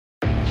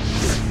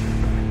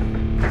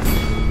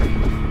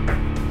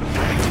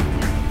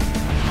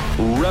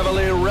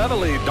Reveille,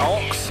 reveille,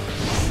 donks.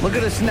 Look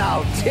at us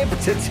now, tip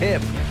to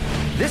tip.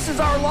 This is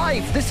our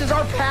life. This is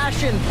our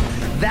passion.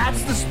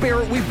 That's the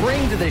spirit we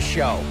bring to this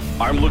show.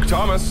 I'm Luke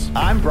Thomas.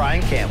 I'm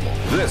Brian Campbell.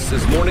 This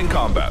is Morning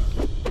Combat.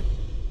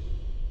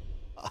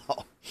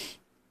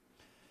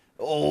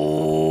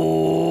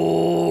 Oh,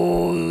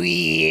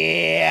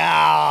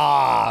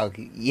 yeah.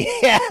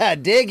 Yeah,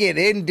 dig it,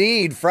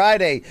 indeed.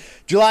 Friday,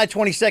 July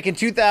 22nd,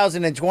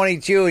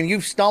 2022, and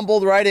you've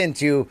stumbled right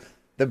into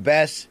the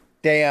best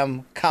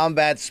damn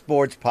combat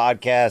sports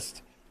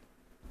podcast,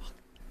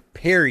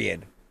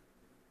 period.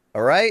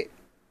 All right?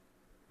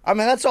 I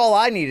mean, that's all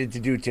I needed to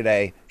do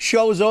today.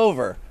 Show's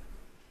over.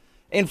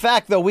 In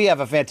fact, though, we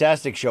have a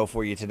fantastic show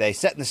for you today,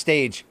 setting the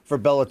stage for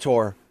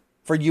Bellator,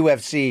 for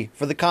UFC,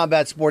 for the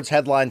combat sports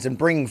headlines, and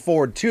bringing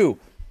forward two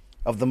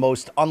of the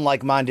most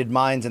unlike-minded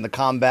minds in the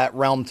combat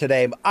realm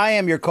today. I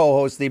am your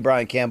co-host, the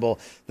Brian Campbell,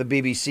 the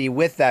BBC,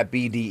 with that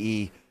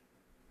BDE.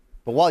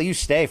 But while you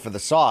stay for the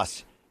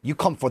sauce, you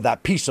come for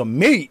that piece of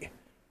meat.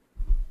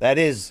 That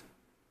is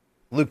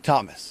Luke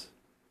Thomas.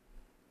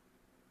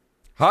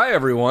 Hi,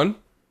 everyone.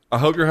 I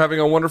hope you're having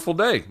a wonderful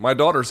day. My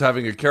daughter's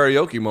having a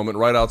karaoke moment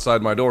right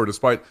outside my door,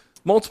 despite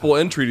multiple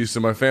entreaties to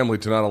my family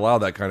to not allow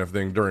that kind of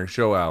thing during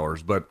show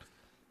hours. But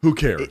who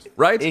cares,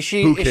 right? Is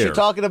she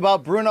talking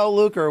about Bruno,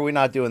 Luke, or are we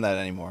not doing that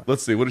anymore?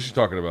 Let's see. What is she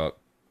talking about?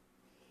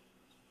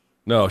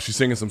 No, she's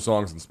singing some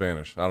songs in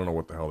Spanish. I don't know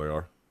what the hell they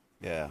are.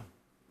 Yeah.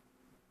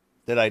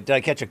 Did I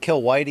catch a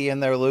Kill Whitey in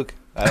there, Luke?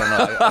 I don't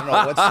know. I don't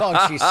know what song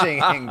she's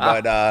singing,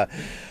 but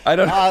I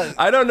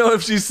don't know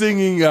if she's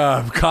singing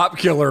 "Cop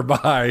Killer"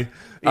 by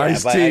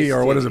Ice-T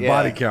or what is it,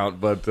 Body Count,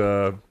 but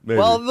maybe.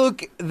 Well,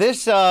 Luke,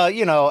 this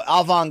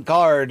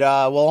avant-garde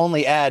will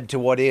only add to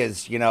what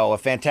is, a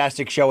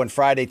fantastic show, and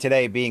Friday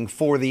today being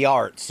for the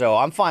art. So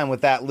I'm fine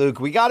with that, Luke.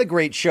 We got a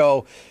great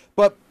show,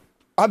 but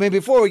I mean,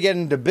 before we get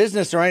into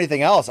business or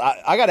anything else,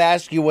 I got to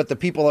ask you what the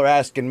people are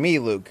asking me,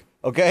 Luke.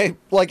 Okay,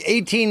 like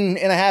 18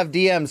 and a half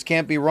DMs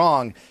can't be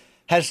wrong.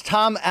 Has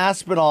Tom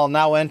Aspinall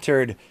now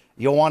entered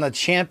Joanna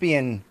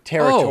champion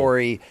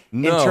territory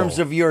in terms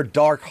of your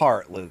dark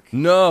heart, Luke?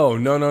 No.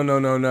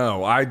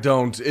 I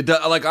don't.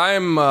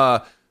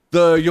 The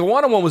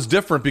Joanna one was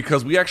different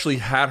because we actually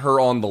had her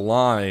on the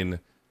line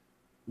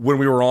when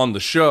we were on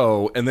the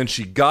show, and then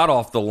she got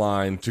off the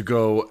line to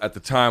go at the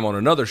time on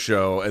another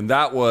show, and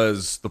that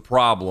was the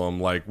problem.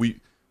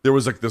 There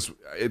was like this.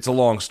 It's a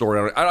long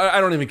story. I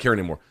don't even care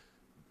anymore.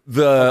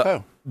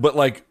 But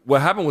like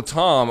what happened with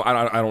Tom,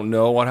 I don't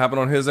know what happened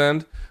on his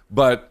end,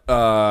 but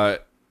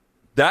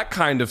that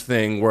kind of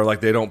thing where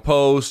like they don't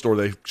post or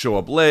they show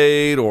up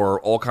late or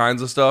all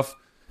kinds of stuff,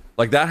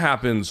 like that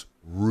happens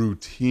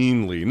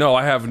routinely. No,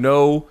 I have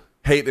no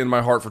hate in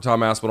my heart for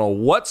Tom Aspinall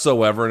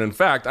whatsoever, and in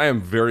fact, I am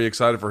very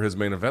excited for his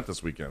main event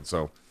this weekend.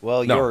 So,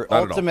 well,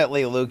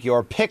 ultimately, Luke,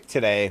 your pick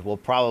today will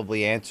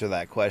probably answer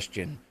that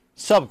question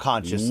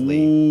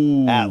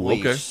subconsciously, at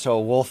least. Okay. So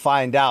we'll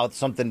find out.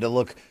 Something to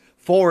look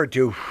forward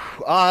to.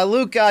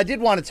 Luke, I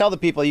did want to tell the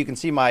people you can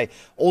see my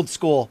old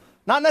school,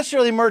 not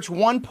necessarily merch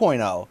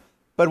 1.0,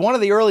 but one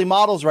of the early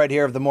models right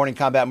here of the Morning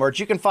Combat merch.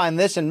 You can find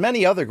this and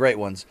many other great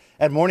ones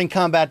at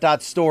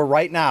morningcombat.store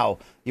right now.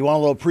 You want a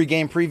little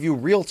pregame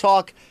preview, real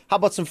talk? How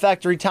about some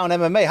Factory Town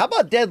MMA? How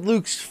about Dead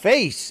Luke's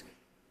face?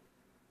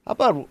 How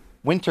about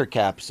winter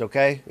caps,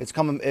 okay? It's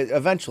coming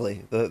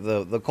eventually.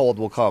 The cold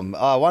will come.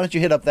 Why don't you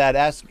hit up that,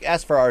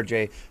 ask for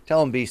RJ,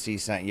 tell him BC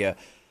sent you.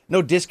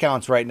 No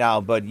discounts right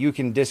now, but you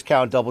can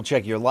discount double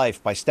check your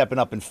life by stepping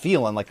up and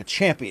feeling like a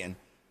champion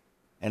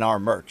in our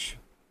merch.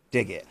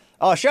 Dig it.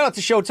 Shout out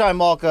to Showtime,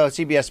 Malka,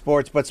 CBS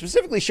Sports, but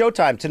specifically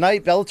Showtime.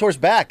 Tonight, Bellator's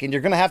back, and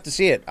you're going to have to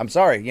see it. I'm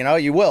sorry,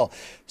 you will.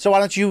 So why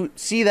don't you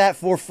see that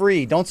for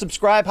free? Don't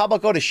subscribe. How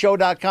about go to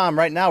show.com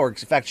right now, or in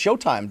fact,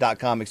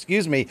 showtime.com,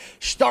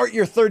 Start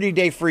your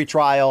 30-day free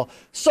trial.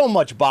 So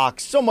much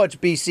box, so much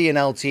BC and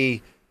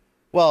LT.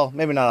 Well,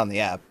 maybe not on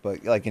the app,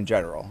 but like in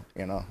general,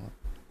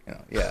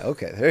 Yeah,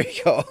 okay, there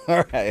you go.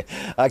 All right.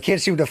 I can't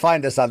seem to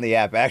find us on the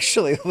app,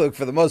 actually, Luke,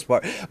 for the most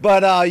part.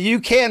 But you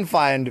can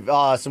find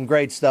some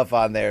great stuff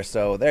on there,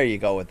 so there you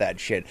go with that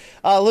shit.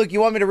 Luke, you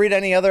want me to read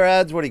any other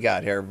ads? What do you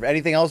got here?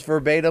 Anything else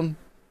verbatim?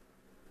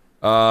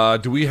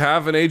 Do we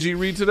have an AG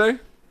read today?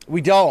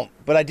 We don't,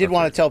 but I did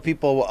want to tell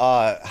people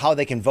how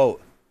they can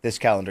vote this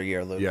calendar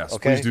year, Luke. Yes,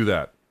 okay? Please do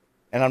that.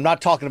 And I'm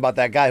not talking about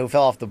that guy who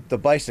fell off the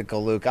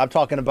bicycle, Luke. I'm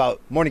talking about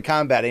Morning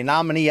Combat, a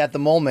nominee at the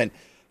moment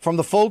from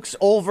the folks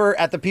over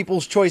at the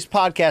People's Choice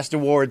Podcast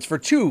Awards for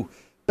 2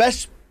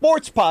 Best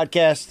Sports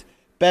Podcast,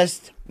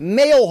 Best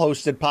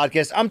Male-Hosted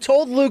Podcast. I'm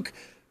told, Luke,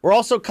 we're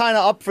also kind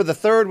of up for the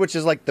 3rd, which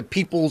is like the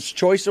People's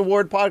Choice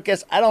Award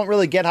Podcast. I don't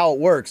really get how it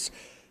works,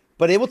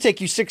 but it will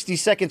take you 60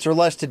 seconds or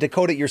less to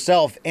decode it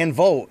yourself and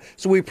vote.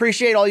 So we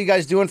appreciate all you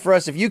guys doing for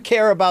us. If you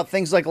care about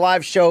things like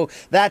live show,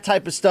 that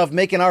type of stuff,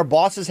 making our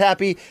bosses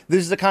happy,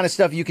 this is the kind of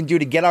stuff you can do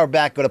to get our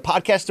back. Go to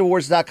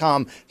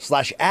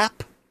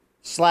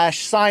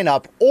podcastawards.com/app/sign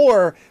up,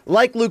 or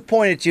like Luke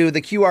pointed to,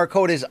 the QR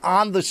code is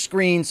on the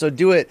screen, so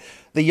do it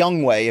the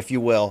young way, if you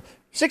will.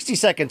 60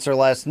 seconds or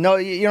less. No,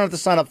 you don't have to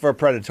sign up for a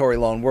predatory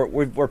loan.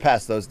 We're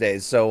past those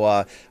days. So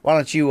why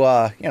don't you,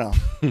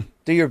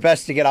 do your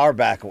best to get our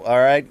back, all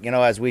right?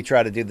 As we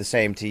try to do the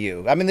same to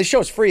you. I mean, the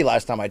show's free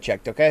last time I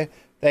checked, okay?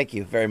 Thank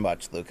you very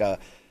much, Luke. I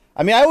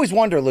always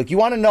wonder, Luke, you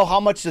want to know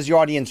how much does your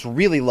audience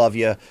really love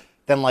you?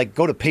 Then,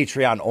 go to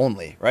Patreon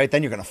only, right?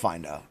 Then you're going to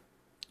find out.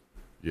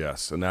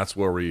 Yes, and that's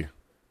where we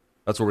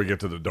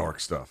get to the dark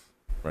stuff.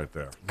 Right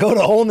there. Go to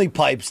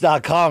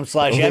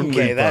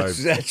onlypipes.com/MK.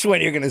 That's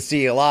when you're going to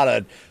see a lot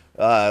of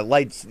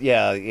lights.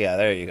 Yeah,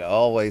 there you go.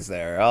 Always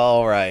there.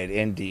 All right,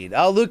 indeed.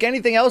 Luke,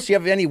 anything else? You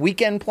have any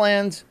weekend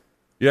plans?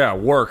 Yeah,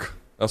 work.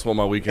 That's what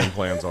my weekend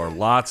plans are.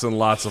 Lots and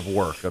lots of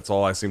work. That's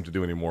all I seem to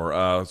do anymore,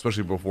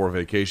 especially before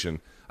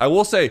vacation. I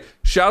will say,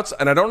 shouts,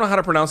 and I don't know how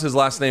to pronounce his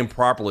last name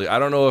properly. I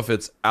don't know if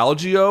it's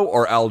Algio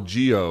or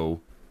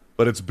Algio,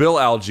 but it's Bill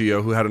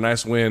Algio, who had a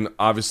nice win,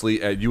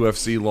 obviously, at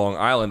UFC Long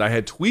Island. I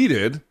had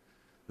tweeted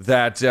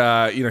that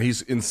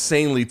he's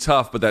insanely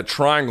tough, but that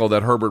triangle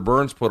that Herbert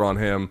Burns put on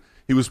him,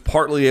 he was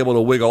partly able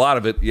to wiggle out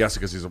of it. Yes,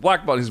 because he's a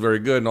black belt, he's very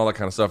good and all that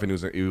kind of stuff, and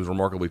he was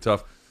remarkably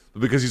tough,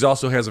 but because he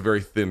also has a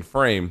very thin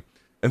frame.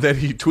 And then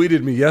he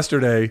tweeted me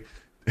yesterday.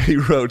 He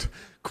wrote,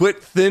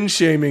 "Quit thin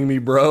shaming me,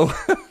 bro."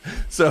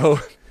 So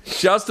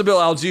shouts to Bill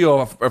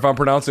Algio, if I'm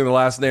pronouncing the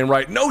last name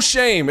right. No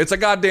shame. It's a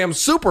goddamn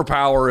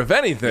superpower, if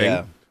anything.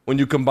 Yeah. When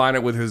you combine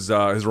it with his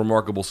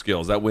remarkable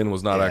skills. That win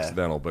was not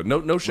accidental, but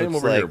no shame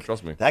over here,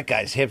 trust me. That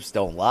guy's hips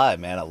don't lie,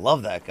 man. I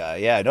love that guy.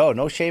 Yeah,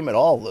 no shame at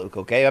all, Luke,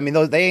 okay? I mean,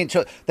 they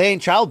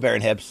ain't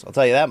childbearing hips, I'll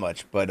tell you that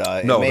much. But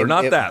they're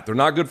not that. They're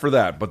not good for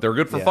that, but they're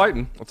good for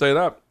fighting, I'll tell you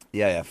that.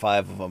 Yeah,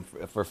 5 of them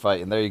for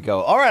fighting. There you go.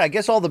 All right, I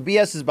guess all the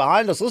BS is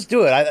behind us. Let's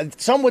do it.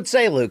 Some would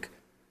say, Luke,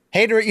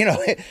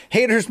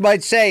 haters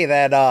might say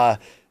that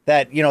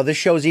this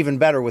show's even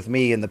better with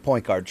me in the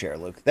point guard chair,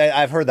 Luke.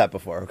 I've heard that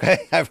before, okay?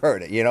 I've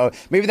heard it,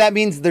 Maybe that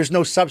means there's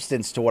no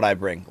substance to what I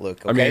bring,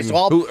 Luke, okay? I mean, so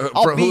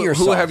I'll be your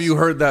Who sauce. have you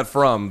heard that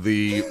from?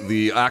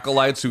 The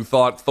acolytes who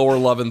thought Thor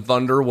Love and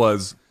Thunder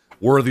was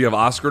worthy of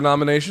Oscar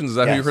nominations? Is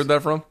that who you heard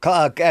that from?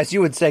 As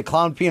you would say,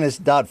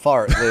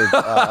 clownpenis.fart, Luke.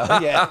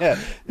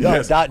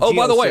 Yes.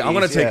 By the way, I'm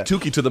going to take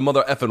Tukey to the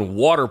mother effing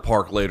water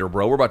park later,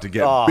 bro. We're about to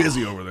get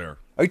busy over there.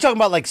 Are you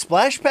talking about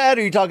Splash Pad,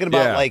 or are you talking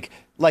about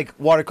like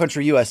Water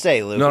Country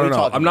USA, Luke?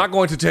 No. I'm not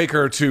going to take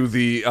her to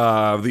the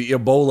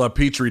Ebola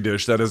petri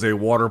dish that is a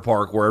water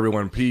park where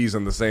everyone pees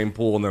in the same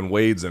pool and then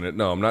wades in it.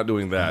 No, I'm not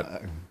doing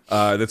that.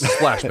 That's a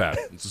splash pad.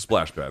 It's a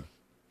splash pad.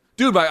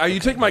 Dude,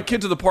 you take my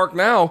kid to the park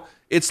now,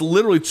 it's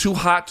literally too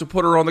hot to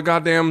put her on the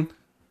goddamn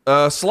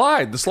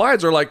slide. The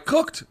slides are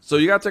cooked. So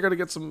you got to take her to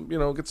get some,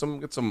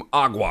 get some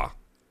agua.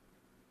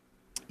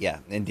 Yeah,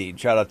 indeed.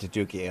 Shout out to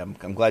Tukey.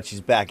 I'm glad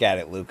she's back at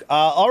it, Luke.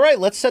 All right,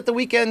 let's set the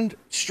weekend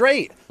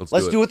straight.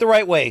 Let's do it the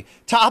right way.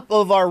 Top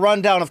of our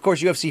rundown, of course,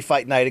 UFC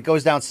Fight Night. It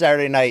goes down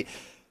Saturday night.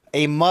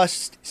 A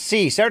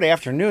must-see, Saturday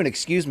afternoon,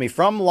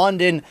 from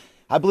London.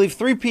 I believe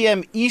 3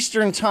 p.m.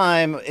 Eastern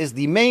Time is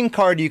the main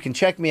card. You can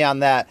check me on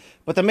that.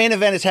 But the main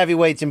event is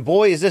heavyweights, and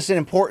boy, is this an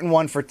important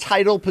one for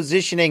title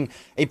positioning.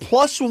 A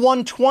plus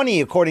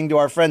 120, according to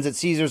our friends at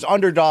Caesars.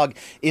 Underdog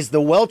is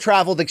the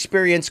well-traveled,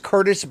 experienced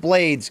Curtis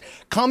Blaydes,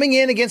 coming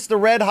in against the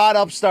red-hot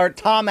upstart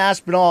Tom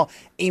Aspinall,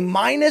 a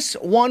minus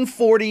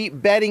 140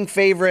 betting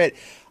favorite.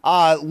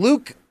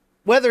 Luke,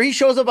 whether he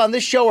shows up on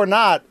this show or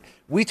not,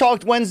 we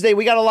talked Wednesday.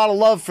 We got a lot of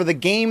love for the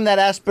game that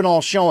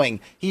Aspinall's showing.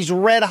 He's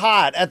red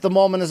hot at the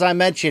moment, as I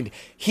mentioned.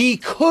 He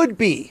could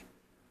be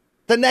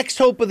the next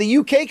hope of the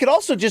UK. Could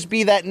also just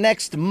be that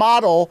next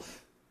model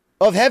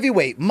of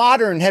heavyweight,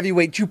 modern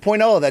heavyweight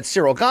 2.0 that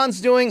Cyril Gane's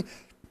doing.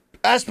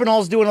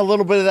 Aspinall's doing a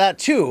little bit of that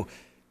too.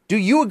 Do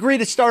you agree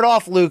to start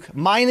off, Luke,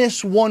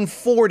 minus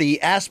 140,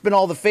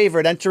 Aspinall the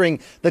favorite, entering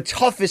the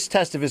toughest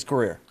test of his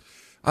career?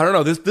 I don't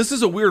know. This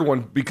is a weird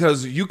one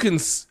because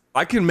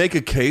I can make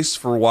a case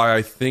for why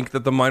I think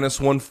that the minus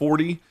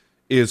 140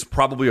 is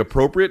probably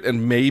appropriate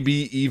and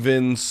maybe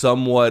even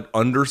somewhat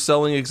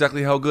underselling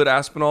exactly how good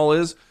Aspinall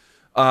is.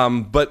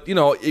 But,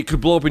 it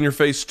could blow up in your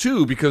face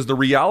too, because the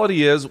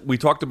reality is, we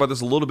talked about this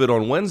a little bit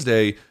on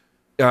Wednesday,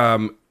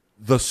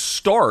 the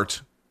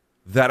start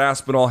that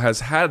Aspinall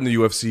has had in the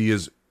UFC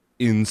is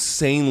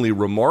insanely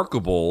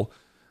remarkable.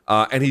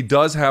 And he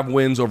does have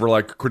wins over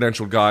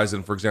credentialed guys,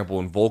 and for example,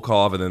 in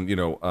Volkov, and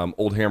then,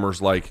 old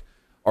hammers like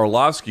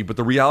Arlovsky, but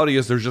the reality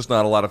is there's just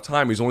not a lot of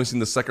time. He's only seen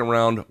the second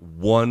round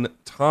one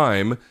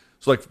time.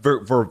 So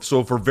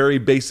for very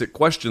basic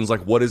questions,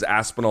 what is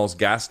Aspinall's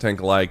gas tank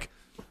like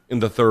in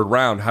the third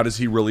round? How does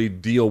he really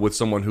deal with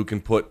someone who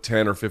can put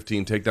 10 or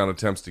 15 takedown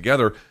attempts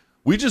together?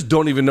 We just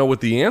don't even know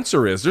what the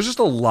answer is. There's just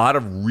a lot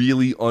of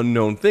really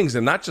unknown things,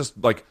 and not just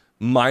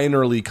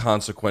minorly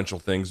consequential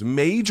things,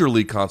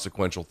 majorly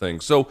consequential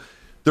things. So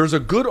there's a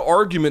good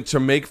argument to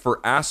make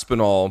for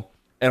Aspinall.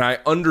 And I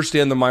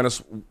understand the I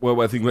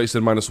think they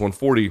said minus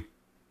 140.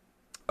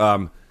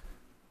 I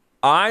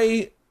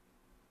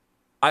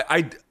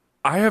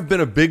have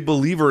been a big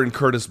believer in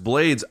Curtis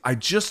Blaydes. I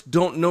just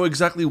don't know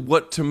exactly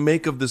what to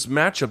make of this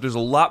matchup. There's a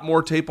lot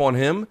more tape on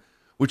him,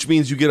 which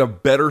means you get a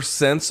better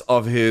sense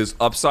of his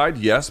upside,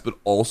 yes, but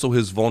also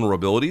his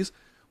vulnerabilities.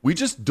 we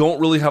just don't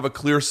really have a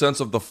clear sense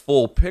of the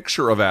full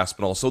picture of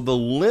Aspinall. So the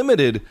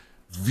limited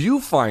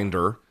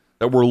viewfinder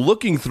that we're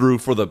looking through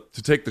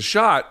to take the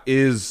shot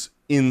is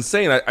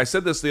insane. I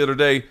said this the other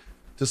day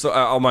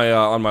on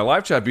my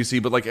live chat,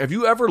 BC, but like, have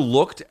you ever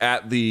looked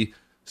at the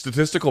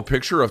statistical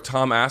picture of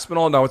Tom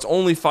Aspinall? Now it's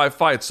only 5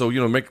 fights, so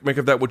make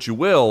of that what you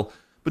will.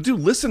 But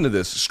dude, listen to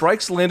this.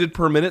 Strikes landed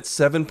per minute,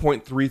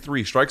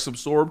 7.33. Strikes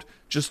absorbed,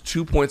 just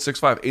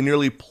 2.65. A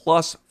nearly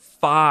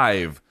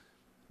 +5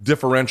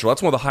 differential.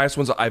 That's one of the highest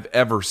ones I've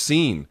ever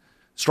seen.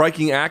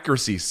 Striking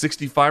accuracy,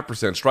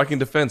 65%. Striking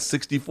defense,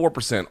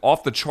 64%.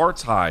 Off the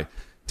charts high.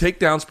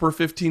 Takedowns per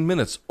 15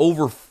 minutes,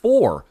 over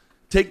 4.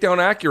 Takedown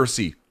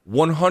accuracy,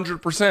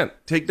 100%.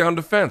 Takedown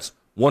defense,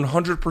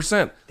 100%.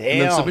 Damn.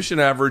 And then submission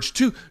average,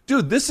 2.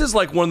 Dude, this is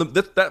like one of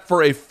that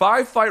for a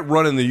 5-fight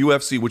run in the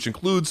UFC, which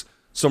includes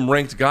some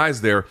ranked guys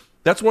there.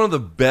 That's one of the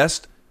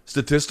best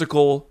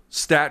statistical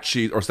stat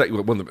sheet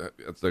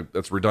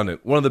that's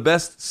redundant. One of the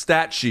best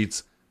stat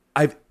sheets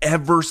I've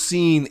ever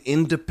seen,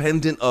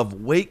 independent of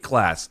weight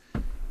class.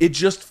 It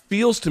just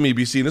feels to me,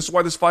 BC, and this is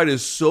why this fight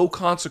is so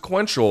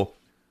consequential.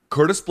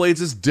 Curtis Blaydes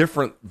is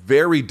different,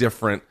 very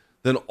different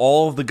than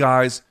all of the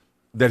guys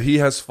that he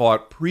has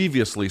fought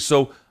previously.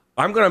 So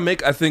I'm going to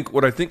make,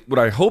 what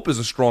I hope is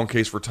a strong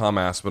case for Tom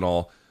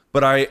Aspinall,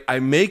 but I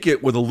make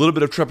it with a little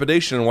bit of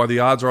trepidation and why the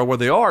odds are where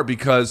they are,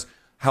 because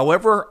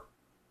however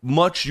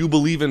much you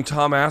believe in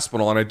Tom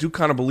Aspinall, and I do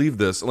kind of believe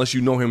this, unless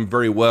you know him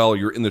very well,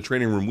 you're in the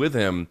training room with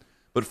him,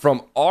 but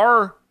from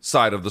our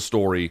side of the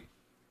story,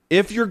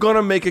 if you're going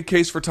to make a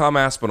case for Tom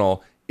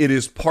Aspinall, it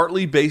is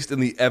partly based in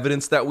the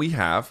evidence that we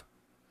have,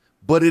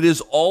 but it is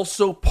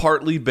also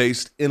partly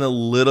based in a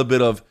little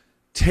bit of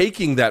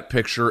taking that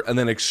picture and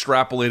then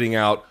extrapolating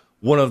out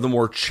one of the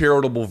more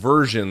charitable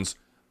versions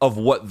of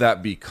what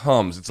that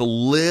becomes. It's a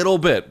little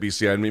bit,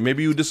 BC, I mean,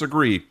 maybe you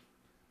disagree.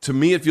 To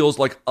me, it feels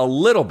like a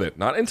little bit,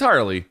 not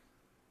entirely,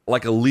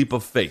 like a leap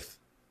of faith.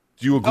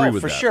 Do you agree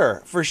with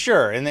that? For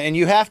sure. And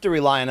you have to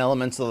rely on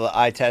elements of the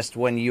eye test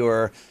when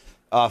your,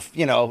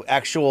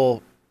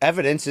 actual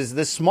evidence is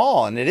this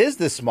small, and it is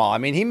this small. I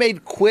mean, he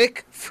made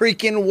quick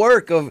freaking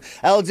work of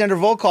Alexander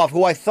Volkov,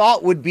 who I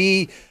thought would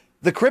be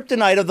the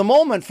kryptonite of the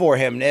moment for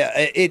him.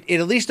 It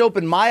at least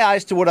opened my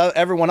eyes to what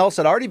everyone else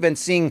had already been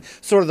seeing,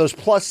 sort of those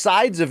plus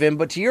sides of him.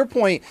 But to your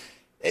point,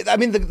 I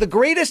mean, the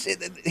greatest,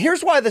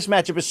 here's why this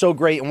matchup is so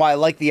great and why I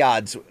like the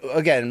odds.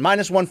 Again,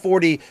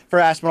 -140 for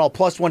Aspinall,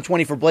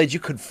 +120 for Blaydes. You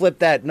could flip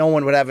that. No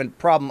one would have a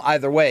problem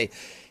either way.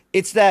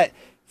 It's that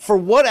for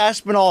what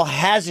Aspinall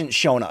hasn't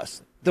shown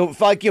us,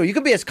 you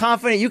could be as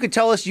confident, you could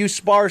tell us you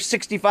spar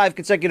 65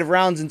 consecutive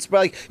rounds and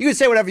you could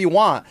say whatever you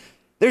want.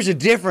 There's a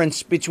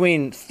difference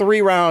between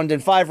 3-round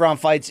and 5-round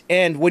fights,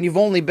 and when you've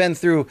only been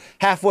through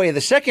halfway of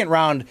the second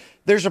round,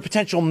 there's a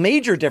potential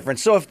major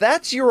difference. So if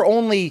that's your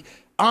only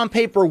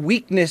on-paper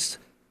weakness,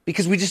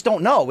 because we just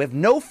don't know, we have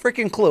no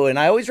freaking clue, and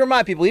I always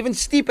remind people, even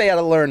Stipe had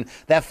to learn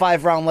that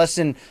 5-round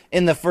lesson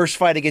in the first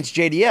fight against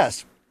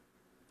JDS.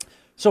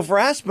 So for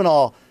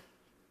Aspinall,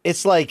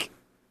 it's like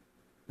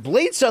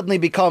Blaydes suddenly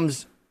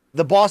becomes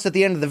the boss at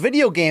the end of the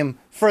video game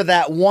for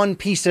that one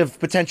piece of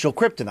potential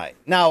kryptonite.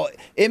 Now,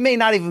 it may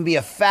not even be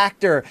a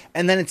factor,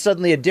 and then it's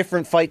suddenly a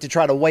different fight to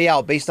try to weigh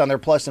out based on their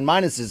plus and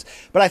minuses.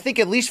 But I think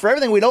at least for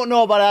everything we don't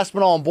know about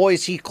Aspinall, and boy,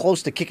 is he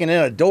close to kicking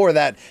in a door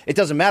that it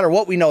doesn't matter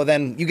what we know,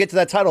 then you get to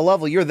that title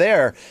level, you're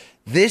there.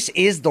 This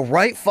is the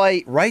right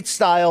fight, right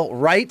style,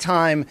 right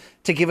time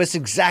to give us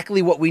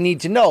exactly what we need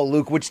to know,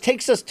 Luke, which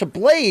takes us to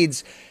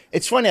Blaydes.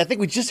 It's funny, I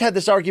think we just had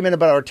this argument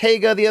about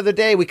Ortega the other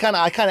day. I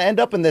kind of end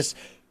up in this.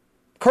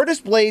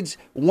 Curtis Blaydes,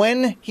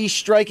 when he's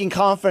striking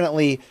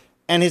confidently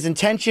and his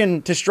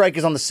intention to strike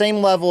is on the same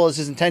level as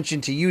his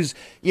intention to use,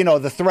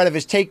 the threat of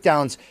his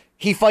takedowns,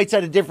 he fights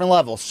at a different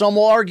level. Some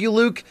will argue,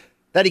 Luke,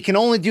 that he can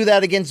only do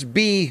that against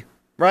B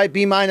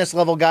minus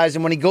level guys.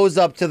 And when he goes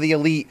up to the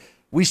elite,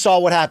 we saw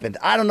what happened.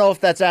 I don't know if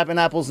that's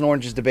apples and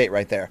oranges debate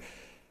right there.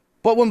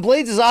 But when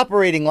Blaydes is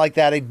operating like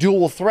that, a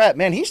dual threat,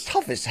 man, he's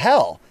tough as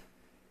hell.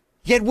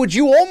 Yet would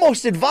you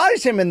almost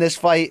advise him in this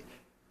fight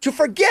to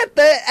forget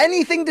that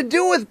anything to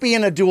do with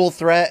being a dual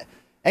threat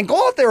and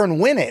go out there and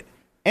win it?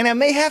 And it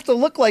may have to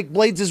look like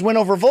Blaydes' win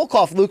over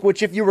Volkov, Luke,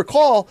 which, if you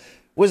recall,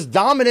 was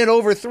dominant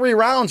over 3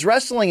 rounds,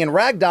 wrestling and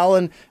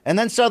ragdolling, and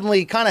then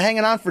suddenly kind of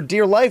hanging on for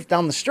dear life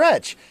down the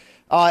stretch,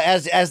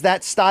 as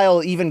that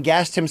style even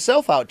gassed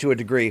himself out to a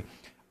degree.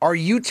 Are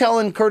you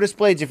telling Curtis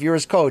Blaydes, if you're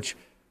his coach,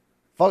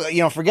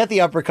 forget the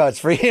uppercuts,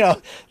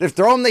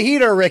 throw him the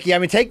heater, Ricky? I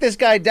mean, take this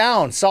guy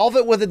down, solve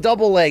it with a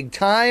double leg,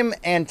 time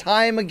and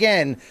time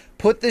again.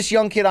 Put this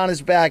young kid on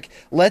his back.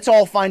 Let's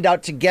all find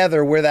out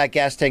together where that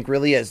gas tank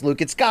really is.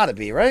 Luke, it's got to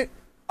be, right?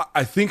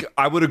 I think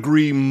I would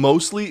agree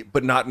mostly,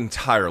 but not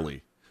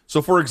entirely.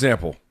 So, for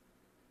example,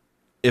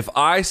 if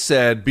I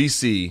said,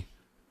 BC,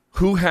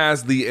 who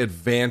has the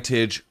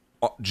advantage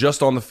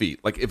just on the feet?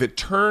 Like, if it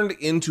turned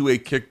into a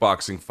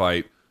kickboxing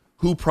fight,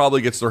 who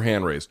probably gets their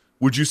hand raised?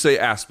 Would you say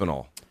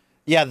Aspinall?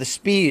 Yeah, the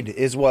speed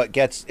is what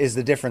is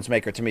the difference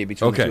maker to me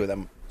between the two of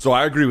them. So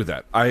I agree with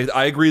that.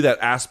 I agree that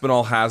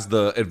Aspinall has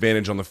the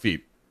advantage on the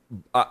feet.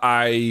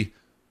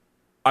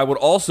 I would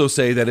also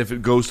say that if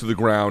it goes to the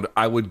ground,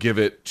 I would give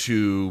it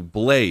to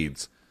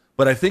Blaydes.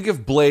 But I think if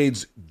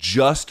Blaydes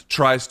just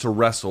tries to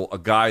wrestle a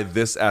guy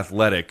this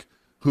athletic,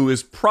 who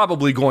is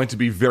probably going to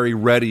be very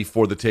ready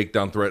for the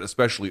takedown threat,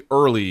 especially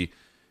early,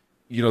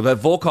 that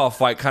Volkov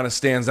fight kind of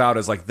stands out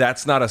as like,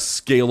 that's not a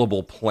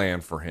scalable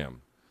plan for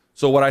him.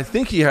 So what I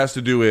think he has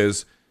to do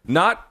is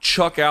not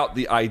chuck out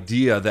the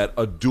idea that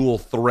a dual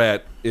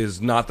threat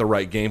is not the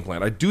right game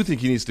plan. I do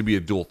think he needs to be a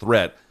dual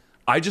threat.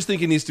 I just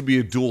think it needs to be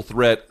a dual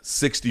threat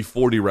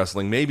 60-40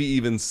 wrestling, maybe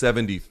even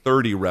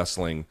 70-30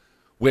 wrestling,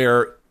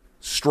 where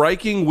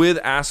striking with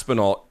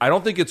Aspinall, I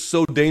don't think it's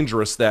so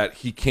dangerous that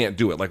he can't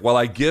do it. Like, while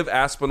I give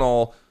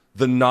Aspinall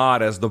the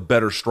nod as the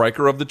better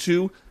striker of the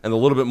two and a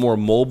little bit more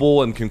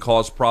mobile and can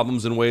cause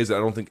problems in ways that I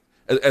don't think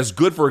as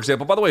good, for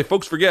example. By the way,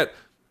 folks forget,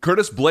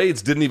 Curtis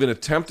Blaydes didn't even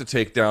attempt to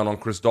take down on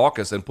Chris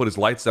Daukaus and put his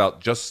lights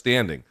out just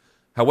standing.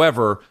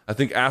 However, I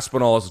think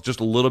Aspinall is just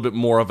a little bit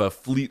more of a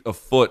fleet of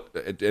foot,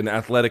 an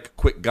athletic,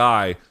 quick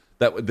guy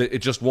that it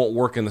just won't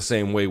work in the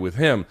same way with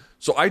him.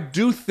 So I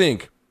do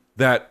think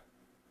that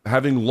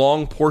having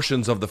long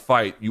portions of the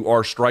fight, you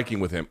are striking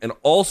with him. And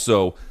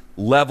also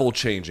level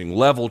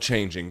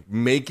changing,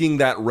 making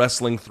that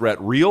wrestling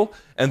threat real,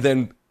 and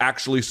then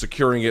actually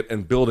securing it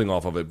and building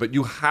off of it. But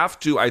you have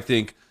to, I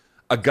think,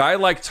 a guy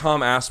like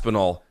Tom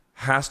Aspinall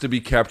has to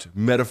be kept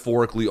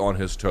metaphorically on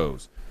his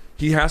toes.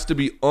 He has to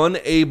be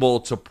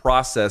unable to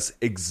process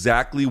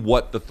exactly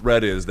what the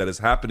threat is that is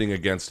happening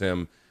against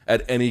him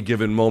at any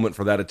given moment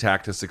for that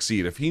attack to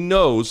succeed. If he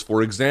knows,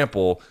 for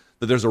example,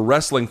 that there's a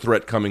wrestling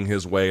threat coming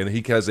his way and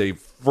he has a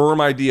firm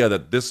idea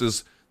that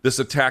this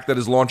attack that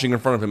is launching in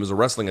front of him is a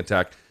wrestling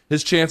attack,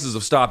 his chances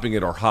of stopping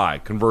it are high.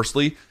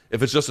 Conversely,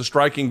 if it's just a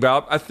striking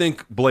bout, I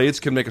think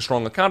Blaydes can make a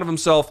strong account of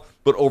himself,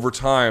 but over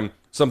time,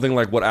 something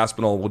like what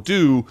Aspinall will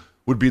do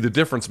would be the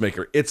difference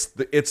maker. It's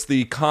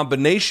the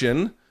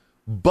combination.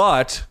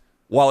 But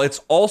while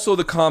it's also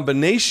the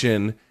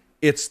combination,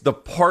 it's the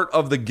part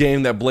of the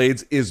game that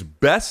Blaydes is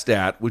best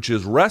at, which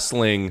is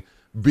wrestling,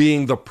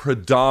 being the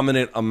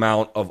predominant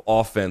amount of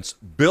offense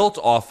built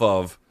off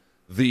of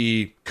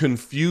the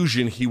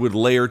confusion he would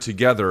layer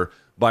together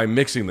by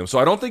mixing them. So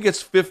I don't think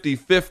it's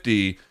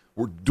 50-50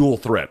 or dual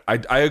threat.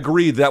 I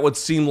agree that would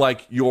seem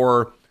like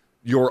you're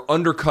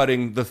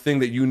undercutting the thing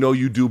that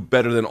you do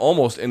better than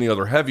almost any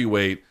other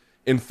heavyweight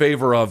in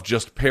favor of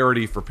just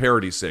parity for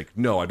parity's sake.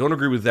 No, I don't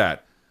agree with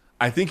that.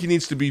 I think he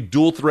needs to be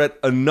dual threat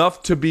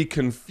enough to be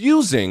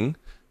confusing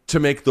to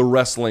make the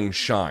wrestling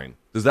shine.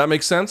 Does that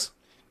make sense?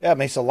 Yeah, it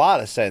makes a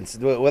lot of sense,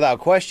 without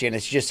question.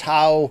 It's just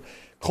how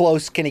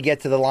close can he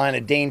get to the line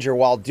of danger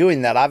while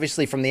doing that?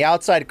 Obviously, from the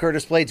outside,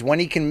 Curtis Blaydes, when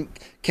he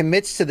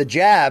commits to the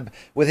jab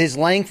with his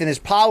length and his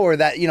power,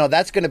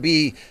 that's going to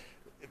be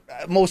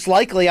most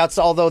likely,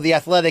 although the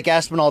athletic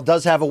Aspinall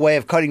does have a way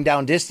of cutting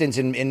down distance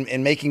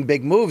and making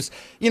big moves.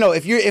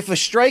 If a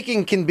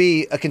striking can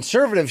be a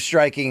conservative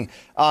striking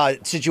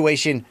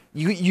situation,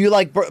 you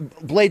like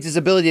Blaydes'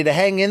 ability to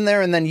hang in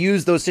there and then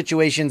use those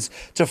situations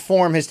to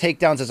form his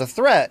takedowns as a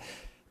threat.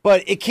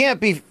 But it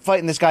can't be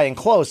fighting this guy in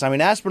close. I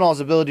mean,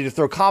 Aspinall's ability to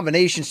throw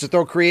combinations, to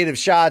throw creative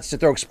shots, to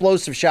throw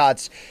explosive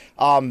shots,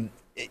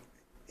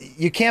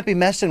 you can't be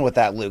messing with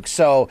that, Luke.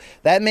 So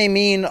that may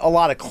mean a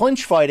lot of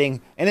clinch fighting.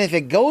 And if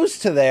it goes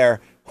to there,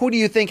 who do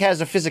you think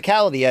has a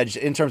physicality edge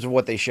in terms of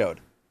what they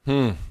showed?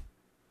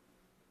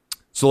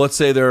 So let's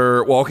say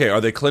are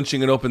they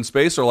clinching in open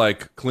space or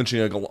like clinching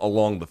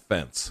along the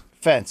fence?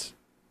 Fence.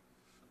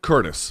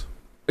 Curtis.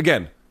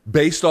 Again,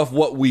 based off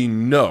what we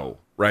know,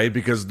 right?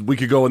 Because we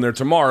could go in there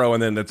tomorrow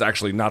and then that's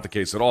actually not the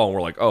case at all. And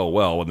we're like, oh,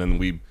 well, and then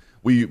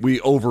we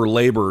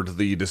over-labored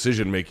the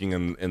decision-making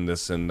in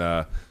this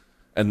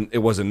and it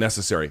wasn't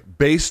necessary.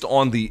 Based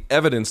on the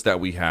evidence that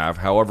we have,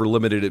 however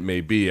limited it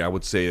may be, I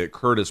would say that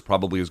Curtis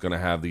probably is going to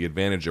have the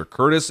advantage here.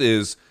 Curtis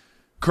is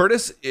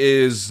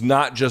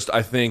not just,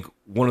 I think,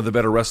 one of the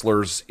better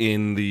wrestlers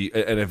and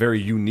a very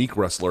unique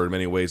wrestler in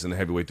many ways in the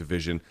heavyweight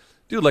division.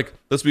 Dude, like,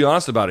 let's be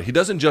honest about it. He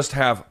doesn't just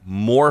have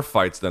more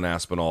fights than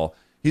Aspinall.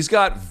 He's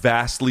got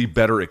vastly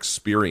better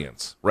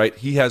experience, right?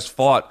 He has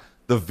fought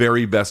the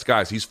very best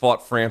guys. He's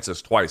fought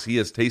Francis twice. He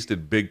has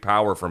tasted big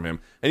power from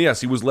him. And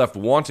yes, he was left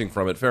wanting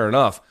from it, fair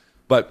enough.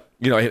 But,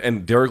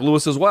 and Derek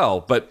Lewis as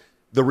well. But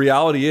the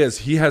reality is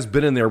he has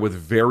been in there with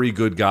very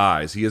good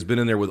guys. He has been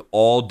in there with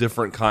all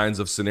different kinds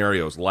of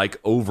scenarios,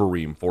 like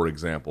Overeem, for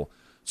example.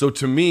 So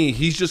to me,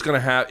 he's just going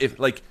to have,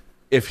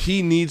 if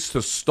he needs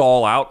to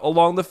stall out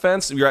along the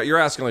fence, you're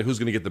asking like who's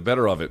going to get the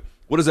better of it.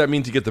 What does that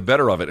mean to get the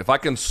better of it? If I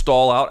can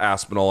stall out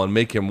Aspinall and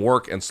make him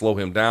work and slow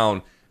him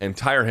down and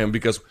tire him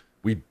because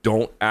we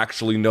don't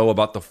actually know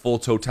about the full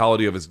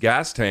totality of his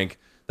gas tank,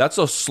 that's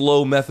a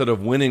slow method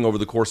of winning over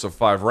the course of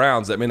 5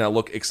 rounds that may not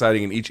look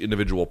exciting in each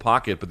individual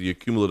pocket, but the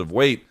accumulative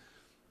weight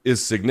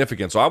is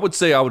significant. So I would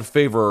say I would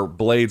favor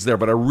Blaydes there,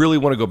 but I really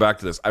want to go back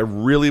to this. I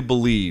really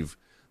believe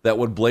that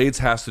what Blaydes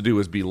has to do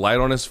is be light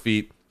on his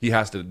feet. He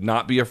has to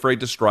not be afraid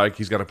to strike.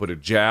 He's got to put a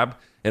jab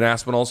in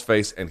Aspinall's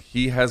face, and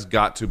he has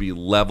got to be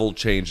level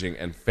changing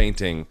and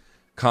feinting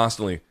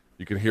constantly.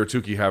 You can hear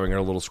Tukey having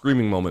her little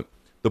screaming moment.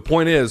 The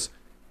point is,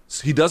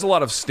 he does a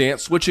lot of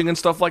stance switching and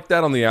stuff like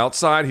that on the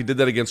outside. He did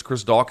that against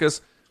Chris Daukaus.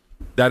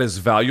 That is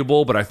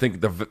valuable, but I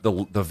think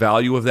the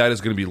value of that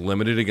is going to be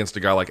limited against a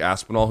guy like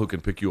Aspinall who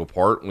can pick you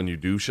apart when you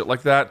do shit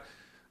like that.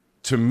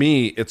 To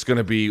me, it's going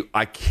to be,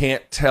 I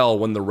can't tell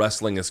when the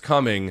wrestling is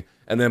coming,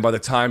 and then by the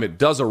time it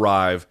does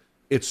arrive,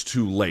 it's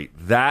too late.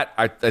 That,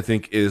 I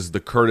think, is the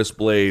Curtis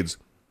Blaydes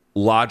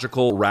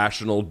logical,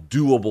 rational,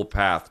 doable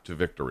path to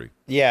victory.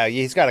 Yeah,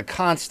 he's got to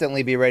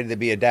constantly be ready to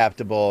be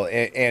adaptable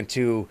and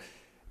to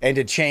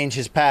change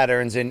his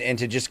patterns and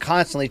to just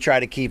constantly try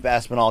to keep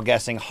Aspinall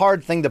guessing.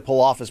 Hard thing to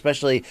pull off,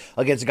 especially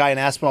against a guy in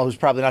Aspinall who's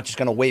probably not just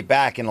going to wait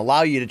back and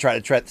allow you to try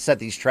to set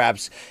these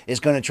traps, is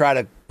going to try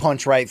to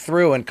punch right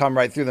through and come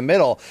right through the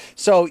middle.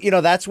 So,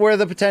 that's where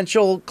the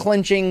potential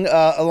clinching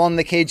along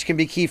the cage can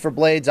be key for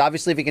Blaydes.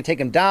 Obviously, if he can take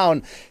him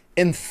down,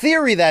 in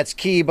theory, that's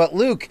key. But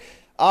Luke,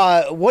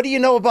 what do you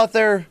know about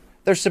their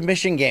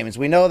submission games?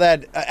 We know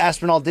that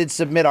Aspinall did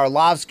submit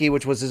Arlovsky,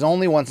 which was his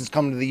only one since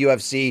coming to the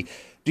UFC.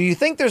 Do you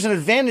think there's an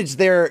advantage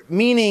there,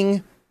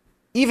 meaning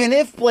even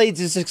if Blaydes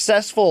is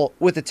successful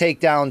with the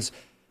takedowns,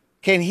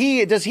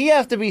 does he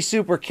have to be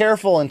super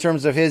careful in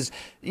terms of his,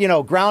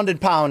 ground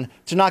and pound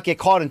to not get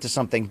caught into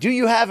something? Do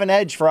you have an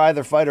edge for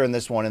either fighter in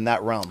this one, in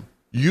that realm?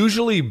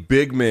 Usually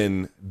big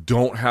men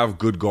don't have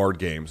good guard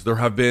games. There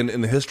have been,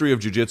 in the history of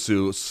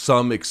jiu-jitsu,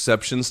 some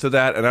exceptions to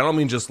that. And I don't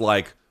mean just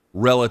like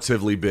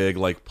relatively big,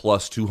 like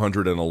plus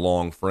 200 in a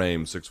long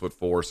frame, 6'4",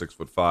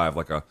 6'5",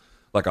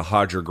 like a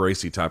Hodger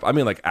Gracie type. I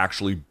mean, like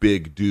actually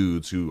big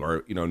dudes who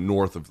are,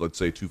 north of, let's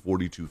say,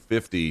 240,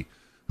 250,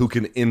 who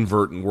can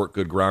invert and work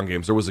good ground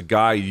games. There was a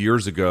guy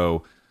years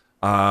ago,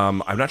 I'm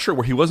not sure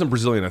where, he wasn't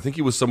Brazilian. I think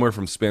he was somewhere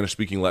from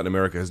Spanish-speaking Latin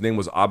America. His name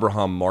was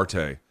Abraham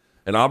Marte.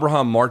 And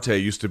Abraham Marte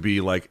used to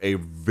be like a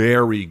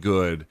very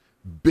good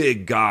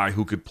big guy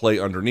who could play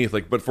underneath.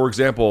 Like, but for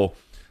example,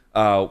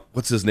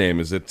 what's his name?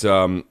 Is it,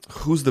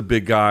 who's the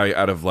big guy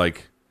out of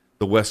like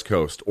the West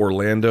Coast?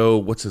 Orlando,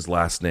 what's his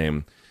last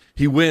name?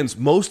 He wins.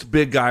 Most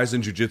big guys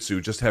in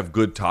jiu-jitsu just have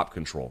good top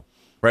control,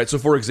 right? So,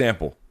 for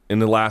example, in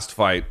the last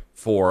fight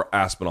for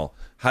Aspinall,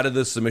 how did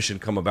this submission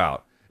come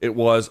about? It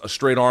was a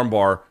straight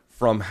armbar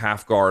from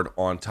half guard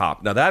on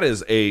top. Now,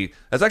 that's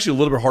actually a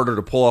little bit harder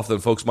to pull off than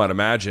folks might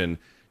imagine.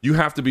 You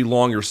have to be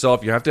long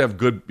yourself. You have to have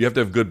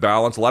good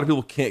balance. A lot of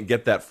people can't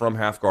get that from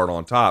half guard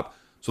on top.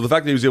 So the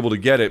fact that he was able to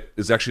get it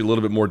is actually a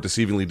little bit more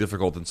deceivingly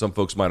difficult than some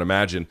folks might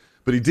imagine.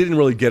 But he didn't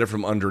really get it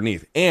from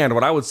underneath. And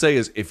what I would say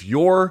is, if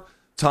you're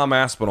Tom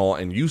Aspinall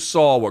and you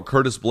saw what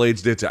Curtis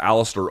Blaydes did to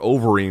Alistair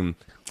Overeem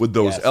with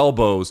those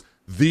elbows,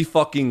 the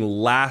fucking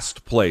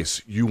last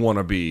place you want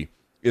to be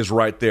is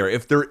right there.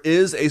 If there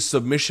is a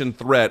submission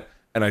threat,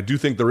 and I do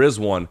think there is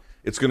one,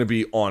 it's going to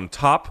be on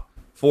top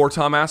for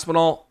Tom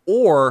Aspinall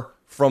or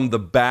from the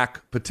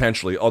back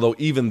potentially, although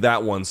even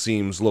that one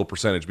seems low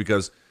percentage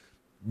because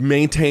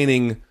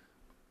maintaining...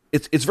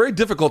 It's very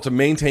difficult to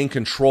maintain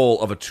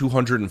control of a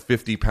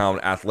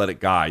 250-pound athletic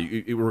guy.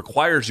 It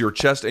requires your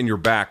chest and your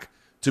back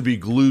to be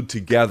glued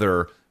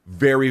together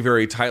very,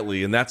 very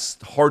tightly, and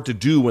that's hard to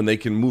do when they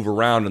can move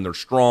around and they're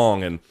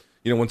strong. And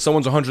when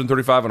someone's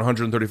 135 and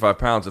 135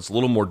 pounds, it's a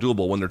little more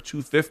doable. When they're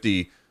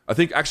 250, I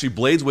think actually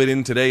Blaydes weighed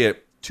in today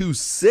at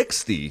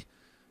 260.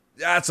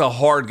 That's a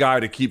hard guy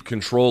to keep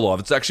control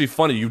of. It's actually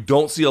funny. You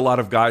don't see a lot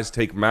of guys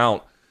take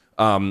mount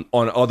on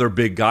other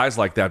big guys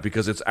like that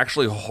because it's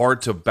actually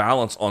hard to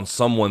balance on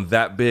someone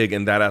that big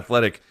and that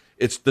athletic.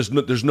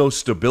 There's no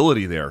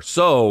stability there.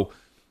 So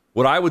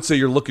what I would say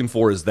you're looking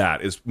for is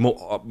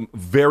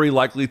very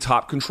likely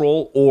top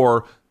control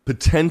or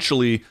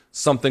potentially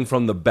something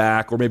from the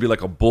back or maybe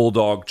like a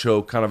bulldog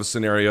choke kind of a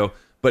scenario,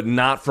 but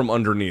not from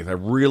underneath. I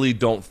really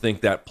don't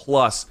think that.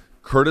 Plus,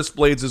 Curtis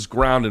Blaydes'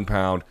 ground and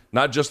pound,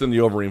 not just in the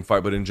Overeem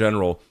fight, but in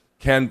general,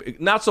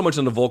 not so much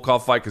in the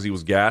Volkov fight because he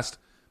was gassed,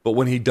 but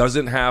when he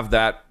doesn't have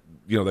that,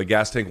 the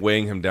gas tank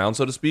weighing him down,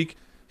 so to speak,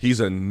 he's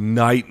a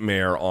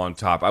nightmare on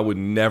top. I would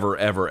never,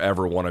 ever,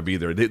 ever want to be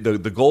there.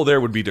 The goal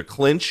there would be to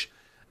clinch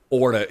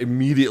or to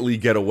immediately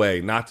get away,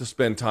 not to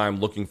spend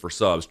time looking for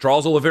subs.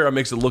 Charles Oliveira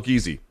makes it look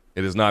easy.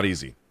 It is not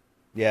easy.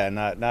 Yeah,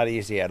 not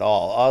easy at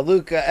all.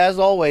 Luke, as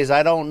always,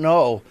 I don't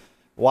know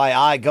why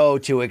I go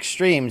to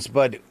extremes,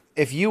 but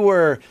if you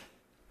were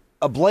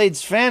a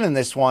Blaydes fan in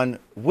this one,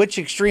 which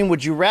extreme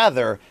would you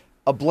rather?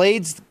 A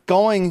Blaydes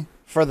going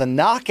for the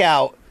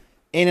knockout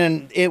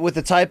with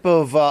the type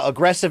of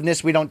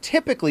aggressiveness we don't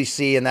typically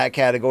see in that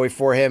category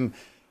for him,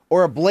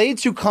 or a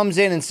Blaydes who comes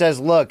in and says,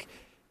 look,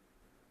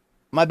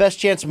 my best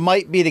chance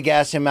might be to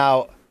gas him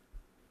out,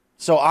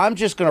 so I'm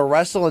just going to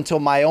wrestle until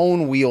my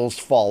own wheels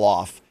fall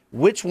off.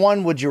 Which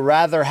one would you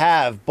rather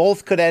have?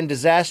 Both could end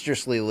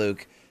disastrously,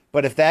 Luke,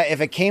 but if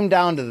it came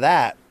down to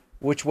that,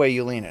 which way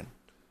you leaning?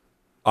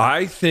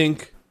 I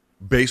think,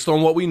 based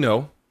on what we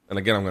know, and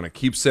again, I'm going to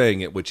keep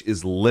saying it, which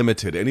is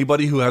limited.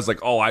 Anybody who has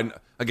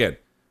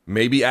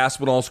maybe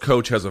Aspinall's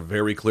coach has a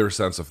very clear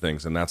sense of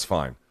things, and that's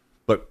fine.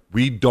 But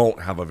we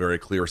don't have a very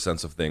clear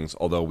sense of things,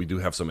 although we do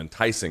have some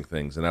enticing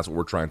things, and that's what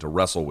we're trying to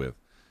wrestle with.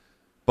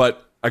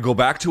 But I go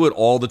back to it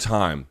all the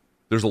time.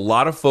 There's a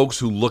lot of folks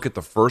who look at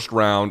the first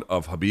round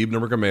of Khabib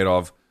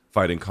Nurmagomedov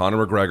fighting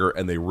Conor McGregor,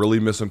 and they really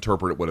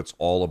misinterpret what it's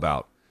all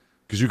about.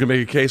 Because you can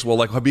make a case, well,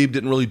 like Khabib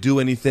didn't really do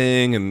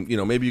anything, and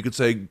maybe you could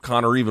say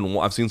Conor even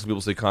won. I've seen some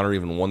people say Conor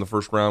even won the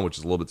first round, which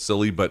is a little bit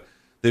silly, but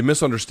they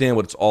misunderstand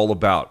what it's all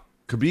about.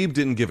 Khabib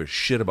didn't give a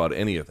shit about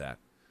any of that.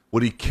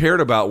 What he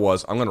cared about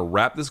was, I'm going to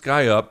wrap this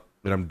guy up,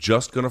 and I'm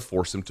just going to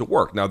force him to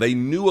work. Now, they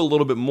knew a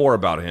little bit more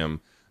about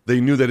him.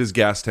 They knew that his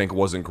gas tank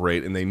wasn't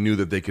great, and they knew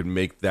that they could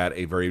make that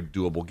a very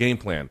doable game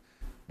plan.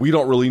 We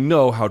don't really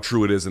know how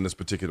true it is in this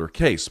particular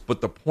case,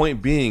 but the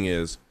point being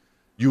is,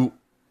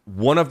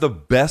 one of the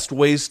best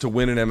ways to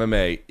win in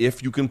MMA,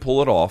 if you can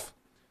pull it off,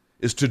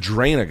 is to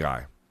drain a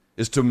guy,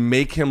 is to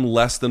make him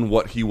less than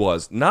what he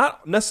was.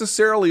 Not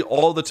necessarily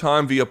all the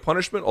time via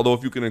punishment, although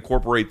if you can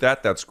incorporate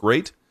that, that's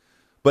great.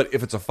 But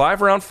if it's a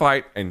 5-round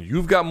fight and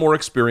you've got more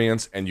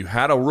experience and you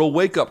had a real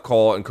wake-up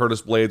call in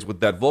Curtis Blaydes with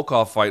that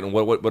Volkov fight and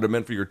what it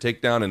meant for your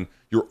takedown and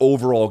your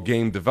overall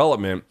game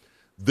development,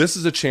 this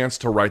is a chance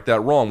to right that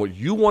wrong. What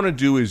you want to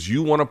do is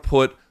you want to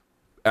put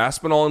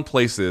Aspinall in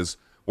places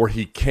where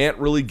he can't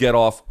really get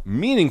off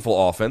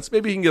meaningful offense.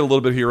 Maybe he can get a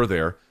little bit here or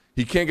there.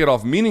 He can't get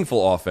off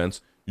meaningful offense.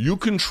 You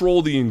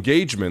control the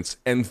engagements,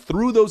 and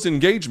through those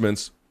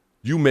engagements,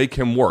 you make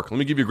him work. Let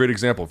me give you a great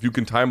example. If you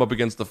can tie him up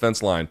against the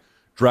fence line,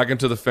 drag him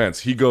to the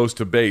fence, he goes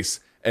to base,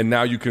 and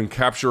now you can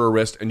capture a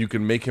wrist, and you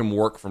can make him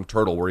work from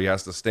turtle where he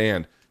has to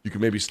stand. You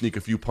can maybe sneak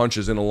a few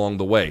punches in along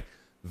the way.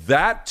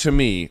 That, to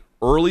me,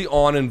 early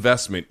on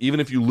investment, even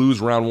if you lose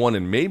round 1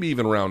 and maybe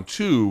even round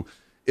 2,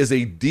 is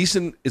a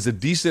decent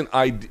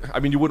idea. I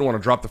mean, you wouldn't want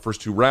to drop the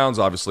first 2 rounds,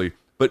 obviously,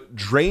 but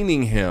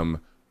draining him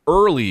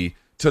early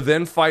to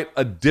then fight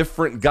a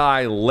different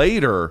guy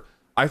later,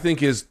 I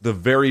think is the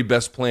very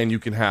best plan you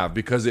can have,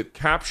 because it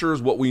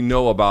captures what we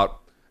know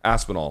about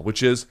Aspinall,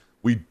 which is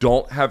we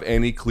don't have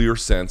any clear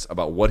sense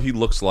about what he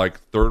looks like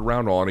third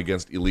round on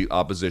against elite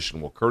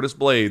opposition. Well, Curtis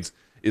Blaydes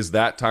is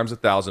that times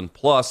 1,000,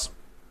 plus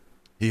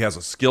he has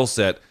a skill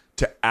set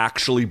to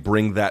actually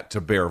bring that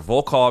to bear.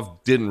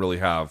 Volkov didn't really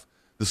have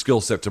the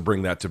skill set to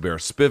bring that to bear.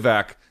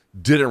 Spivak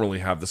didn't really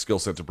have the skill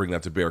set to bring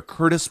that to bear.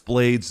 Curtis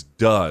Blaydes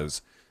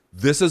does.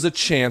 This is a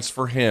chance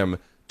for him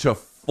to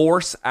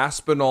force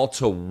Aspinall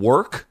to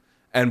work,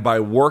 and by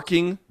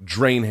working,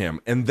 drain him.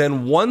 And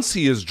then once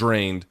he is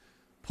drained,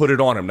 put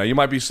it on him. Now, you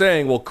might be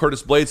saying, well,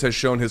 Curtis Blaydes has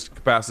shown his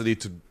capacity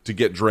to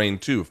get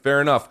drained too.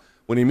 Fair enough.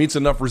 When he meets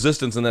enough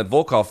resistance in that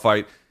Volkov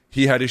fight,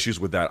 he had issues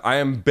with that. I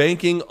am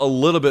banking a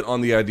little bit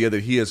on the idea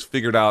that he has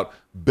figured out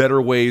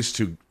better ways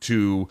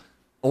to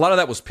a lot of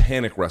that was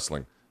panic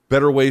wrestling.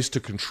 Better ways to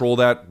control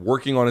that,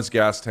 working on his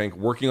gas tank,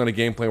 working on a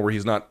game plan where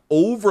he's not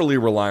overly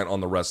reliant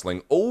on the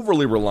wrestling,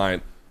 overly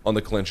reliant on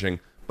the clinching,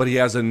 but he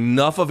has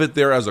enough of it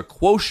there as a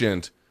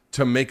quotient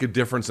to make a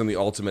difference in the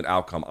ultimate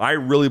outcome. I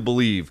really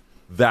believe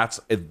that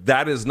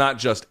is not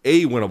just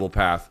a winnable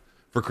path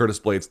for Curtis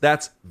Blaydes.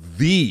 That's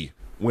the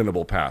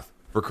winnable path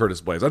for Curtis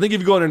Blaydes. I think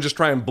if you go in and just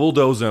try and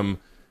bulldoze him,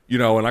 and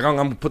like, I'm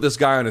going to put this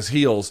guy on his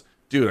heels,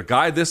 dude, a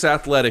guy this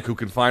athletic who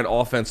can find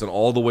offense in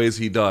all the ways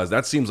he does,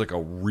 that seems like a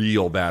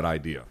real bad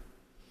idea.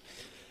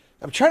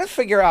 I'm trying to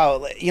figure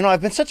out,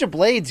 I've been such a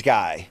Blaydes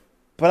guy,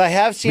 but I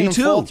have seen him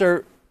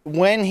falter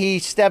when he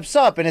steps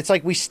up, and it's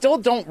like we still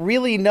don't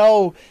really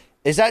know,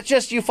 is that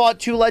just you fought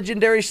 2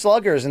 legendary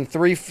sluggers in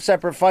 3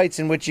 separate fights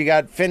in which you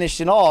got finished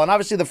and all? And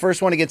obviously the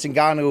first one against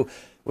Ngannou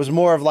was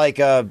more of like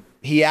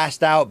he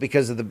asked out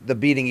because of the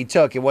beating he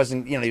took. It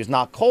wasn't, he was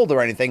not cold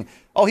or anything.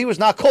 Oh, he was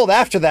not cold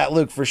after that,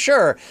 Luke, for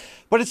sure.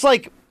 But it's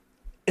like,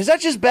 is that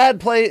just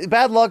bad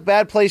luck,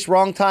 bad place,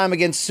 wrong time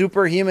against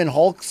superhuman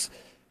hulks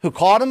who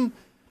caught him?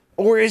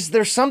 Or is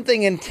there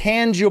something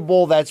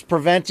intangible that's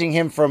preventing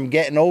him from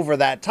getting over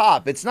that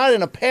top? It's not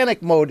in a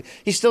panic mode.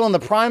 He's still in the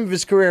prime of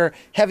his career.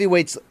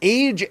 Heavyweights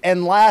age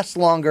and last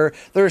longer.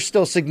 There are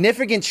still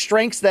significant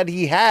strengths that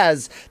he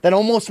has that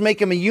almost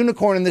make him a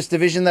unicorn in this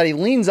division, that he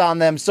leans on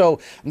them. So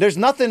there's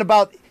nothing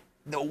about,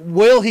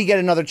 will he get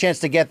another chance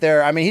to get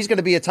there? I mean, he's going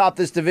to be atop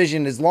this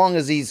division as long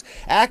as he's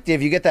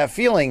active. You get that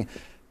feeling.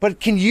 But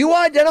can you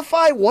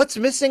identify what's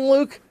missing,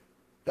 Luke?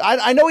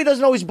 I know he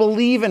doesn't always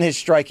believe in his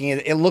striking,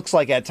 it looks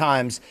like at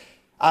times.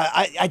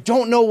 I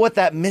don't know what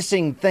that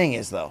missing thing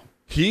is, though.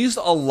 He's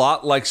a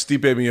lot like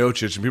Stipe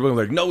Miocic, and people are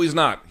like, no, he's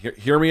not.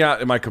 Hear me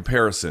out in my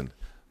comparison.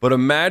 But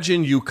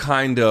imagine you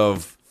kind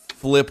of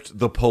flipped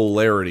the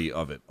polarity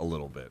of it a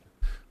little bit,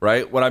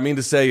 right? What I mean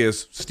to say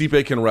is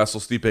Stipe can wrestle,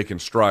 Stipe can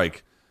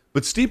strike,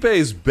 but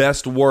Stipe's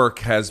best work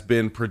has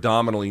been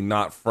predominantly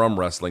not from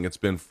wrestling. It's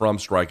been from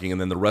striking, and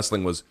then the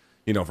wrestling was,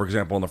 for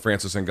example, in the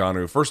Francis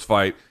Ngannou first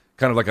fight,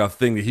 kind of like a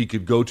thing that he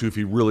could go to if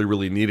he really,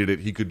 really needed it.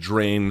 He could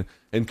drain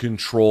and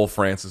control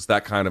Francis,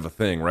 that kind of a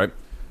thing, right?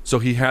 So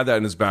he had that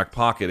in his back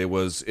pocket. It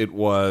was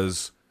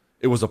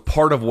a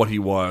part of what he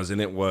was, and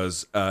it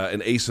was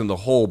an ace in the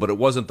hole, but it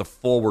wasn't the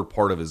forward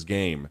part of his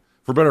game.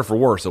 For better or for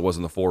worse, it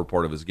wasn't the forward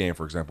part of his game.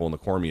 For example, in the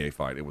Cormier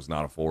fight, it was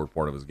not a forward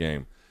part of his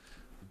game.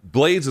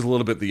 Blaydes is a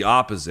little bit the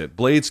opposite.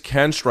 Blaydes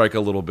can strike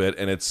a little bit,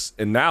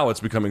 and now it's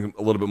becoming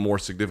a little bit more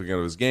significant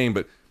of his game,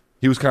 but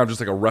he was kind of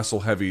just like a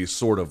wrestle-heavy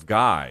sort of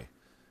guy.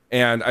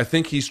 And I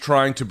think he's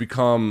trying to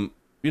become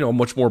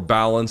much more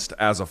balanced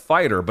as a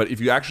fighter. But if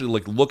you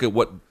actually look at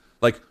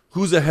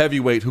who's a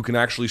heavyweight who can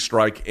actually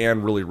strike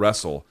and really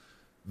wrestle,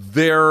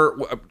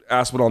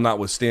 Aspinall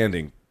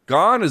notwithstanding,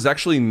 Gane is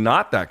actually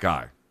not that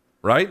guy,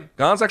 right?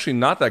 Gane's actually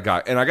not that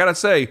guy. And I got to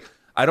say,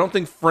 I don't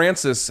think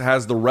Francis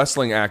has the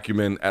wrestling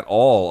acumen at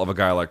all of a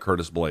guy like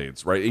Curtis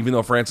Blaydes, right? Even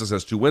though Francis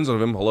has 2 wins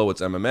on him,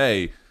 it's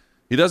MMA,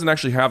 he doesn't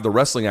actually have the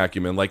wrestling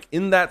acumen.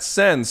 In that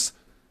sense,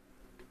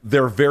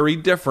 they're very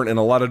different in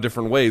a lot of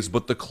different ways,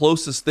 but the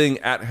closest thing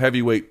at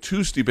heavyweight to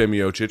Stipe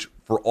Miocic,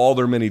 for all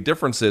their many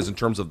differences in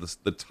terms of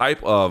the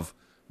type of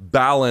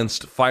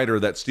balanced fighter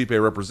that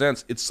Stipe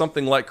represents, it's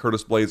something like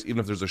Curtis Blaydes, even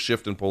if there's a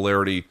shift in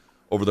polarity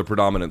over the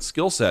predominant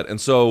skill set.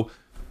 And so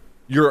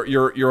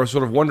you're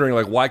sort of wondering,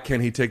 why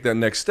can't he take that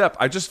next step?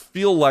 I just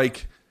feel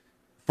like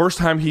first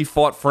time he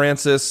fought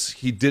Francis,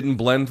 he didn't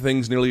blend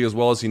things nearly as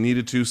well as he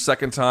needed to.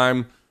 Second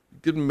time,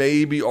 could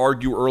maybe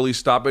argue early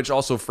stoppage.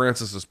 Also,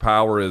 Francis's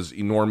power is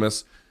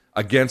enormous.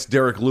 Against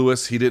Derek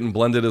Lewis, he didn't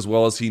blend it as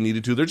well as he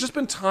needed to. There's just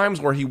been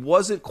times where he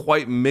wasn't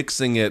quite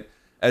mixing it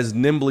as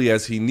nimbly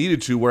as he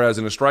needed to, whereas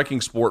in a striking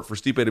sport, for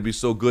Stipe to be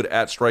so good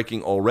at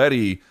striking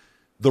already,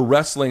 the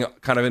wrestling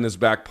kind of in his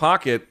back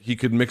pocket, he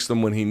could mix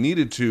them when he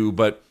needed to,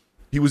 but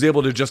he was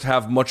able to just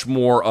have much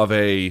more of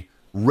a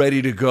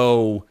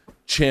ready-to-go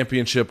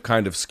championship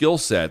kind of skill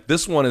set.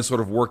 This one is sort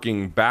of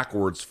working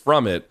backwards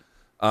from it.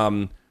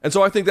 And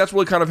so I think that's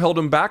really kind of held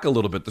him back a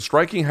little bit. The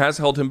striking has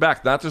held him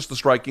back. Not just the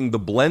striking, the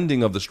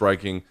blending of the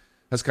striking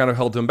has kind of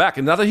held him back.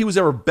 And not that he was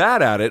ever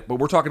bad at it, but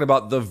we're talking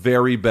about the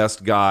very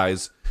best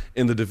guys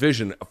in the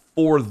division.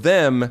 For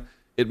them,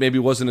 it maybe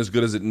wasn't as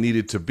good as it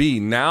needed to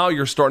be. Now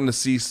you're starting to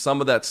see some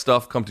of that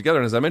stuff come together.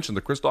 And as I mentioned,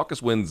 the Chris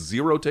Daukaus win,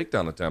 0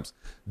 takedown attempts.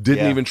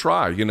 Didn't even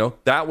try,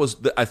 That was,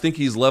 I think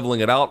he's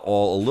leveling it out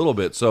all a little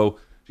bit. So,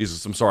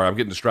 Jesus, I'm sorry, I'm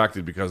getting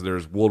distracted because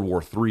there's World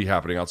War III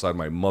happening outside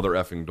my mother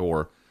effing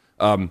door.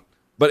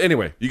 But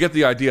anyway, you get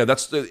the idea.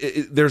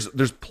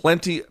 There's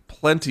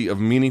plenty of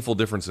meaningful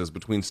differences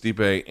between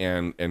Stipe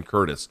and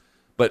Curtis.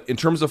 But in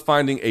terms of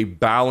finding a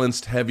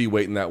balanced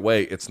heavyweight in that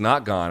way, it's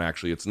not Gane,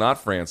 actually. It's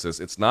not Francis.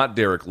 It's not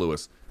Derek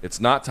Lewis. It's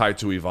not Tai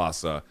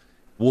Tuivasa.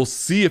 We'll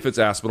see if it's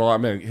Aspinall. I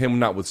mean, him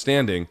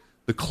notwithstanding.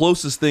 The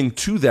closest thing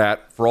to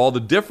that, for all the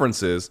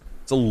differences,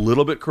 it's a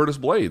little bit Curtis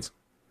Blaydes.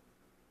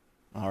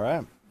 All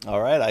right.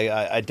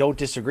 I don't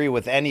disagree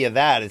with any of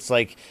that. It's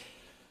like,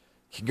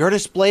 can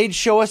Curtis Blaydes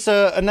show us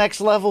a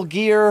next level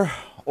gear,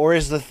 or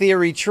is the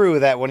theory true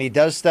that when he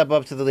does step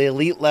up to the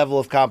elite level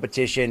of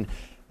competition,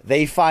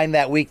 they find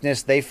that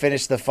weakness, they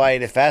finish the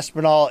fight? If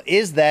Aspinall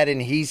is that and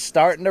he's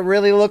starting to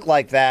really look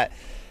like that,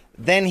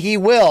 then he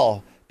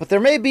will. But there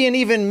may be an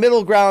even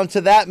middle ground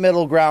to that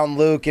middle ground,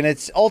 Luke, and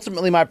it's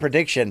ultimately my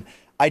prediction.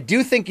 I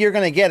do think you're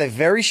going to get a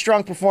very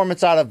strong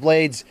performance out of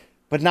Blaydes,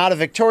 but not a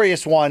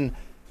victorious one.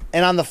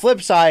 And on the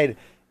flip side,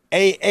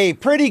 a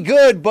pretty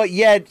good, but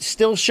yet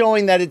still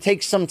showing that it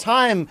takes some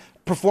time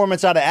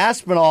performance out of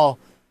Aspinall,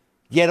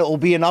 yet it will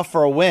be enough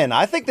for a win.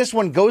 I think this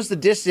one goes the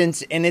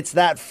distance, and it's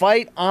that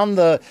fight on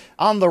the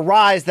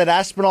rise that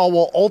Aspinall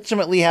will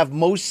ultimately have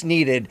most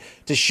needed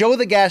to show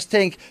the gas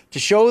tank, to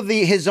show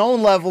his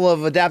own level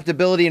of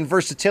adaptability and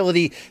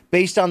versatility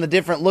based on the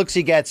different looks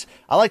he gets.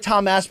 I like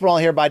Tom Aspinall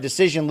here by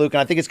decision, Luke,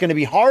 and I think it's going to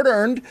be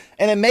hard-earned,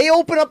 and it may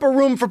open up a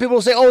room for people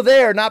to say, oh,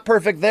 they're not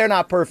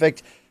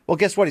perfect. Well,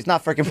 guess what? He's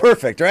not freaking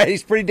perfect, right?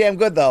 He's pretty damn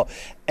good, though.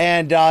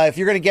 And if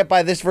you're going to get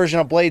by this version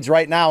of Blaydes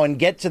right now and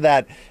get to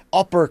that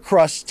upper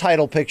crust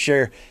title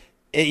picture,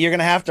 you're going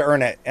to have to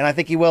earn it. And I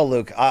think he will,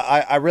 Luke.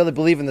 I really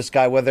believe in this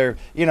guy, whether,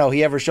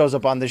 he ever shows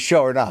up on this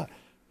show or not.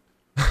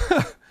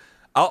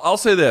 I'll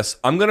say this.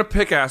 I'm going to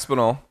pick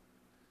Aspinall.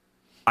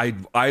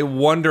 I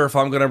wonder if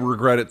I'm going to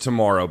regret it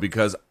tomorrow,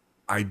 because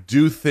I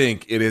do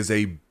think it is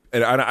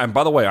and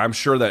by the way, I'm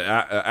sure that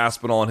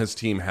Aspinall and his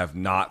team have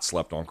not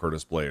slept on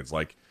Curtis Blaydes.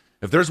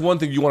 If there's one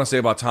thing you want to say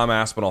about Tom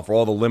Aspinall, for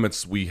all the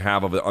limits we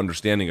have of the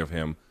understanding of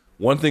him,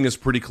 one thing is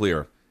pretty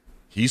clear.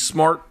 He's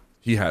smart,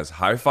 he has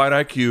high fight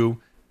IQ,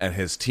 and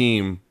his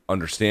team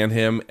understand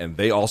him, and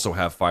they also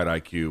have fight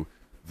IQ.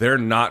 They're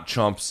not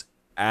chumps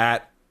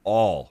at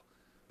all.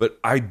 But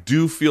I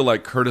do feel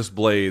like Curtis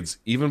Blaydes,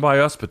 even by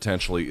us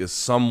potentially, is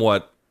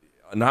somewhat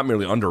not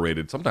merely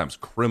underrated, sometimes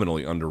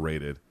criminally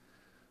underrated.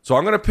 So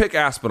I'm going to pick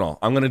Aspinall.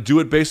 I'm going to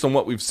do it based on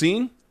what we've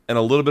seen and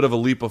a little bit of a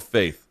leap of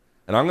faith.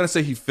 And I'm going to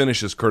say he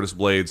finishes Curtis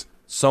Blaydes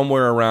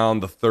somewhere around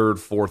the 3rd,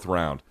 4th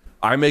round.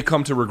 I may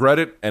come to regret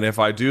it, and if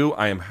I do,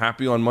 I am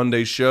happy on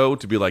Monday's show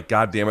to be like,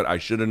 God damn it, I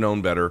should have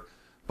known better.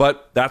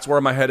 But that's where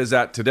my head is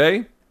at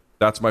today.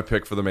 That's my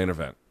pick for the main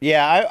event.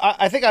 Yeah,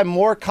 I think I'm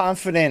more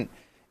confident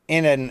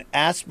in an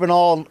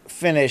Aspinall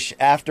finish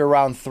after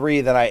round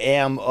 3 than I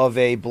am of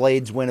a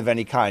Blaydes win of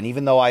any kind,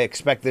 even though I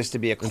expect this to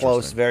be a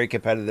close, very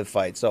competitive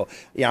fight. So,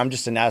 yeah, I'm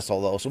just an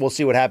asshole, though. So we'll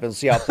see what happens,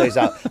 see how it plays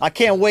out. I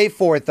can't wait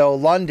for it, though.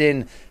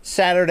 London,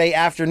 Saturday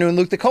afternoon.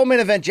 Luke, the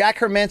co-main event, Jack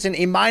Hermansson,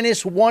 a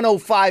minus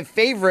 105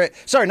 favorite.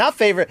 Sorry, not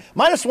favorite.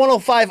 Minus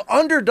 105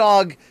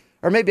 underdog.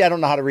 Or maybe I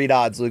don't know how to read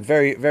odds, Luke.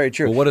 Very, very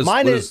true. Well,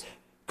 what is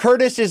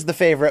Curtis is the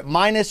favorite,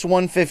 minus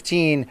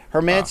 115.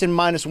 Hermanson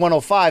minus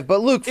 105.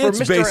 But Luke, for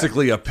it's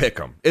basically a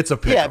pick'em. It's a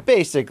pick'em. Yeah,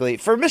 basically.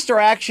 For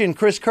Mr. Action,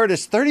 Chris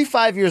Curtis,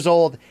 35 years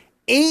old,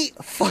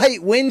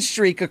 8-fight win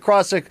streak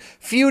across a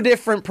few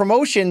different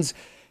promotions.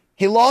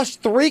 He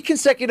lost 3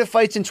 consecutive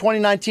fights in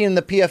 2019 in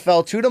the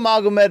PFL, 2 to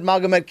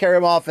Magomed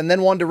Karimov, and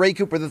then 1 to Ray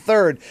Cooper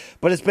III.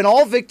 But it's been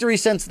all victory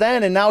since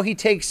then, and now he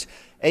takes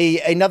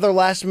another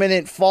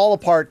last-minute fall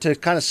apart to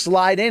kind of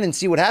slide in and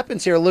see what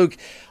happens here, Luke.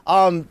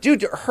 Dude,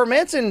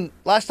 Hermanson,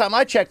 last time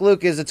I checked,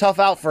 Luke, is a tough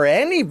out for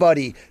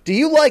anybody. Do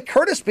you like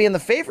Curtis being the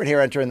favorite here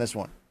entering this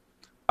one?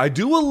 I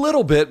do a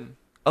little bit.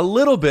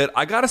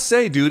 I got to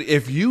say, dude,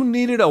 if you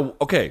needed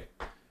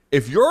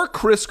if you're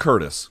Chris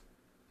Curtis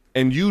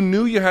and you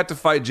knew you had to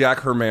fight Jack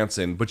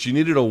Hermanson, but you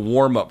needed a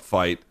warm-up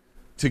fight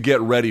to get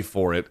ready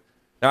for it.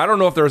 Now, I don't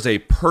know if there's a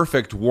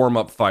perfect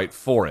warm-up fight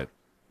for it,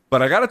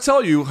 but I got to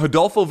tell you,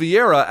 Rodolfo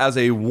Vieira as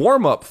a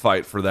warm-up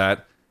fight for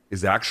that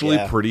is actually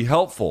pretty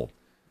helpful.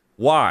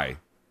 Why?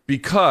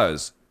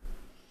 Because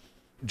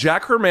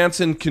Jack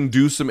Hermanson can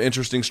do some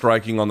interesting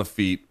striking on the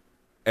feet,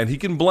 and he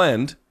can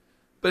blend,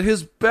 but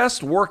his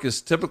best work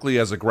is typically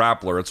as a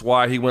grappler. It's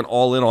why he went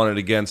all in on it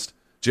against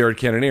Jared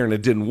Cannonier, and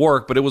it didn't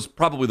work, but it was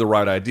probably the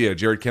right idea.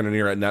 Jared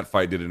Cannonier in that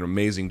fight did an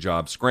amazing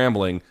job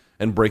scrambling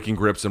and breaking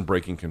grips and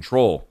breaking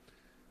control.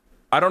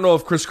 I don't know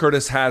if Chris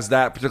Curtis has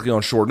that, particularly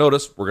on short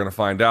notice. We're going to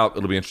find out.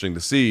 It'll be interesting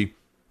to see.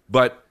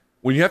 But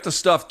when you have to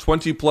stuff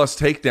 20-plus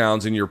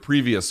takedowns in your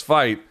previous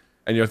fight,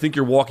 and I think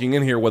you're walking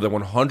in here with a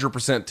 100%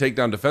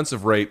 takedown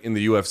defensive rate in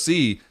the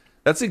UFC,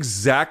 that's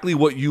exactly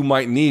what you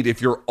might need if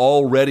you're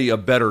already a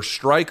better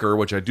striker,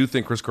 which I do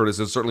think Chris Curtis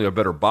is certainly a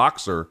better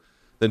boxer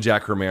than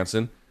Jack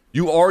Hermanson.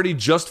 You already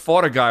just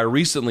fought a guy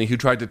recently who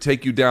tried to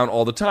take you down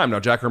all the time. Now,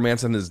 Jack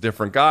Hermanson is a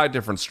different guy,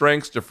 different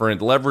strengths, different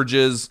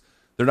leverages.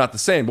 They're not the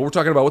same, but we're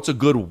talking about what's a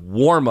good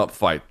warm-up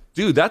fight.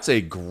 Dude, that's a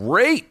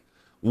great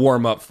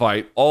warm-up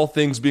fight, all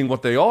things being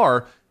what they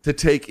are, to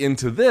take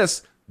into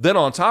this. Then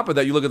on top of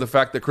that, you look at the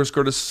fact that Chris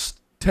Curtis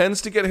tends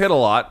to get hit a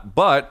lot,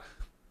 but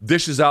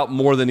dishes out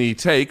more than he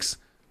takes,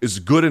 is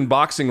good in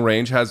boxing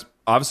range, has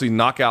obviously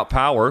knockout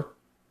power.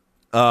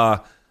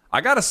 I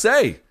got to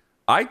say,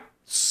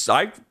 it's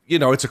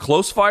a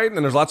close fight,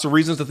 and there's lots of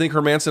reasons to think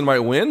Hermanson might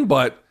win,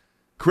 but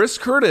Chris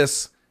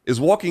Curtis is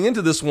walking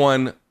into this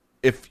one.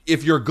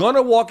 If you're going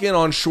to walk in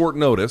on short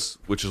notice,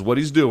 which is what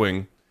he's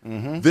doing,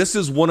 this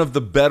is one of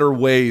the better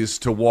ways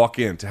to walk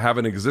in, to have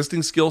an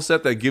existing skill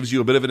set that gives you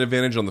a bit of an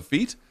advantage on the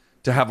feet,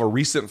 to have a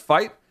recent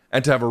fight,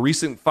 and to have a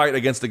recent fight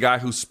against a guy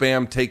who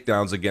spammed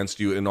takedowns against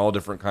you in all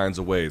different kinds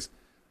of ways.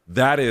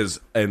 That is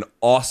an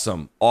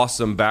awesome,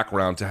 awesome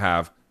background to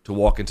have to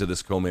walk into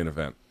this co-main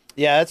event.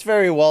 Yeah, that's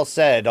very well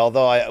said.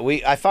 Although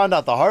I found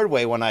out the hard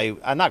way when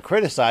I'm not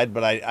criticized,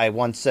 but I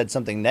once said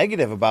something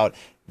negative about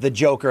the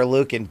Joker,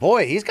 Luke, and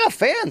boy, he's got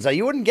fans.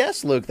 You wouldn't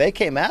guess, Luke. They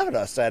came at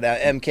us at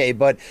MK.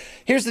 But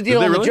here's the deal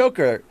on the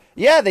Joker.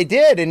 Yeah, they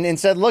did, and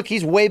said, look,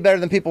 he's way better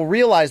than people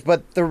realize.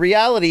 But the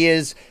reality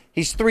is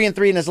he's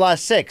 3-3 in his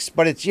last 6.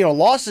 But it's,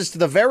 losses to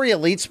the very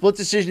elite, split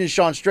decision to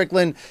Sean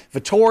Strickland,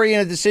 Vittori in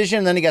a decision,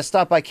 and then he got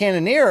stopped by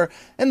Cannonier.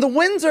 And the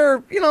wins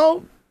are,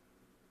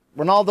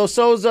 Ronaldo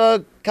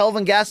Souza,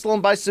 Kelvin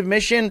Gastelum by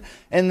submission,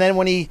 and then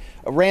when he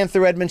ran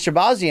through Edmund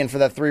Shabazian for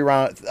that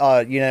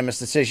 3-round unanimous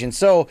decision.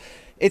 So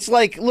it's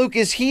like, Luke,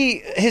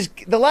 the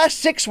last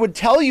 6 would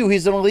tell you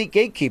he's an elite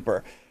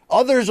gatekeeper.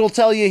 Others will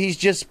tell you he's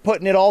just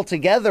putting it all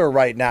together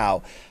right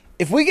now.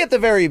 If we get the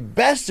very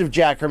best of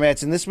Jack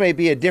Hermanson, this may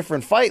be a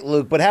different fight,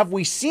 Luke, but have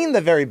we seen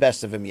the very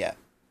best of him yet?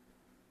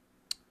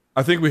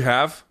 I think we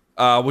have,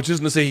 which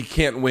isn't to say he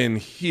can't win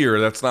here.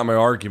 That's not my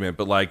argument,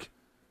 but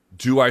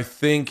do I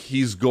think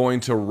he's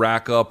going to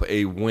rack up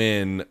a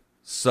win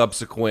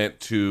subsequent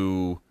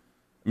to,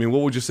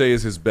 what would you say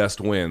is his best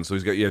win? So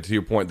he's got, to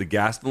your point, the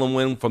Gastelum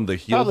win from the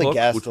heel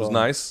hook, which was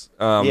nice.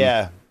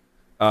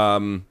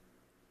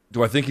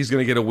 Do I think he's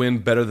going to get a win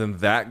better than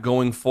that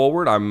going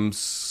forward? I'm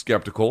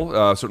skeptical.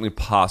 Certainly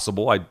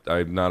possible.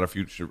 I'm not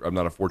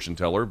a fortune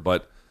teller,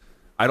 but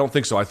I don't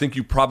think so. I think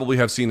you probably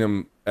have seen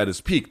him at his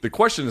peak. The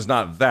question is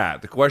not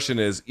that. The question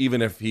is,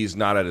 even if he's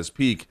not at his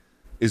peak,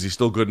 is he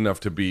still good enough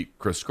to beat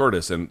Chris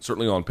Curtis? And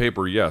certainly on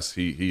paper, yes,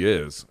 he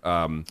is.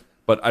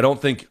 But I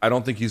don't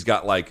think he's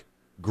got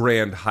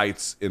grand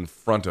heights in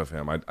front of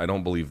him. I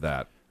don't believe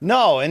that.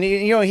 No, and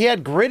he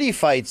had gritty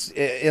fights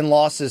in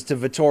losses to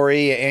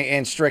Vittori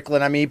and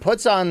Strickland. He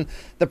puts on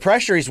the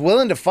pressure. He's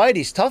willing to fight.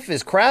 He's tough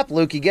as crap,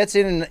 Luke. He gets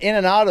in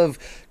and out of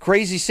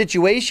crazy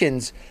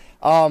situations.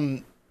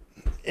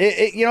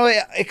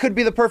 It could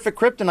be the perfect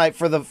kryptonite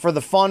for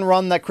the fun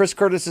run that Chris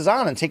Curtis is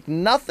on, and take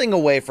nothing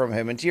away from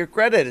him. And to your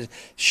credit,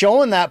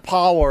 showing that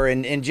power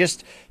and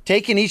just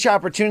taking each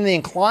opportunity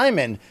and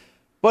climbing.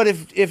 But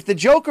if the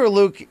Joker,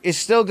 Luke, is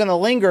still going to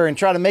linger and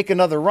try to make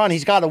another run,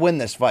 he's got to win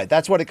this fight.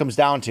 That's what it comes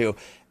down to.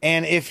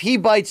 And if he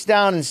bites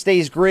down and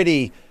stays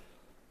gritty,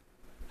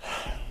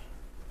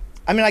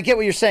 I get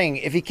what you're saying.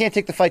 If he can't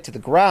take the fight to the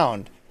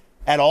ground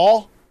at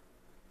all,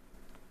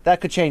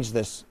 that could change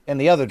this in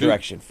the other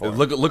direction for him.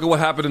 Look at what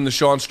happened in the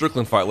Sean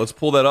Strickland fight. Let's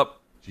pull that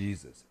up.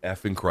 Jesus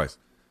effing Christ.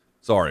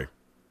 Sorry.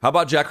 How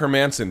about Jack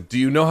Hermanson? Do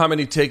you know how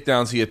many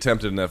takedowns he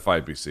attempted in that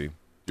fight, BC? Do you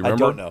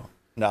remember? I don't know.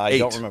 No, I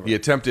don't remember. He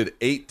attempted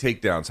 8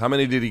 takedowns. How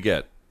many did he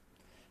get?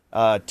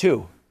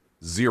 2.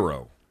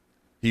 0.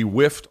 He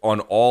whiffed on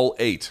all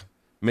 8.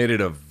 Made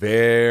it a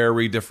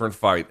very different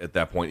fight at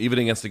that point, even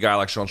against a guy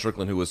like Sean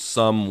Strickland, who was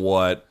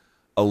somewhat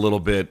a little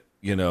bit,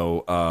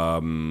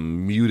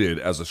 muted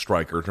as a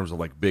striker in terms of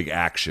like big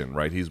action,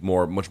 right? He's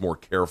much more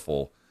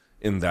careful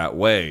in that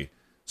way.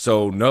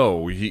 So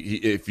no,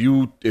 if he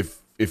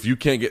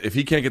can't get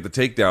the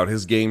takedown,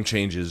 his game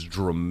changes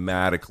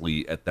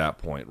dramatically at that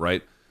point,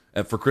 right?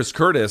 And for Chris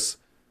Curtis,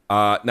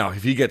 now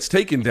if he gets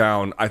taken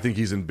down, I think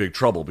he's in big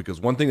trouble,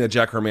 because one thing that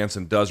Jack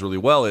Hermanson does really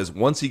well is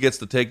once he gets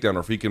the takedown, or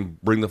if he can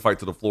bring the fight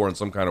to the floor in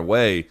some kind of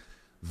way,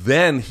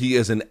 then he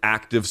is an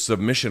active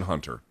submission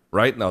hunter,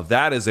 right? Now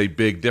that is a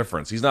big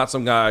difference. He's not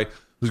some guy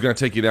who's going to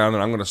take you down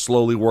and I'm going to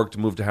slowly work to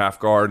move to half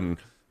guard and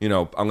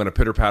I'm going to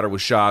pitter patter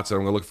with shots and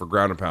I'm going to look for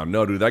ground and pound.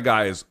 No, dude, that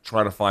guy is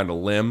trying to find a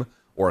limb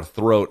or a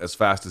throat as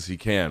fast as he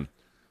can.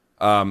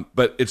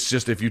 But it's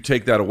just, if you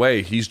take that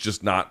away, he's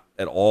just not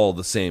at all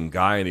the same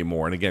guy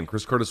anymore. And again,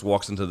 Chris Curtis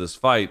walks into this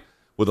fight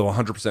with a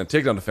 100%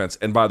 takedown defense.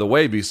 And by the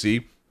way,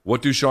 BC,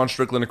 what do Sean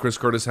Strickland and Chris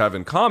Curtis have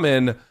in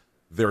common?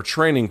 They're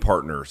training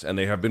partners, and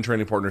they have been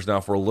training partners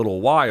now for a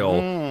little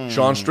while.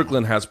 Sean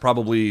Strickland has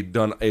probably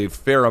done a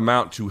fair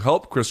amount to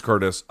help Chris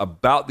Curtis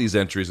about these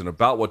entries and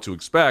about what to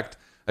expect.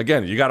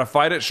 Again, you got to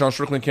fight it. Sean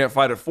Strickland can't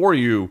fight it for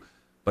you.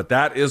 But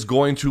that is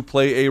going to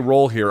play a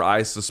role here,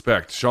 I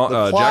suspect. Jack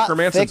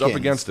Hermanson's up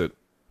against it.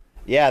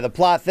 Yeah, the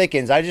plot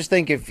thickens. I just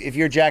think if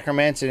you're Jack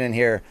Hermanson in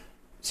here,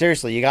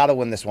 seriously, you got to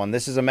win this one.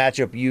 This is a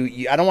matchup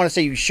you I don't want to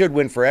say you should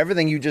win for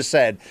everything you just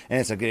said, and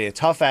it's a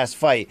tough-ass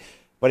fight.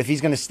 But if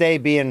he's going to stay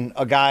being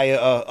a guy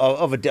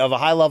of a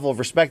high level of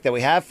respect that we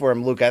have for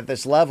him, Luke, at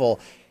this level,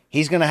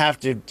 he's going to have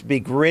to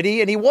be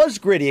gritty. And he was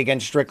gritty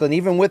against Strickland,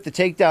 even with the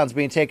takedowns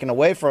being taken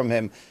away from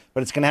him.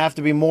 But it's going to have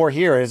to be more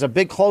here. There's a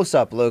big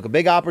close-up, Luke, a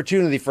big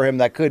opportunity for him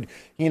that could,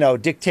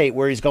 dictate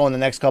where he's going the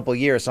next couple of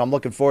years. So I'm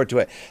looking forward to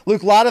it.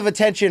 Luke, a lot of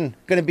attention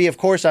going to be, of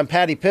course, on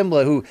Paddy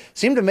Pimblett, who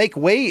seemed to make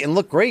weight and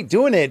look great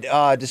doing it,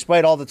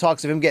 despite all the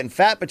talks of him getting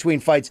fat between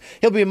fights.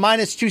 He'll be a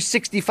minus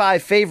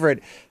 265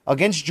 favorite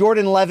against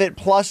Jordan Levitt,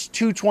 plus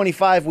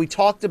 225. We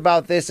talked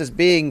about this as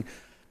being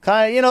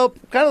kind of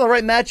the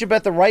right matchup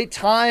at the right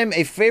time,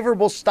 a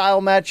favorable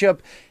style matchup.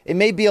 It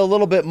may be a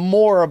little bit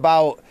more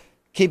about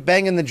keep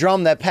banging the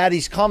drum that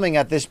Paddy's coming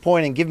at this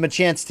point and give him a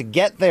chance to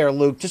get there,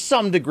 Luke, to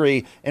some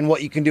degree, in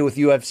what you can do with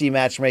UFC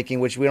matchmaking,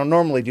 which we don't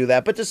normally do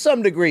that, but to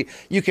some degree,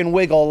 you can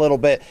wiggle a little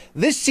bit.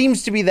 This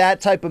seems to be that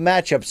type of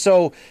matchup.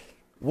 So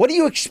what do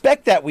you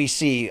expect that we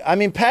see? I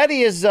mean,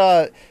 Paddy is,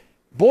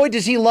 boy,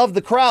 does he love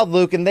the crowd,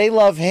 Luke, and they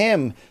love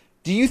him.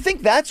 Do you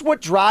think that's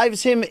what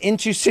drives him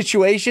into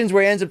situations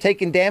where he ends up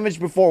taking damage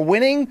before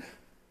winning?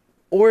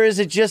 Or is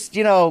it just,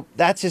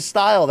 that's his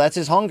style, that's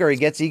his hunger, he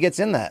gets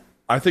in that?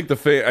 I think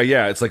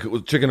it's like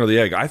chicken or the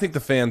egg. I think the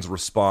fans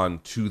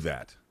respond to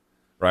that,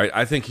 right?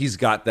 I think he's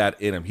got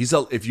that in him.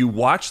 If you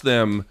watch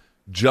them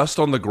just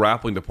on the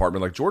grappling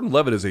department, like Jordan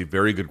Levitt is a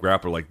very good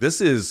grappler. Like this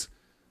is,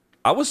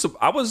 I'll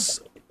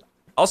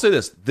say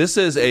this. This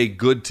is a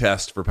good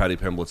test for Paddy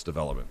Pimblett's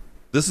development.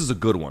 This is a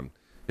good one.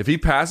 If he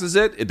passes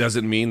it, it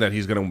doesn't mean that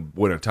he's going to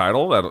win a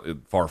title.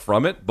 Far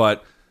from it.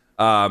 But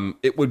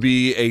it would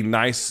be a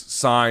nice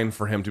sign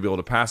for him to be able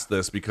to pass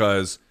this,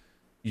 because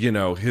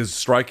his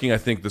striking, I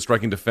think the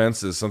striking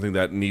defense is something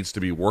that needs to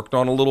be worked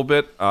on a little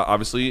bit,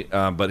 obviously,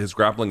 but his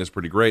grappling is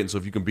pretty great. And so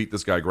if you can beat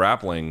this guy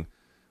grappling,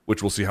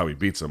 which we'll see how he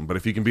beats him, but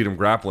if you can beat him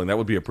grappling, that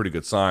would be a pretty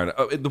good sign.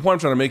 The point I'm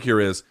trying to make here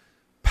is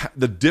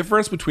the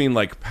difference between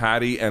like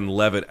Paddy and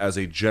Levitt as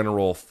a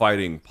general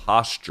fighting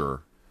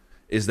posture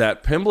is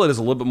that Pimblett is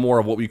a little bit more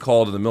of what we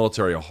called in the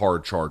military a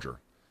hard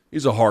charger.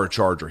 He's a hard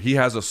charger. He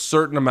has a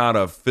certain amount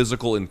of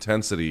physical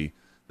intensity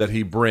that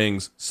he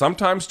brings,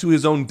 sometimes to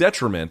his own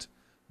detriment,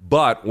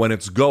 but when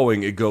it's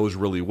going, it goes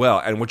really well.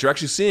 And what you're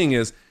actually seeing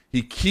is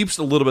he keeps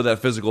a little bit of that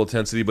physical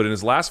intensity, but in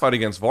his last fight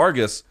against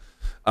Vargas,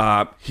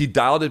 he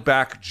dialed it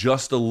back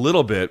just a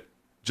little bit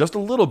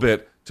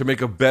to make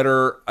to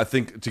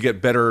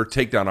get better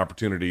takedown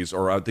opportunities,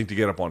 or I think to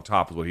get up on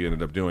top is what he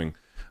ended up doing.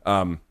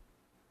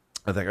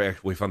 I think I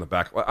actually found the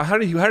back. How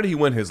did he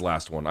win his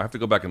last one? I have to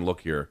go back and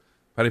look here.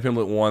 Paddy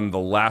Pimblett won the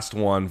last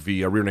one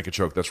via rear naked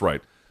choke. That's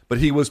right. But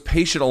he was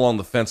patient along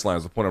the fence line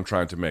is the point I'm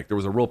trying to make. There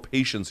was a real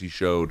patience he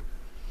showed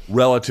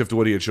relative to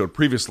what he had showed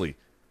previously.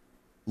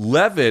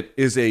 Levitt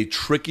is a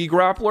tricky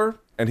grappler,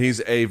 and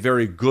he's a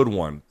very good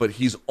one, but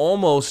he's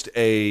almost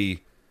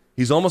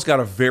got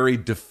a very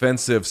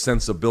defensive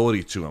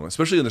sensibility to him,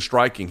 especially in the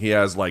striking. He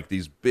has like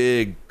these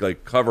big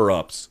like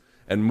cover-ups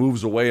and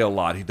moves away a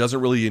lot. He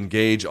doesn't really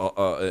engage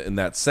in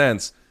that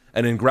sense.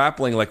 And in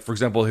grappling, like for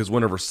example, his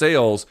win over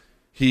Sales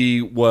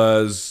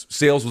was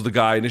the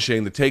guy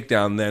initiating the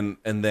takedown,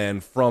 and then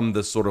from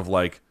this sort of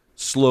like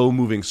slow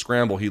moving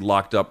scramble, he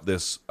locked up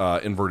this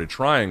inverted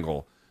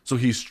triangle. So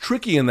he's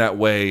tricky in that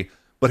way,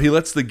 but he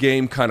lets the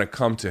game kind of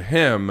come to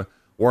him,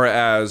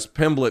 whereas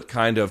Pimblett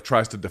kind of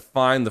tries to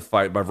define the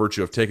fight by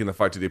virtue of taking the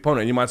fight to the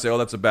opponent. And you might say, oh,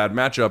 that's a bad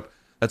matchup.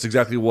 That's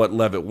exactly what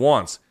Levitt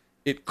wants.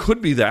 It could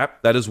be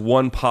that. That is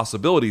one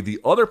possibility. The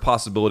other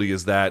possibility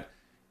is that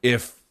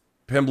if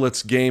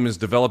Pimblett's game is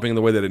developing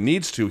the way that it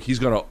needs to, he's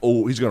gonna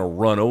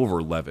run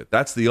over Levitt.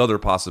 That's the other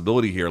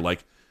possibility here.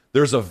 Like,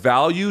 there's a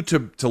value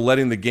to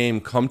letting the game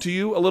come to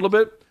you a little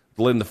bit,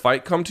 letting the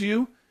fight come to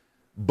you,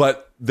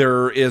 but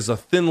there is a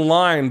thin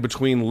line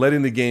between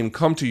letting the game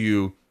come to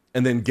you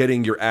and then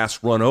getting your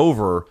ass run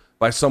over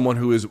by someone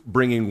who is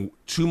bringing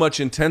too much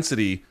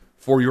intensity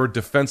for your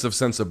defensive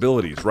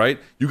sensibilities, right?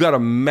 You got to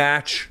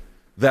match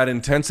that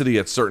intensity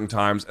at certain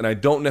times, and I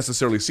don't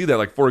necessarily see that.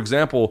 Like, for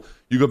example,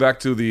 you go back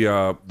to the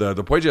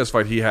Blaydes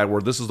fight he had,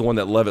 where this is the one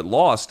that Levitt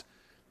lost.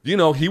 You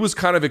know, he was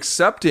kind of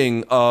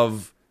accepting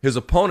of his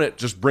opponent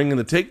just bringing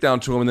the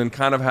takedown to him and then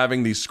kind of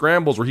having these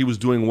scrambles where he was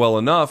doing well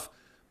enough,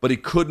 but he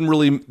couldn't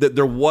really,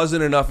 there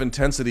wasn't enough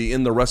intensity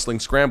in the wrestling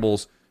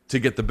scrambles to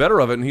get the better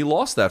of it, and he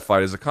lost that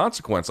fight as a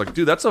consequence. Like,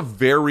 dude, that's a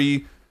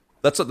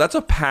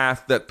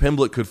path that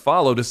Pimblett could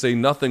follow, to say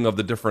nothing of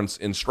the difference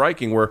in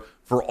striking, where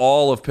for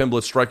all of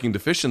Pimblett's striking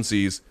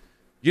deficiencies,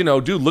 you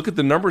know, dude, look at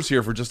the numbers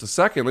here for just a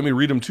second. Let me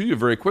read them to you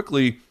very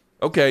quickly.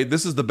 Okay,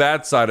 this is the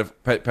bad side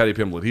of Paddy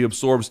Pimblett. He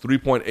absorbs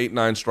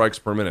 3.89 strikes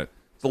per minute.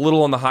 It's a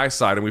little on the high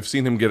side, and we've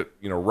seen him get,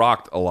 you know,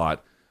 rocked a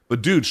lot.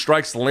 But, dude,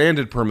 strikes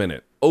landed per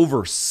minute,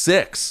 over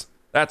 6.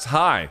 That's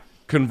high.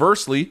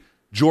 Conversely,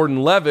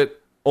 Jordan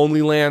Levitt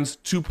only lands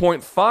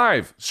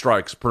 2.5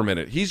 strikes per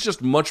minute. He's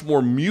just much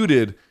more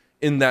muted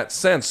in that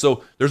sense.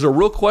 So there's a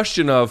real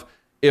question of,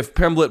 if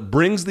Pimblett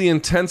brings the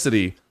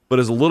intensity but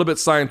is a little bit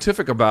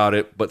scientific about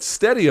it, but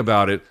steady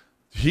about it,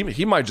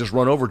 he might just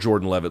run over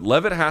Jordan Levitt.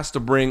 Levitt has to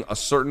bring a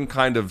certain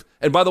kind of...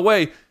 And by the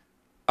way,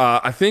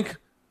 I think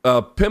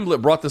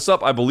Pimblett brought this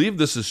up. I believe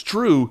this is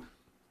true.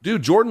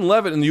 Dude, Jordan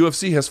Levitt in the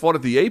UFC has fought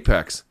at the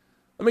Apex.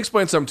 Let me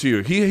explain something to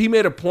you. He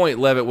made a point.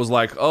 Levitt was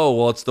like, oh,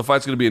 well, the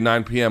fight's going to be at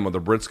 9 p.m. Or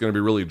the Brits going to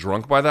be really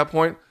drunk by that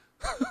point.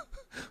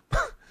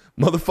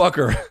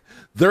 Motherfucker,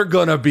 they're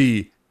going to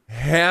be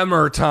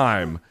hammer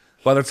time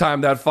by the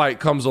time that fight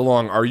comes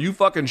along. Are you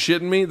fucking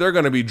shitting me? They're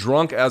going to be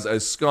drunk as a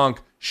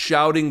skunk,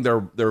 shouting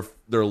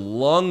their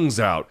lungs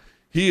out.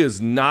 He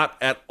is not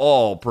at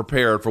all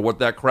prepared for what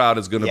that crowd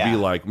is going to be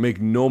like. Make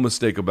no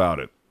mistake about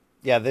it.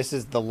 Yeah, this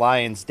is the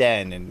Lion's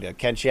Den, and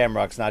Ken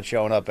Shamrock's not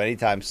showing up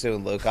anytime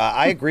soon, Luke.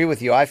 I agree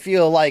with you. I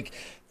feel like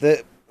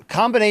the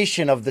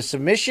combination of the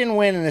submission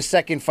win and the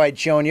second fight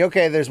showing you,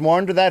 okay, there's more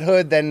under that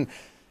hood than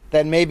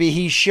maybe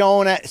he's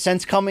shown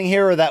since coming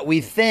here, or that we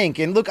think.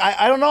 And look,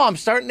 I don't know. I'm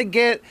starting to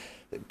get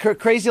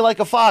crazy like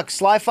a fox,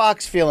 Sly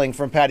Fox feeling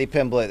from Paddy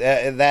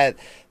Pimblett,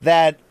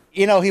 that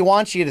you know, he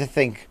wants you to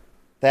think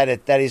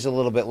that he's a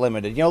little bit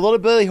limited. You know, a little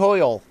Billy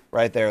Hoyle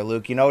right there,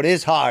 Luke. You know, it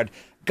is hard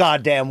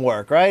goddamn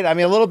work, right? I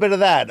mean, a little bit of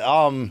that.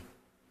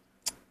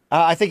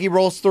 I think he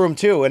rolls through him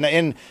too.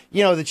 And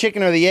you know, the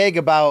chicken or the egg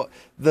about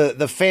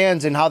the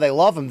fans and how they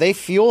love him, they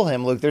fuel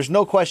him, Luke. There's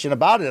no question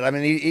about it. I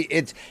mean,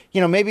 it's,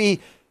 you know,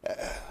 maybe,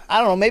 I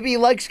don't know, maybe he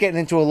likes getting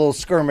into a little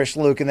skirmish,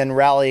 Luke, and then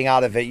rallying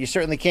out of it. You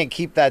certainly can't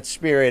keep that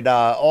spirit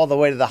all the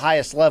way to the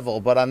highest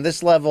level. But on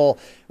this level,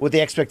 with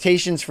the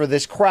expectations for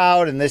this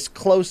crowd and this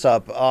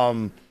close-up,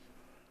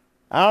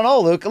 I don't know,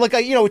 Luke. Look,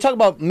 you know, we talk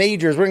about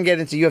majors. We're going to get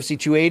into UFC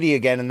 280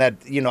 again, and that,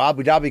 you know,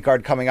 Abu Dhabi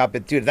card coming up.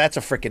 But, dude, that's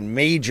a freaking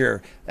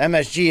major.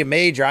 MSG, a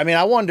major. I mean,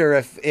 I wonder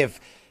if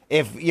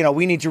you know,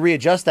 we need to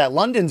readjust that.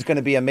 London's going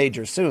to be a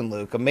major soon,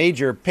 Luke. A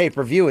major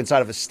pay-per-view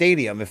inside of a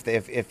stadium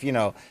if you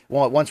know,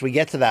 once we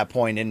get to that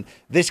point. And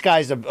this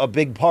guy's a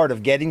big part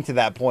of getting to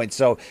that point.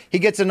 So he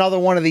gets another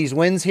one of these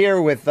wins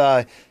here with,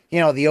 you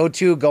know, the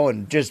O2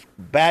 going just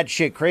bad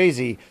shit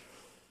crazy.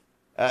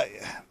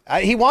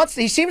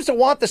 He seems to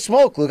want the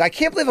smoke, Luke. I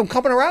can't believe I'm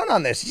coming around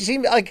on this. He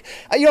seems like,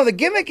 you know, the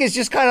gimmick is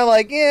just kind of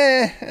like,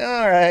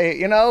 all right,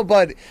 you know,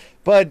 but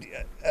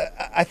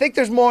I think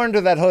there's more under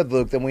that hood,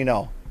 Luke, than we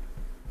know.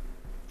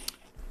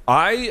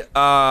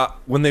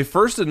 When they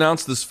first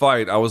announced this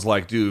fight, I was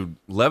like, dude,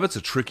 Levitt's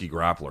a tricky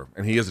grappler,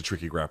 and he is a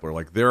tricky grappler.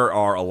 Like, there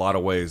are a lot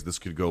of ways this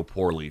could go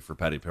poorly for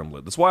Paddy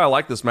Pimblett. That's why I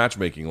like this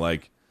matchmaking.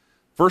 Like,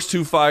 first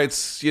two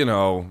fights, you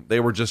know, they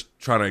were just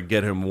trying to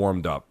get him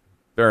warmed up.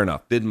 Fair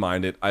enough. Didn't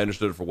mind it. I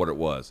understood it for what it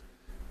was.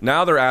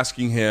 Now they're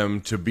asking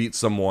him to beat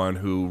someone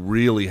who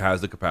really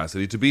has the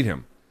capacity to beat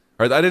him.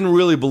 All right? I didn't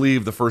really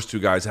believe the first two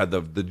guys had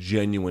the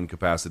genuine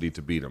capacity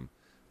to beat him.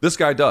 This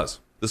guy does.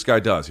 This guy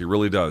does. He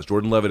really does.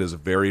 Jordan Levitt is a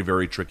very,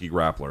 very tricky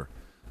grappler.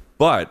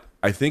 But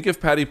I think if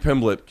Paddy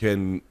Pimblett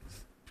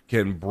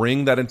can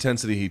bring that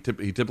intensity he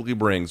typically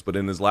brings, but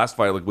in his last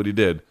fight, like what he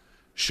did,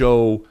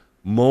 show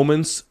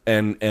moments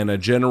and a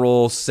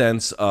general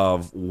sense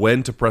of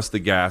when to press the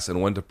gas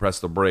and when to press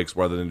the brakes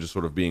rather than just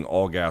sort of being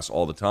all gas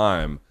all the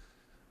time,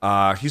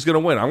 he's going to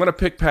win. I'm going to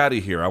pick Paddy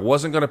here. I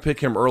wasn't going to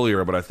pick him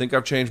earlier, but I think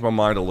I've changed my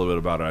mind a little bit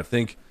about it. I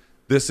think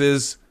it's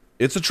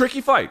a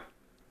tricky fight.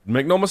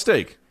 Make no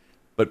mistake.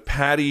 But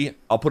Paddy,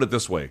 I'll put it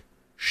this way,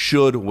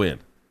 should win.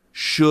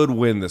 Should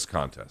win this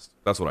contest.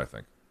 That's what I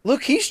think.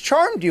 Look, he's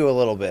charmed you a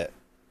little bit.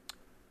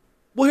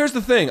 Well, here's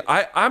the thing.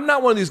 I'm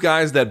not one of these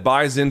guys that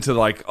buys into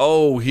like,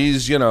 oh,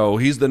 he's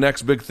the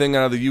next big thing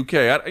out of the UK.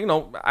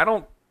 I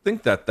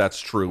think that that's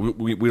true.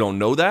 We don't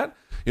know that.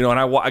 You know, and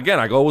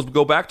I always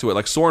go back to it.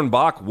 Like Soren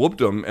Bach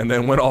whooped him and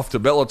then went off to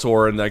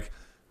Bellator and like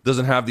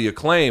doesn't have the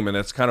acclaim, and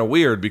it's kind of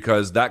weird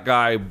because that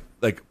guy,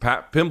 like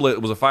Pat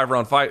Pimblett, was a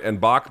 5-round fight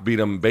and Bach beat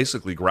him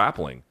basically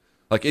grappling.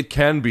 Like it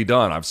can be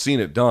done. I've seen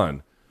it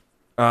done.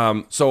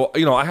 So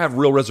you know, I have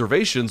real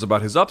reservations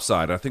about his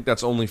upside. I think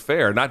that's only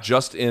fair, not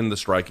just in the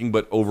striking,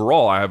 but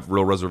overall, I have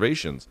real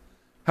reservations.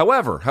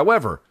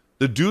 However,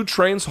 the dude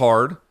trains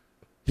hard.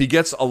 He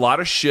gets a lot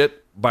of shit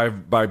by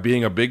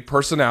being a big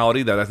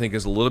personality that I think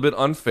is a little bit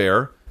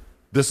unfair.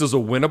 This is a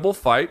winnable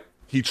fight.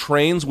 He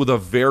trains with a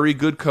very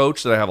good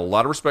coach that I have a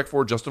lot of respect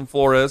for, Justin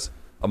Flores,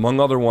 among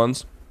other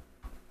ones.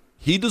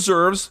 He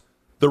deserves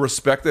the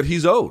respect that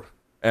he's owed.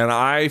 And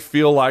I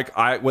feel like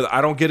I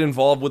don't get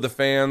involved with the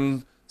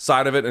fan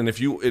side of it. And if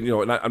you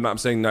know, and I'm not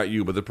saying not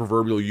you, but the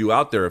proverbial you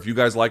out there, if you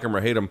guys like him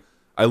or hate him,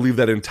 I leave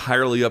that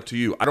entirely up to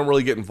you. I don't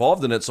really get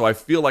involved in it, so I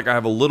feel like I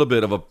have a little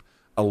bit of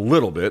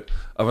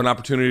an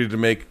opportunity to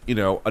make, you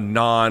know,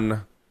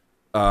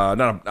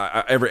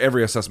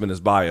 every assessment is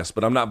biased,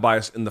 but I'm not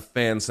biased in the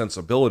fan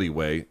sensibility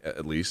way,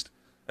 at least.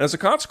 And as a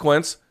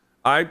consequence,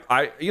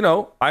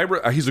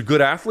 he's a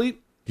good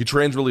athlete. He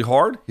trains really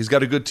hard. He's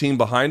got a good team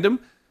behind him.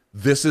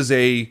 This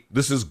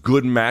is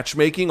good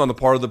matchmaking on the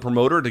part of the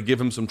promoter to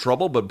give him some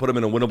trouble, but put him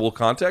in a winnable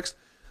context.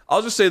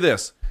 I'll just say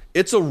this.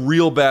 It's a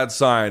real bad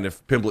sign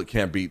if Pimblett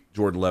can't beat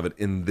Jordan Levitt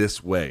in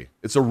this way.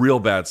 It's a real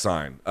bad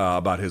sign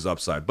about his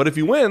upside. But if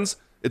he wins,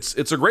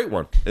 it's a great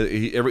one.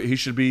 He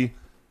should be.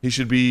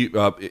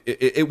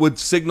 It would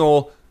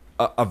signal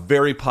a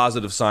very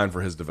positive sign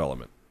for his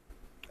development.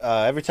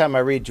 Every time I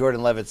read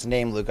Jordan Levitt's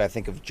name, Luke, I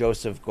think of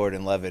Joseph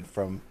Gordon-Levitt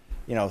from,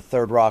 you know,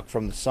 Third Rock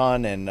from the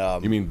Sun,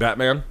 and you mean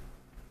Batman?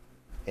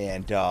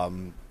 And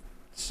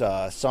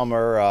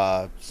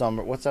Summer.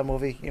 What's that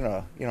movie? You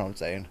know what I'm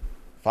saying.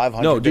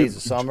 500 Days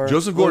of Summer.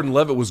 Joseph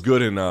Gordon-Levitt was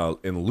good in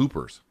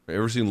Loopers. Have you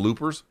ever seen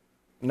Loopers?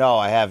 No,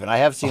 I haven't. I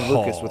have seen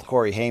Lucas with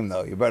Corey Haim,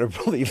 though. You better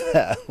believe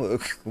that,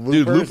 Luke.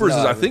 Loopers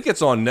I think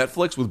it's on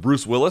Netflix with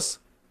Bruce Willis.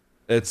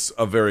 It's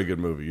a very good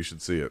movie. You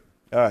should see it.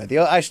 All right.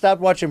 I stopped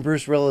watching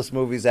Bruce Willis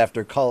movies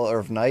after Color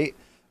of Night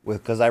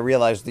because I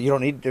realized that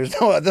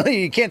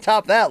you can't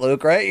top that,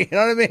 Luke, right? You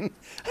know what I mean?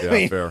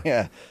 Yeah, fair.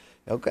 Yeah.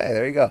 Okay,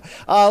 there you go.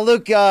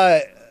 Luke,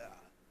 I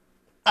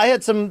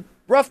had some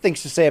rough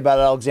things to say about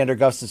Alexander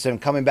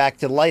Gustafsson coming back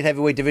to the light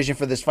heavyweight division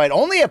for this fight.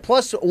 Only a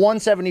plus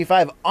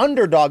 175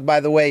 underdog, by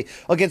the way,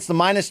 against the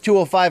minus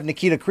 205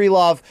 Nikita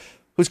Krylov,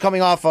 who's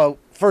coming off a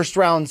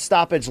first-round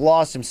stoppage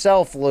loss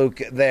himself,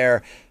 Luke,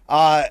 there.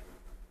 What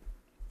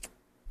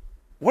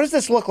does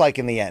this look like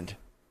in the end?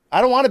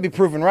 I don't want to be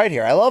proven right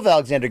here. I love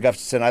Alexander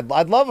Gustafsson.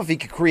 I'd love if he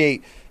could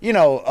create, you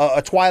know,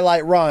 a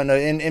twilight run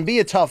and be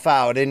a tough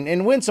out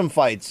and win some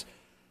fights.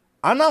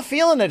 I'm not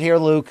feeling it here,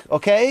 Luke,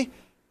 okay?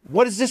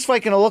 What is this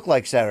fight going to look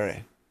like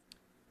Saturday?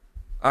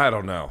 I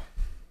don't know.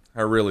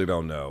 I really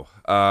don't know.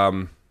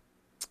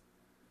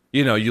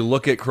 You know, you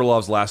look at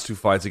Krylov's last two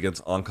fights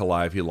against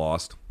Ankalaev, he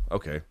lost.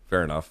 Okay,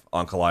 fair enough.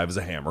 Ankalaev is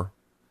a hammer.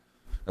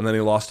 And then he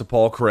lost to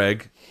Paul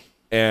Craig.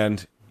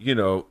 And, you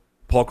know,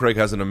 Paul Craig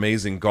has an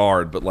amazing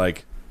guard, but,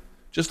 like,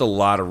 just a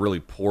lot of really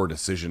poor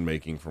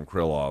decision-making from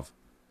Krylov.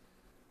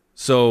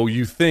 So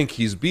you think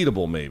he's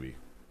beatable, maybe,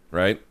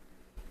 right?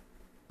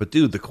 But,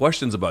 dude, the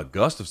question's about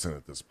Gustafsson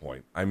at this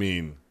point. I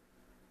mean,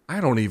 I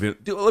don't even...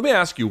 Dude, let me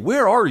ask you,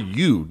 where are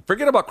you?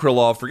 Forget about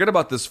Krylov. Forget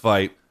about this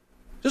fight.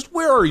 Just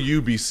where are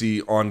you,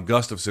 BC, on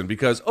Gustafsson?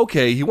 Because,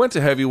 okay, he went to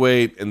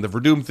heavyweight, and the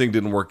Verdum thing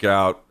didn't work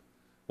out.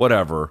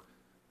 Whatever.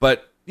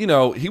 But, you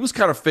know, he was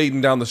kind of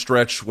fading down the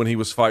stretch when he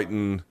was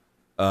fighting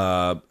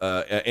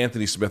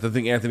Anthony Smith. I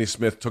think Anthony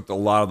Smith took a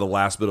lot of the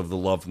last bit of the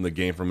love from the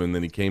game from him, and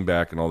then he came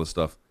back and all this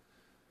stuff.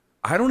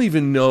 I don't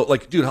even know...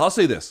 Like, dude, I'll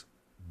say this.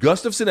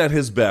 Gustafsson at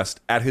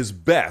his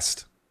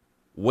best,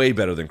 way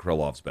better than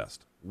Krylov's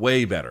best.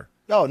 Way better.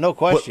 Oh, no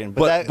question.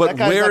 But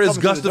where is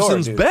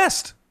Gustafsson's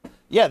best?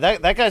 Yeah,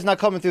 that guy's not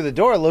coming through the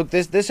door, Luke.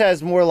 This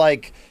has more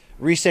like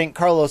recent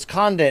Carlos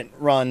Condit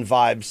run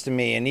vibes to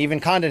me. And even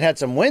Condit had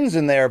some wins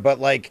in there,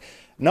 but like,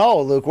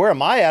 no, Luke, where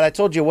am I at? I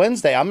told you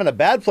Wednesday, I'm in a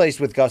bad place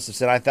with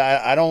Gustafsson.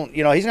 I don't,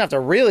 you know, he's going to have to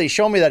really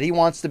show me that he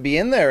wants to be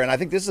in there. And I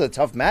think this is a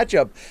tough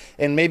matchup.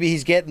 And maybe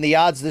he's getting the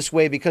odds this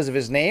way because of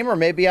his name, or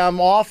maybe I'm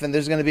off and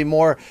there's going to be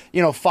more,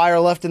 you know, fire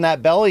left in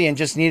that belly and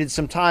just needed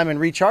some time and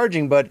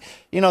recharging. But,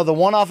 you know, the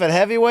one off at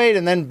heavyweight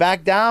and then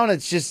back down,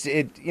 it's just,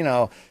 you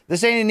know,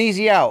 this ain't an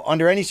easy out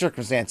under any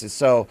circumstances.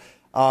 So,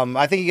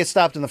 I think he gets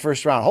stopped in the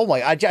first round. Oh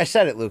my! I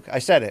said it, Luke. I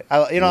said it.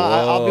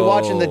 I'll be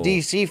watching the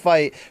DC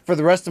fight for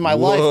the rest of my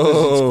life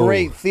because it's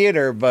great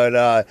theater.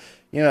 But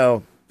you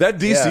know, that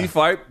DC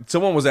fight.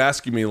 Someone was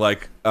asking me,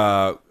 like,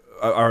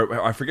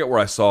 I forget where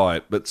I saw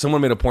it, but someone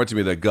made a point to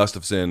me that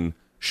Gustafsson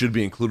should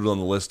be included on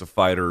the list of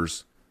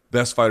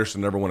best fighters to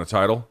never win a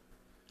title.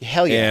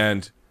 Hell yeah!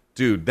 And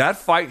dude, that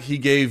fight he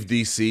gave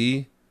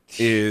DC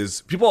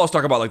is people always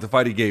talk about like the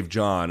fight he gave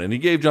John, and he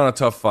gave John a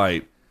tough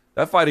fight.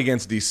 That fight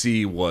against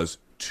DC was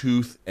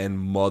tooth and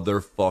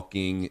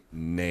motherfucking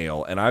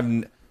nail.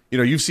 And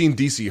you've seen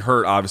DC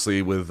hurt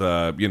obviously with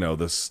the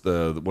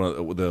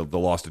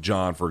loss to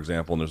John, for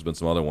example, and there's been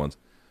some other ones.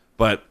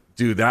 But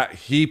dude, that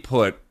he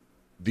put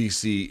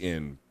DC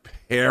in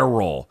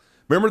peril.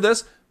 Remember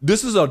this?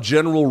 This is a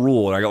general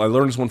rule, and I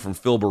learned this one from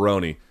Phil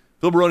Baroni.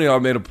 Phil Baroni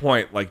made a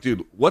point, like,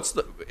 dude,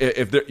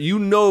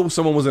 if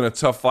someone was in a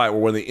tough fight, or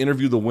when they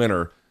interview the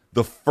winner,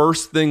 the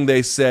first thing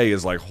they say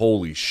is like,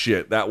 "Holy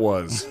shit, that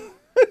was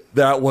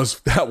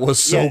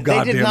so goddamn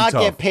tough." They did not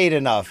get paid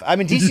enough. I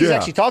mean, DC's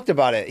actually talked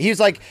about it. He was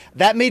like,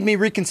 that made me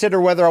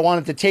reconsider whether I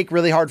wanted to take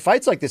really hard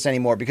fights like this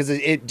anymore, because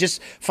it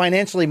just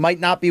financially might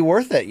not be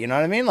worth it. You know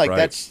what I mean? Like,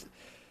 right.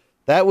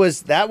 That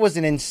was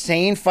an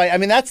insane fight. I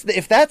mean,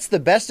 if that's the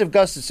best of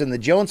Gustafsson, the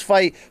Jones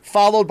fight,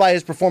 followed by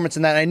his performance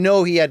in that. I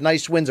know he had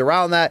nice wins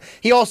around that.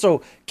 He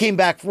also came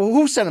back.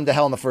 Who sent him to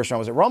hell in the first round?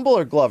 Was it Rumble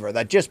or Glover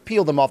that just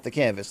peeled him off the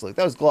canvas, Luke?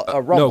 That was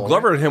Rumble. No,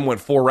 Glover and him went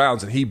 4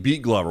 rounds, and he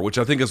beat Glover, which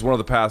I think is one of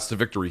the paths to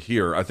victory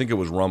here. I think it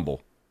was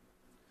Rumble.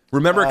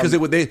 Remember,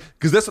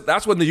 because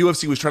that's when the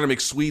UFC was trying to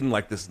make Sweden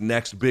like this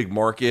next big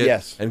market.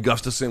 Yes. And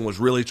Gustafsson was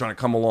really trying to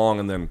come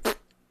along, and then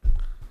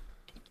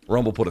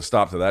Rumble put a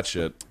stop to that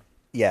shit.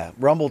 Yeah,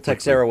 Rumble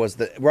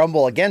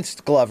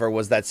against Glover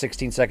was that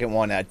 16-second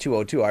one at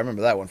 2:02. I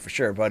remember that one for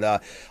sure.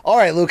 But all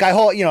right, Luke, I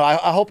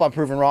hope I'm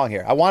proven wrong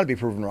here. I want to be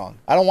proven wrong.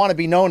 I don't want to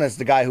be known as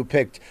the guy who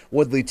picked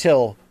Woodley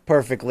Till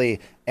perfectly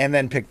and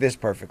then picked this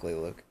perfectly,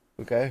 Luke.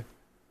 Okay.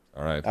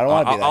 All right. I don't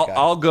want to be that guy.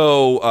 I'll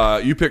go.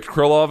 You picked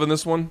Krylov in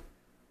this one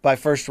by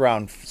first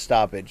round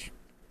stoppage.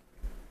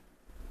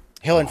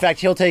 In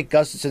fact, he'll take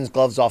Gustafsson's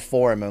gloves off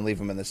for him and leave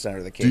him in the center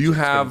of the cage.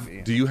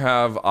 Do you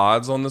have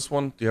odds on this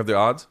one? Do you have the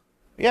odds?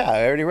 Yeah,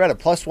 I already read it.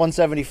 Plus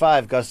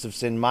 175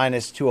 Gustafsson,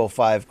 minus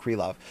 205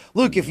 Krylov.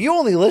 Luke, if you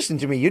only listened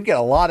to me, you'd get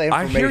a lot of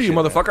information. I hear you,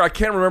 motherfucker. I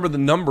can't remember the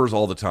numbers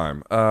all the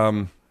time.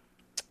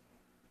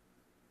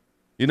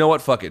 You know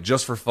what? Fuck it.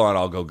 Just for fun,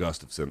 I'll go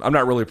Gustafsson. I'm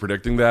not really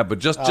predicting that, but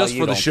just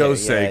for the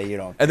show's sake. You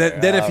don't and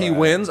then if all he right.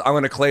 wins, I'm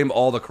going to claim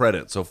all the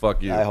credit. So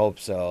fuck you. I hope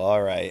so.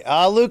 All right.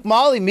 Luke,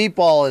 Molly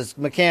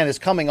McCann is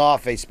coming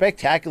off a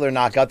spectacular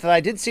knockout that I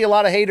did see a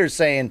lot of haters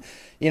saying,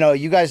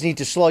 you guys need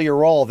to slow your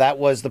roll. That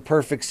was the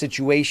perfect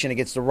situation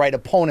against the right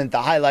opponent,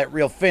 the highlight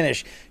reel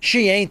finish.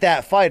 She ain't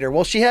that fighter.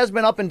 Well, she has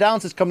been up and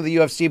down since coming to the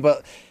UFC,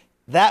 but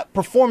that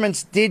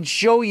performance did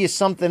show you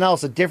something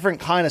else, a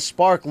different kind of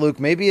spark, Luke.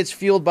 Maybe it's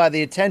fueled by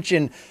the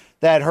attention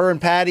that her and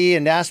Patty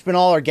and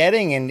Aspinall are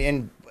getting.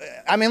 And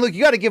I mean, look,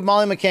 you got to give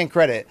Molly McCann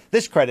credit,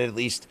 this credit at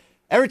least.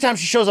 Every time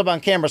she shows up on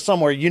camera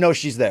somewhere,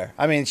 she's there.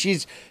 I mean, she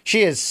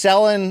is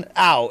selling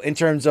out in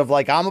terms of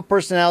like, I'm a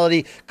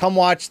personality. Come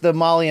watch the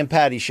Molly and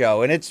Patty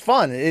show, and it's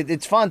fun.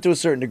 It's fun to a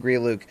certain degree,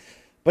 Luke.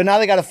 But now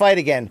they got to fight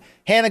again.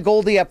 Hannah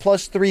Goldie at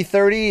plus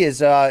 330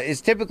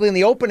 is typically in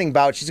the opening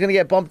bout. She's going to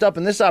get bumped up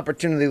in this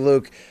opportunity,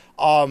 Luke.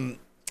 Do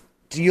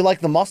you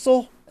like the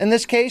muscle in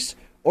this case,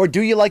 or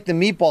do you like the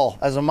meatball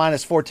as a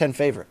minus 410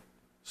 favorite?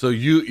 So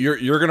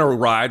you're going to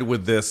ride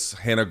with this?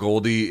 Hannah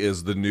Goldie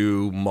is the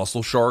new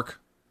muscle shark.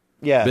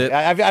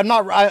 Yeah, I'm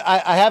not.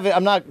 I haven't.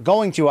 I'm not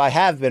going to. I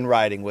have been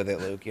riding with it,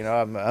 Luke.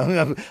 I'm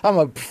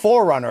a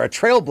forerunner, a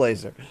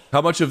trailblazer.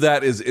 How much of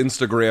that is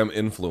Instagram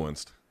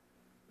influenced?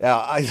 Yeah,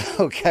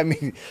 I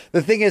mean,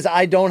 the thing is,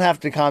 I don't have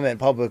to comment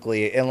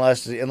publicly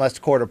unless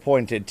court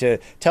appointed to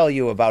tell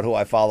you about who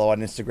I follow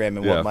on Instagram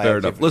and what my fair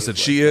enough. Listen,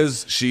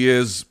 is. she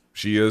is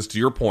to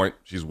your point.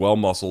 She's well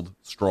muscled,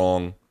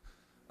 strong,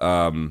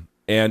 and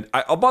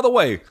by the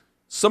way.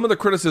 Some of the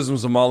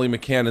criticisms of Molly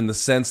McCann in the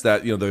sense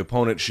that, the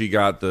opponent, she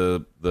got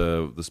the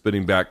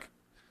spinning back,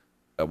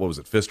 what was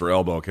it, fist or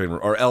elbow, I can't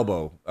remember, or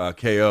elbow,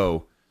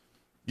 KO.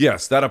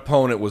 Yes, that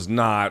opponent was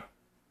not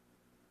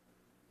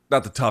the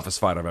toughest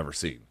fight I've ever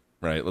seen,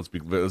 right? Let's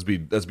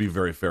be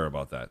very fair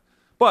about that.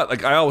 But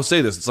like I always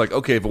say this, it's like,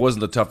 okay, if it wasn't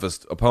the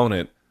toughest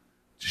opponent,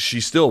 she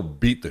still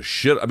beat the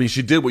shit. I mean,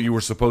 she did what you were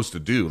supposed to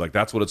do. Like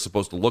that's what it's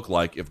supposed to look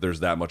like if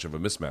there's that much of a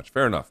mismatch.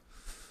 Fair enough.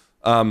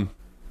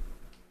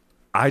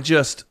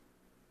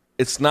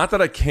 It's not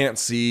that I can't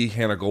see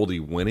Hannah Goldie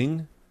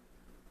winning,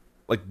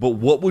 but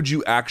what would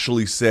you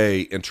actually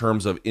say in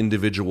terms of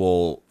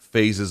individual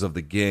phases of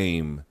the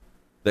game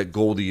that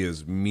Goldie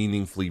is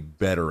meaningfully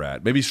better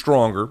at? Maybe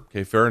stronger.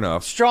 Okay, fair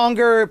enough.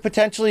 Stronger,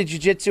 potentially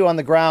jiu-jitsu on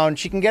the ground.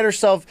 She can get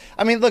herself...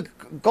 I mean, look,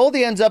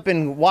 Goldie ends up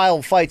in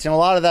wild fights, and a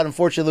lot of that,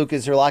 unfortunately, Luke,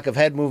 is her lack of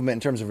head movement in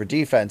terms of her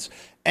defense.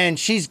 And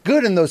she's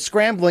good in those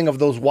scrambling of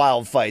those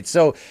wild fights.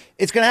 So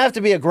it's going to have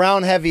to be a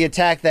ground-heavy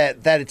attack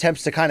that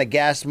attempts to kind of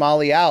gas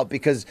Molly out,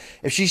 because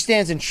if she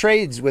stands and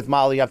trades with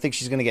Molly, I think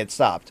she's going to get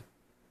stopped.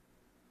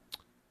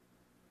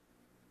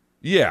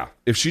 Yeah,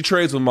 if she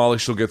trades with Molly,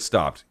 she'll get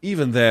stopped.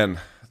 Even then...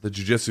 The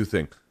jiu-jitsu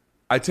thing,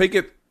 I take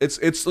it.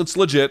 It's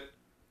legit.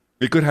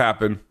 It could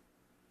happen.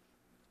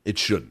 It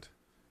shouldn't.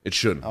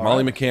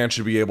 Molly McCann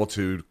should be able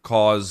to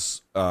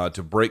cause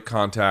to break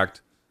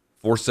contact,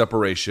 force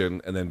separation,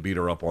 and then beat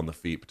her up on the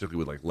feet, particularly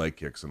with like leg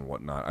kicks and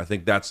whatnot. I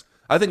think that's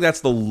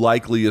the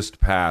likeliest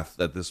path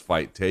that this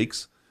fight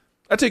takes.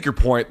 I take your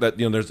point that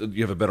you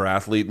have a better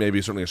athlete,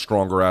 maybe certainly a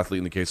stronger athlete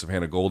in the case of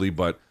Hannah Goldie,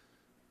 but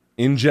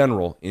in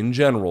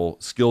general,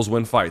 skills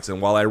win fights.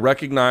 And while I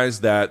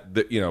recognize that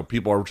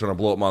people are trying to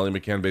blow up Molly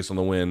McCann based on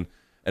the win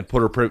and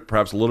put her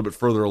perhaps a little bit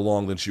further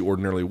along than she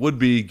ordinarily would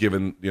be,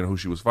 given who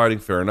she was fighting,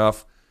 fair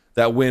enough.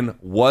 That win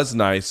was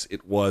nice.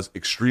 It was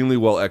extremely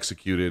well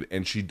executed,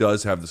 and she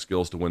does have the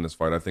skills to win this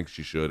fight. I think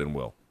she should and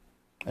will.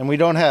 And we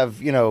don't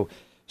have,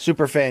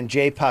 superfan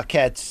Jay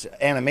Paquette's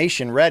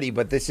animation ready,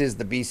 but this is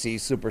the BC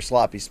Super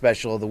Sloppy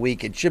Special of the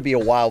week. It should be a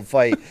wild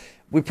fight.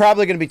 We're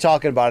probably going to be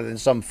talking about it in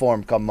some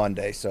form come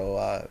Monday.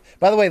 So,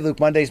 by the way,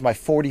 Luke, Monday's my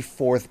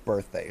 44th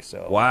birthday.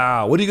 So,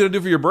 wow. What are you going to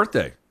do for your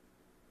birthday?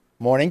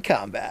 Morning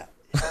combat.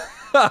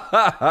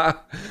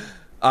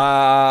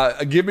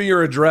 Give me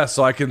your address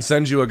so I can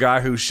send you a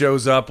guy who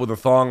shows up with a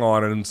thong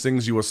on and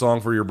sings you a song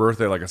for your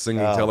birthday, like a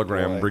singing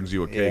telegram, and brings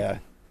you a cake. Yeah,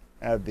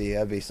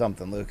 that'd be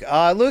something, Luke.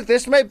 Luke,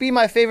 this might be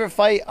my favorite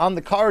fight on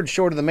the card,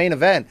 short of the main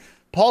event.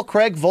 Paul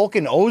Craig,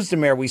 Volkan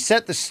Ozdemir. We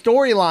set the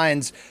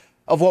storylines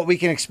of what we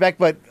can expect,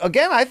 but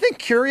again, I think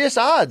curious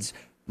odds.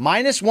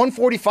 Minus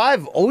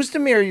 145,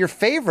 Ozdemir, your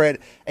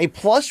favorite. A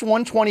plus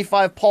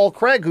 125, Paul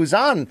Craig, who's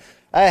on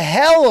a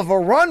hell of a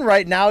run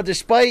right now,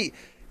 despite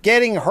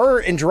getting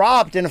hurt and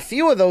dropped in a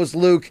few of those,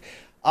 Luke.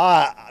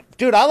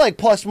 Dude, I like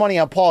plus money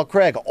on Paul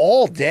Craig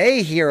all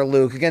day here,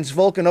 Luke, against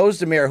Volkan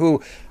Ozdemir,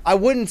 who I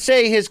wouldn't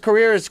say his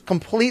career is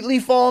completely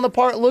fallen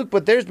apart, Luke,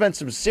 but there's been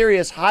some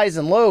serious highs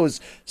and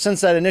lows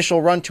since that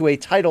initial run to a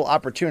title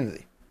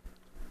opportunity.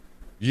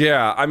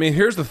 Yeah, I mean,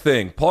 here's the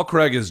thing. Paul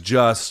Craig is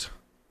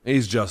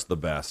he's just the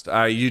best.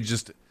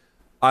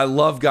 I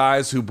love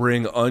guys who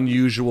bring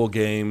unusual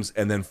games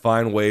and then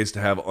find ways to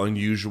have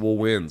unusual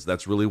wins.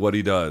 That's really what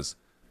he does.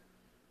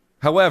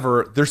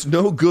 However, there's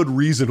no good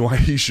reason why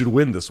he should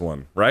win this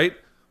one, right?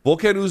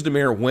 Volkan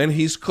Ozdemir, when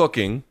he's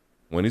cooking,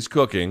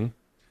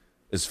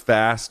 is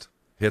fast,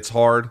 hits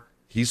hard.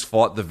 He's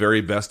fought the very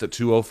best at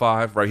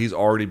 205, right? He's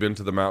already been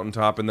to the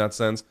mountaintop in that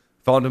sense.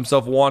 Found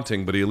himself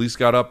wanting, but he at least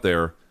got up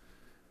there.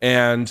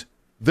 And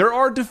there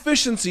are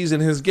deficiencies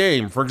in his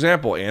game. For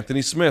example,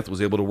 Anthony Smith was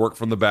able to work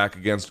from the back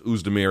against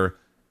Ozdemir.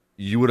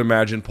 You would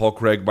imagine Paul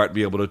Craig might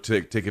be able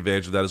to take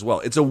advantage of that as well.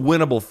 It's a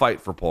winnable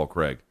fight for Paul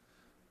Craig.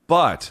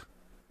 But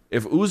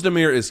if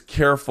Ozdemir is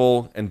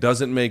careful and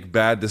doesn't make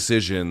bad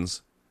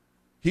decisions,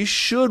 he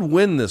should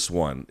win this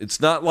one.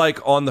 It's not like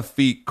on the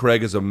feet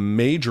Craig is a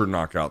major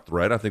knockout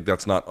threat. I think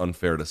that's not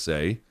unfair to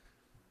say.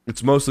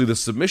 It's mostly the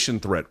submission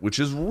threat, which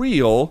is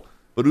real,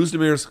 but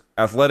Ozdemir's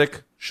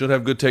athletic, should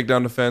have good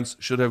takedown defense,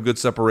 should have good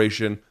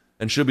separation,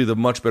 and should be the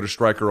much better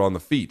striker on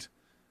the feet.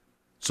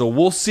 So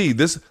we'll see.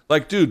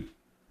 Dude,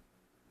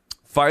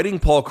 fighting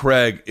Paul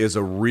Craig is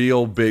a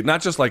real big,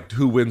 not just like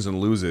who wins and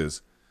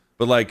loses,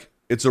 but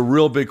it's a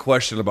real big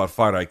question about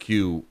fight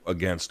IQ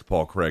against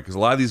Paul Craig. Because a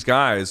lot of these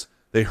guys,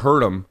 they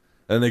hurt him,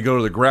 and they go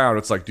to the ground.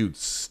 It's like, dude,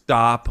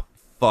 stop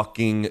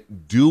fucking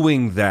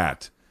doing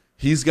that.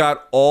 He's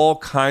got all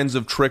kinds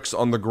of tricks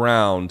on the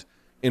ground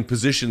in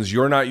positions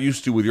you're not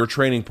used to with your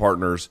training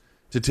partners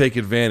to take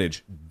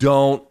advantage.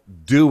 Don't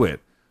do it.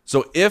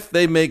 So if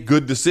they make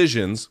good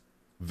decisions,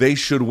 they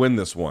should win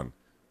this one.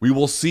 We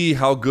will see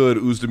how good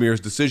Ozdemir's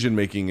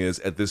decision-making is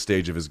at this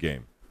stage of his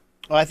game.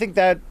 Well, I think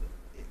that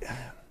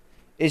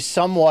is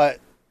somewhat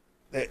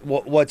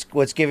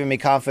what's giving me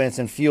confidence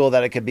and fuel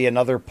that it could be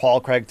another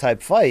Paul Craig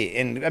type fight.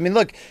 And I mean,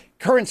 look,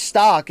 current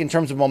stock in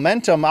terms of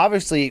momentum,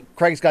 obviously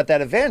Craig's got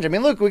that advantage. I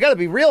mean, look, we got to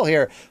be real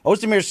here.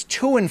 Ozdemir's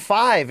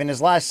 2-5 in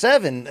his last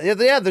 7.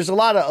 Yeah, there's a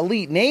lot of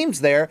elite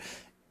names there,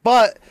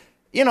 but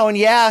and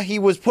yeah, he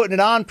was putting it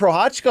on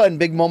Prochazka in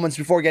big moments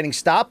before getting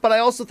stopped. But I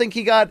also think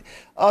he got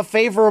a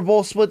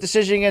favorable split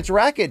decision against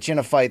Rakic in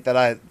a fight that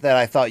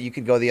I thought you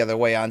could go the other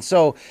way on.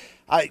 So,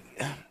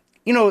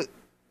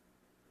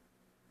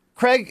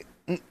 Craig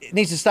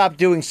needs to stop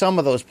doing some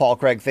of those Paul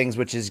Craig things,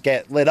 which is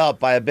get lit up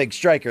by a big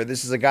striker.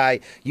 This is a guy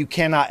you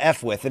cannot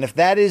F with. And if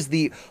that is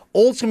the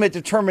ultimate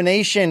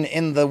determination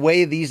in the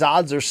way these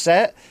odds are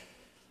set,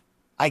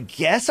 I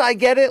guess I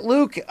get it,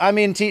 Luke. I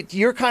mean,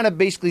 you're kind of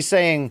basically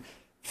saying,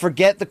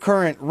 forget the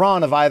current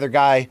run of either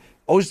guy.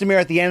 Ozdemir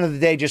at the end of the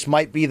day just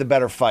might be the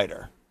better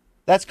fighter.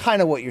 That's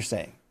kind of what you're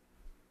saying.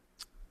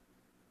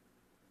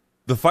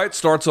 The fight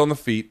starts on the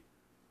feet,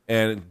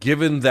 and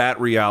given that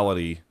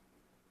reality,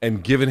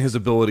 and given his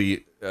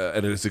ability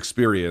and his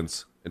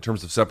experience in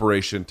terms of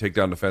separation,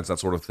 takedown defense, that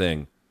sort of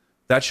thing,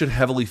 that should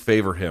heavily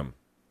favor him.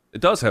 It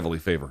does heavily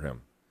favor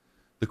him.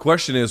 The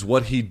question is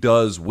what he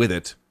does with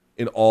it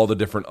in all the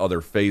different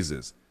other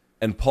phases.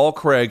 And Paul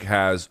Craig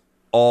has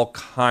all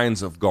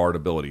kinds of guard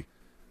ability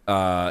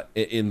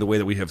in the way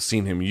that we have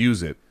seen him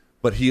use it.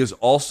 But he is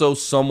also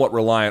somewhat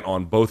reliant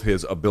on both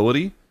his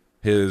ability,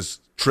 his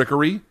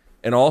trickery,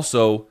 and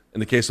also, in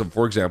the case of,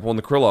 for example, in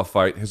the Krylov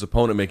fight, his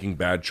opponent making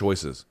bad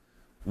choices.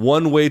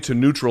 One way to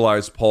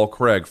neutralize Paul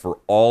Craig for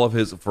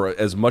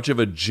as much of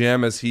a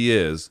gem as he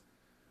is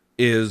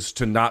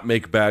to not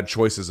make bad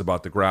choices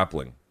about the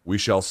grappling. We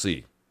shall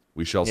see.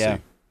 We shall see.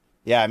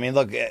 Yeah, I mean,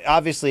 look,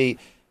 obviously,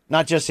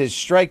 not just his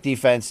strike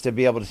defense to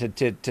be able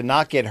to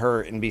not get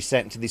hurt and be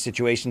sent into these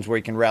situations where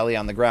he can rally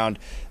on the ground.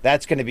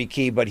 That's going to be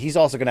key, but he's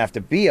also going to have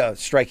to be a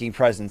striking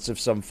presence of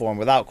some form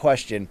without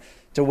question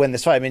to win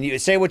this fight. I mean, you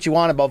say what you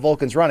want about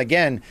Volkan's run.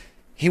 Again,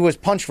 he was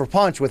punch for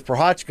punch with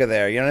Prochazka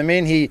there. You know what I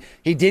mean?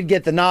 He did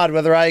get the nod,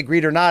 whether I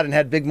agreed or not, and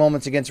had big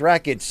moments against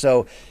Rakic.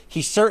 So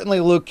he certainly,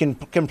 Luke, can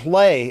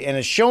play and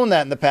has shown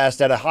that in the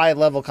past at a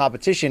high-level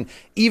competition,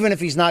 even if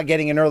he's not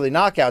getting an early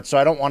knockout. So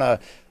I don't want to,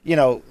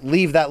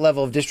 leave that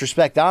level of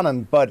disrespect on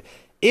him. But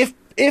if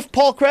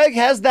Paul Craig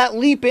has that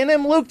leap in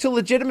him, Luke, to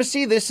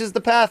legitimacy, this is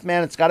the path,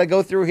 man. It's got to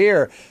go through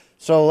here.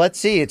 So let's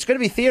see. It's going to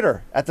be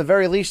theater at the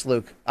very least,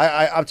 Luke.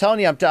 I'm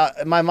telling you,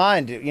 in my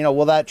mind,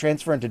 will that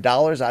transfer into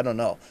dollars? I don't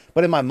know.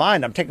 But in my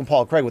mind, I'm taking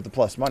Paul Craig with the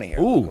plus money here.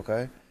 Ooh. Luke,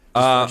 okay?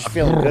 Just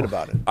feeling good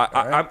about it.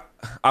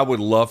 I would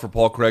love for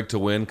Paul Craig to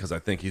win because I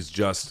think he's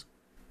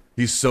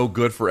so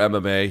good for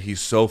MMA. He's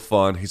so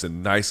fun. He's a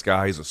nice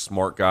guy. He's a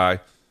smart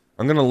guy.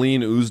 I'm going to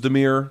lean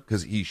Uzdemir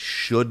because he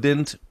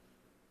shouldn't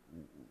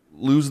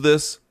lose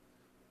this.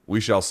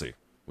 We shall see.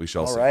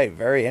 All right,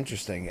 very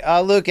interesting.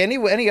 Luke,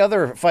 any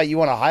other fight you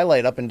want to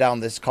highlight up and down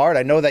this card?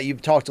 I know that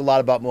you've talked a lot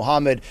about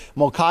Muhammad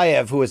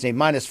Mokaev, who is a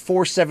minus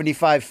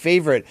 475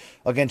 favorite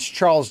against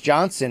Charles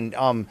Johnson.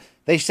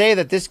 They say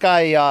that this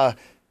guy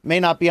may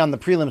not be on the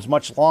prelims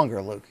much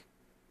longer, Luke.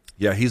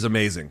 Yeah, he's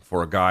amazing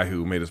for a guy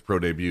who made his pro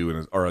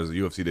debut or his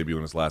UFC debut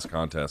in his last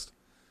contest.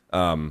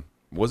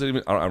 Was it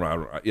even? I don't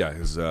know. Yeah,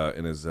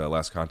 in his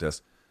last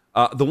contest.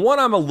 The one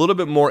I'm a little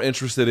bit more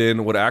interested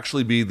in would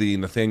actually be the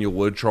Nathaniel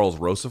Wood-Charles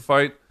Rosa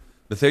fight.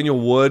 Nathaniel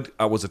Wood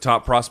was a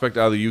top prospect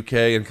out of the UK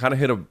and kind of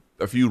hit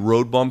a few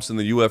road bumps in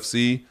the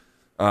UFC.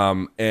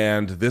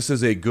 And this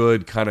is a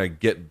good kind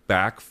of get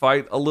back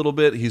fight a little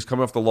bit. He's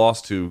coming off the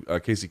loss to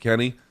Casey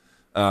Kenny,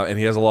 and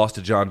he has a loss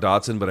to John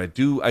Dodson. But I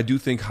do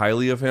think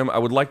highly of him. I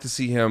would like to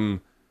see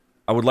him.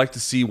 I would like to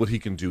see what he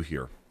can do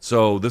here.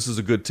 So this is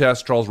a good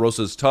test. Charles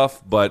Rosa is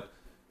tough, but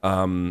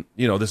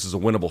this is a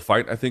winnable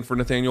fight, I think, for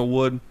Nathaniel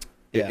Wood.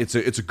 Yeah. It's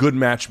a good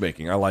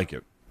matchmaking. I like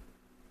it.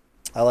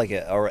 I like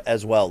it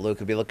as well, Luke.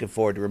 I'll be looking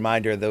forward to a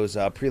reminder. Those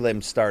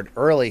prelims start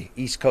early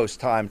East Coast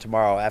time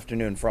tomorrow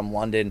afternoon from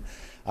London.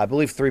 I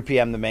believe 3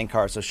 p.m. the main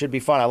card, so it should be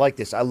fun. I like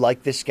this. I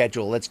like this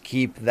schedule. Let's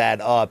keep that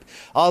up.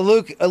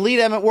 Luke,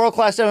 Elite World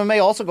Class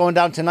MMA also going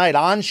down tonight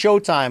on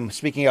Showtime.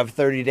 Speaking of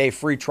 30-day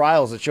free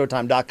trials at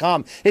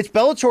Showtime.com, it's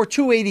Bellator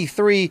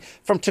 283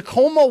 from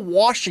Tacoma,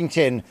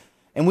 Washington.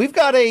 And we've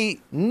got a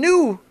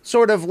new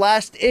sort of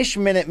last-ish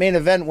minute main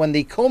event when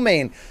the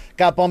co-main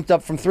got bumped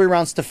up from 3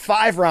 rounds to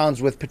 5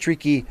 rounds with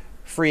Patricky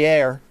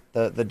Freire,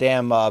 the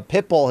damn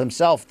Pitbull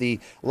himself, the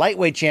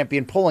lightweight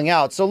champion, pulling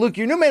out. So, Luke,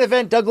 your new main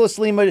event, Douglas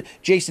Lima,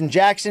 Jason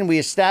Jackson. We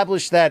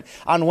established that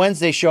on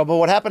Wednesday's show. But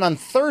what happened on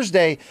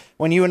Thursday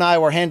when you and I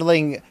were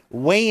handling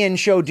weigh-in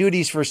show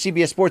duties for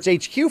CBS Sports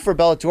HQ for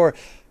Bellator,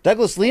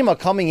 Douglas Lima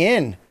coming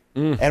in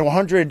at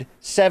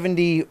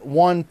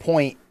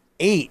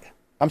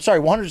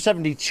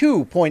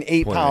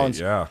 172.8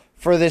 pounds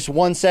for this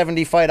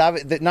 170 fight.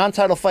 The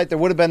non-title fight, there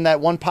would have been that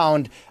 1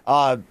 pound,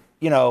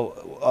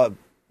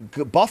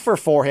 buffer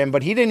for him,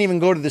 but he didn't even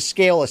go to the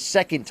scale a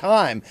second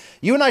time.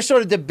 You and I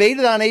sort of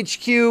debated on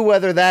HQ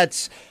whether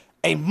that's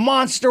a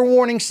monster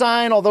warning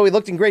sign, although he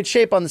looked in great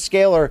shape on the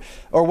scale,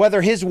 or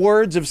whether his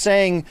words of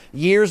saying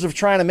years of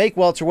trying to make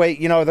welterweight,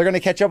 they're going to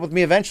catch up with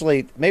me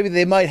eventually. Maybe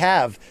they might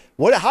have.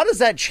 How does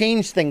that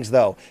change things,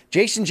 though?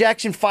 Jason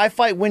Jackson,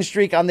 5-fight win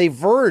streak on the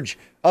verge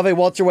of a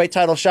welterweight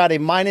title shot, a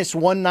minus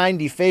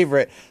 190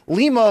 favorite.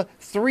 Lima,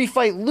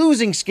 3-fight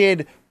losing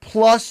skid,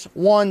 plus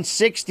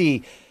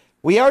 160.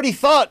 We already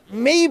thought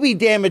maybe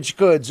damaged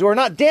goods, or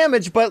not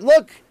damaged, but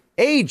look,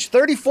 age,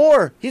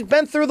 34. He's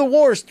been through the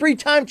wars,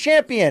 3-time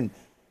champion.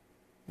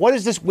 What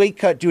does this weight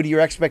cut do to your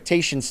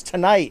expectations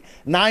tonight,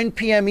 9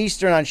 p.m.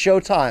 Eastern on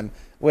Showtime,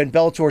 when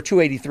Bellator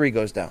 283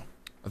 goes down?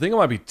 I think it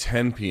might be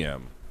 10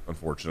 p.m.,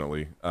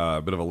 unfortunately. A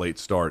bit of a late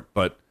start,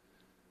 but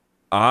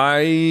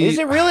Is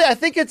it really? I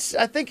think it's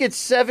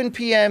 7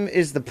 p.m.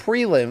 is the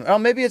prelim. Oh,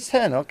 maybe it's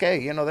 10.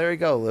 Okay, there you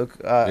go, Luke.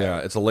 Yeah,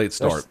 it's a late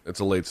start.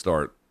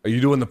 Are you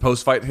doing the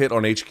post-fight hit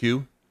on HQ?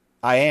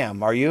 I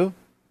am. Are you?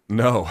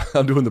 No,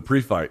 I'm doing the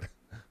pre-fight.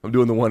 I'm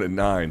doing the one at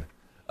 9.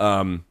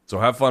 So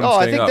have fun.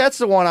 I think that's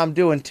the one I'm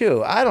doing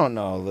too. I don't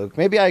know, Luke.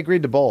 Maybe I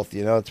agreed to both.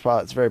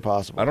 It's very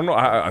possible. I don't know.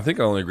 I think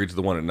I only agreed to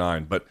the one at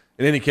 9. But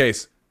in any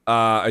case,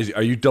 are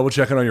you double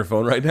checking on your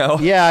phone right now?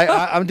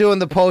 Yeah, I'm doing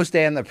the post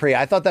and the pre.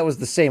 I thought that was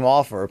the same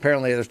offer.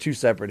 Apparently, there's 2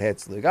 separate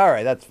hits, Luke. All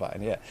right, that's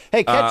fine. Yeah.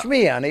 Hey, catch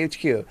me on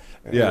HQ.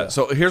 Yeah.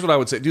 So here's what I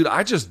would say, dude.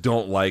 I just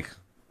don't like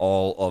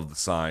all of the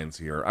signs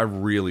here. I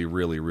really,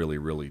 really, really,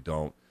 really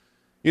don't.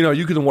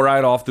 You can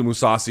write off the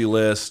Mousasi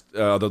list,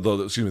 the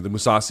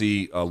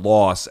Mousasi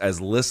loss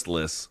as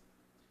listless.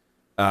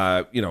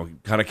 Kind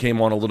of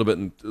came on a little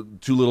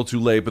bit too little, too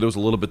late, but it was a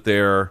little bit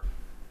there.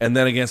 And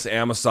then against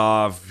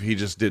Amasov, he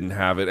just didn't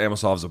have it.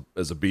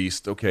 Amasov's a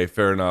beast. Okay,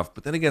 fair enough.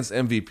 But then against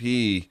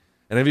MVP,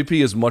 and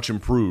MVP is much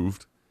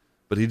improved,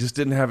 but he just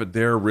didn't have it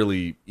there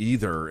really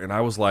either. And I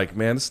was like,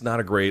 man, this is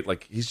not a great.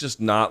 He's just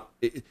not.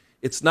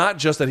 it's not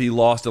just that he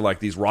lost in like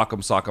these rock'em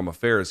sock'em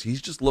affairs.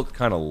 He's just looked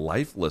kind of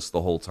lifeless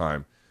the whole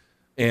time.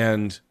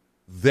 And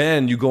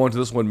then you go into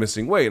this one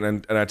missing weight,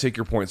 and I take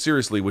your point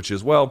seriously, which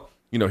is, well,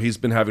 you know, he's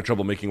been having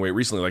trouble making weight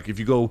recently. Like if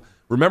you go,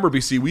 remember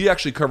BC, we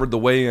actually covered the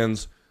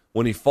weigh-ins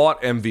when he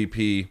fought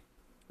MVP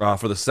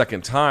for the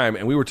second time,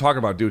 and we were talking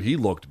about, dude, he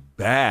looked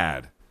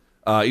bad.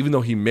 Even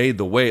though he made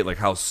the weight, like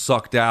how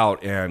sucked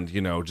out and,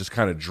 you know, just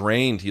kind of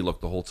drained he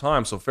looked the whole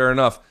time. So fair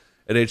enough,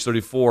 at age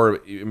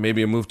 34,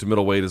 maybe a move to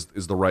middleweight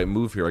is the right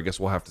move here. I guess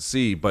we'll have to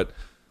see. But,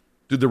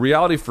 dude, the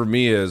reality for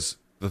me is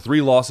the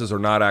 3 losses are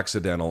not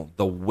accidental.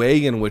 The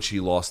way in which he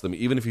lost them,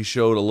 even if he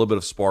showed a little bit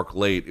of spark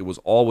late, it was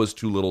always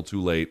too little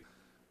too late.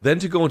 Then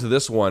to go into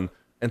this one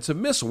and to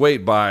miss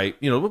weight by,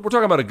 you know, we're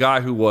talking about a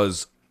guy who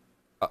was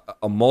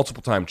a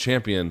multiple-time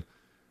champion,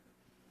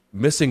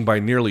 missing by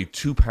nearly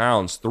 2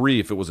 pounds, 3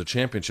 if it was a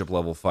championship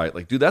level fight.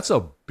 Like, dude, that's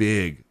a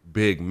big,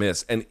 big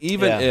miss. And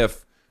even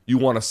if you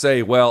want to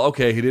say, well,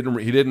 okay, he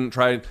didn't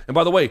try, and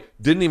by the way,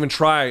 didn't even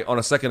try on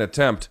a second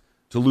attempt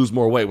to lose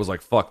more weight, was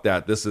like, fuck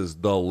that, this is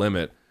the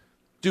limit.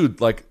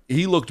 Dude, like,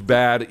 he looked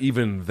bad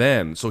even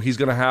then. So he's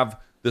going to have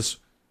this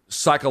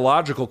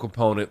psychological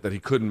component that he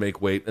couldn't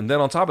make weight. And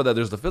then on top of that,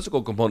 there's the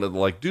physical component that,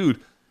 like, dude,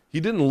 he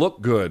didn't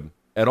look good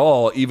at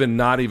all, even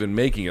not even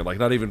making it, like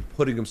not even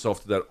putting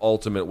himself to that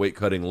ultimate weight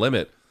cutting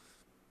limit.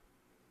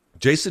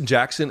 Jason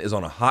Jackson is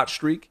on a hot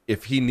streak.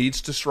 If he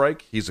needs to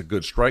strike, he's a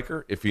good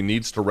striker. If he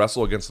needs to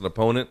wrestle against an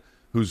opponent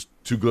who's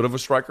too good of a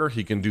striker,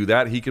 he can do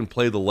that. He can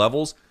play the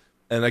levels.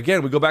 And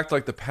again, we go back to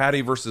like the Patty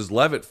versus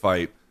Levitt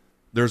fight.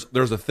 There's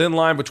a thin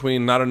line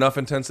between not enough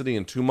intensity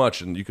and too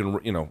much, and you can,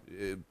 you know,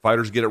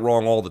 fighters get it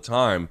wrong all the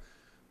time.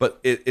 But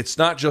it's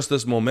not just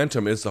this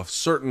momentum; it's a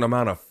certain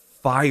amount of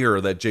fire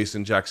that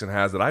Jason Jackson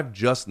has that I've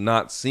just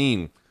not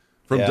seen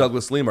from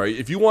Douglas Lima.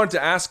 If you wanted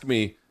to ask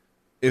me,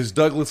 is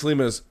Douglas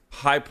Lima's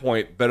high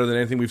point better than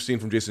anything we've seen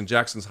from Jason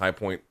Jackson's high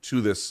point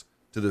to this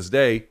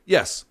day?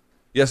 Yes,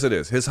 it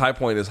is. His high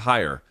point is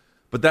higher,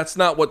 but that's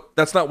not what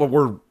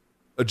we're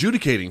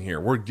adjudicating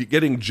here. We're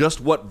getting just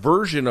what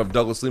version of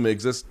Douglas Lima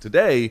exists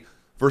today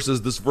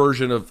versus this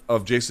version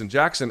of Jason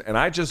Jackson, and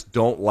I just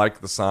don't like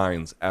the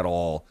signs at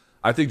all.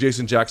 I think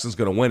Jason Jackson's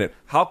going to win it.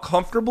 How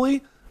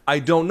comfortably? I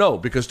don't know,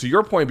 because to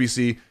your point,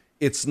 BC,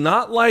 it's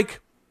not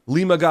like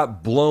Lima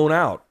got blown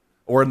out,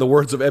 or in the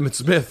words of Emmett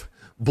Smith,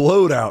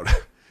 blowed out.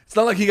 It's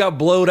not like he got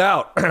blowed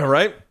out,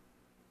 right?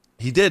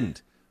 He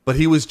didn't, but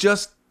he was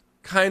just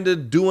kind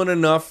of doing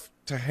enough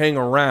to hang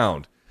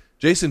around.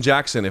 Jason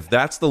Jackson, if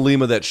that's the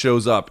Lima that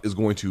shows up, is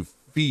going to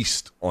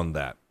feast on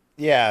that.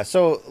 Yeah,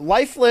 so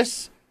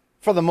lifeless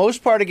for the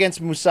most part against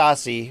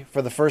Mousasi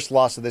for the first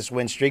loss of this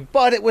win streak,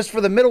 but it was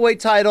for the middleweight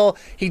title.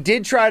 He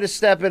did try to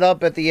step it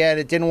up at the end.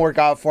 It didn't work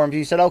out for him.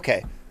 He said,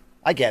 okay,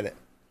 I get it.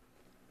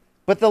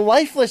 But the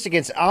lifeless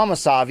against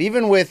Almasov,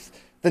 even with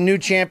the new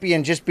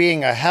champion just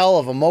being a hell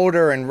of a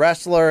motor and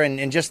wrestler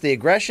and just the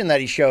aggression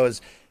that he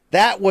shows,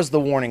 that was the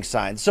warning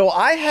sign. So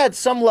I had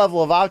some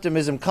level of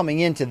optimism coming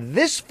into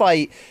this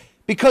fight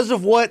because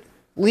of what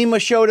Lima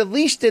showed, at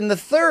least in the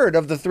third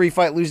of the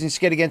 3-fight losing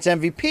skid against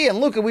MVP. And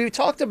look, we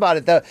talked about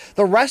it,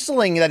 the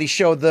wrestling that he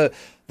showed, the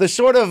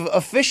sort of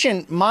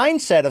efficient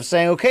mindset of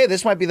saying, okay,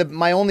 this might be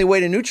my only way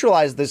to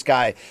neutralize this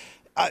guy.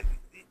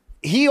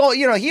 He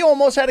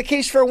almost had a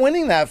case for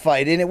winning that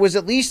fight, and it was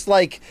at least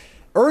like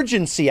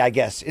urgency, I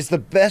guess, is the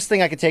best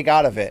thing I could take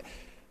out of it.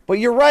 But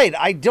you're right.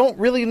 I don't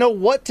really know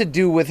what to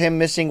do with him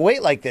missing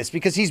weight like this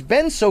because he's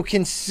been so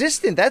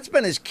consistent. That's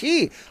been his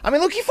key. I mean,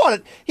 look, he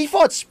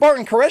fought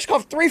Spartan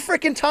Koreshkov 3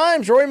 freaking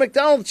times, Rory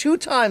McDonald 2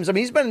 times. I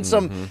mean, he's been in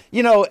some,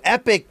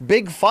 epic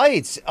big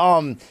fights.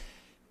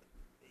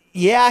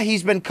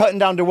 He's been cutting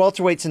down to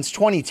welterweight since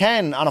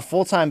 2010 on a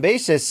full-time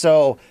basis.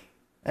 So,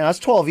 that's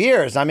 12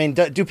 years. I mean,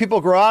 do people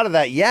grow out of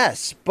that?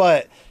 Yes,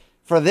 but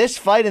for this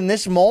fight in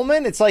this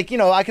moment, it's like,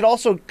 I could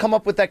also come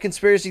up with that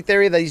conspiracy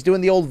theory that he's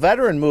doing the old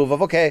veteran move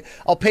of, okay,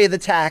 I'll pay the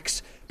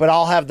tax, but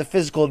I'll have the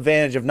physical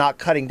advantage of not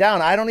cutting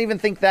down. I don't even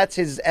think that's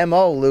his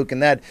MO, Luke,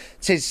 and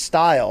that's his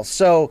style.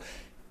 So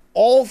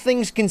all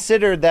things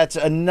considered, that's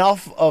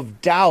enough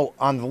of doubt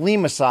on the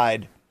Lima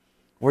side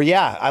where,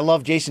 I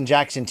love Jason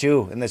Jackson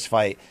too in this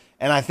fight.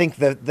 And I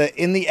think at the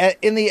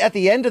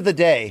end of the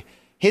day,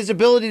 his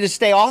ability to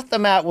stay off the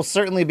mat will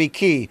certainly be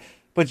key.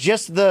 But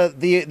just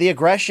the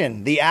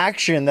aggression, the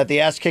action that the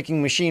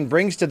ass-kicking machine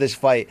brings to this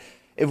fight,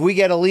 if we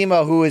get a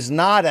Lima who is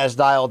not as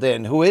dialed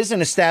in, who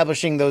isn't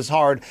establishing those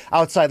hard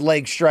outside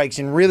leg strikes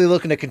and really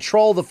looking to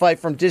control the fight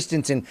from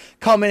distance and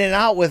come in and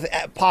out with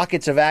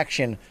pockets of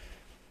action,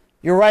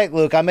 you're right,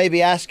 Luke. I may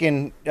be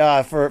asking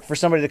for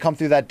somebody to come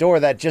through that door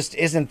that just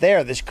isn't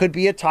there. This could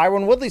be a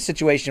Tyron Woodley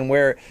situation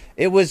where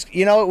it was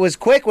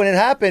quick when it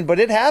happened, but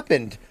it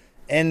happened.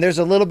 And there's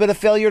a little bit of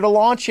failure to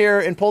launch here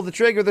and pull the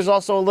trigger. There's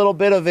also a little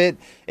bit of it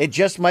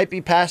just might be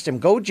past him.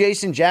 Go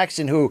Jason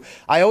Jackson, who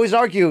I always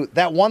argue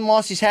that one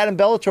loss he's had in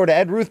Bellator to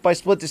Ed Ruth by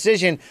split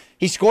decision,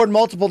 he scored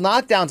multiple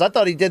knockdowns. I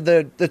thought he did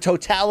the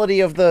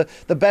totality of the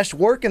best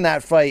work in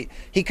that fight.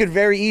 He could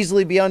very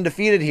easily be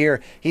undefeated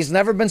here. He's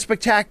never been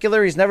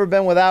spectacular. He's never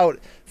been without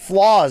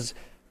flaws.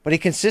 but he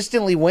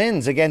consistently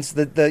wins against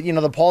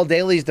the Paul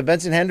Daley's, the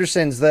Benson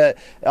Hendersons, that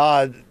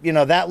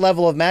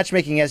level of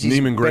matchmaking as he's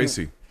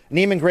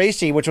Neiman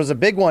Gracie, which was a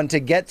big one to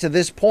get to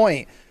this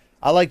point.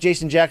 I like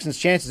Jason Jackson's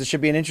chances. It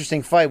should be an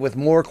interesting fight with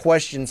more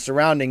questions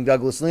surrounding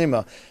Douglas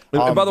Lima.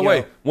 And by the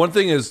way, one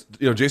thing is,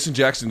 Jason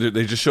Jackson,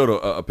 they just showed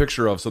a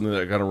picture of something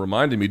that kind of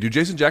reminded me. Dude,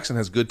 Jason Jackson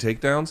has good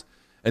takedowns,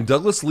 and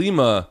Douglas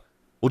Lima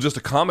will just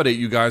accommodate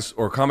you guys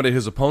or accommodate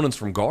his opponents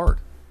from guard.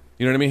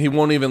 You know what I mean? He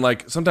won't even,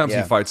 sometimes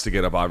he fights to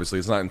get up, obviously.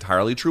 It's not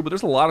entirely true, but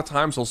there's a lot of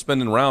times he'll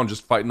spend an round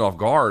just fighting off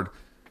guard.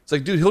 It's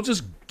like, dude, he'll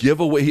just give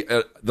away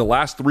the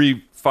last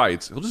 3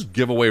 fights. He'll just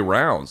give away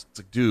rounds.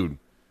 It's like, dude,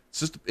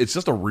 it's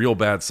just a real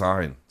bad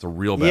sign. It's a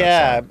real bad sign.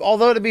 Yeah,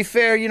 although to be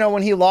fair,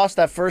 when he lost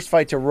that first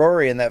fight to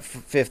Rory in that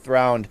 5th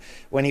round,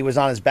 when he was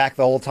on his back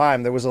the whole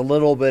time, there was a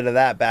little bit of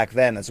that back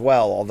then as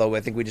well. Although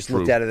I think we just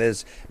looked at it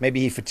as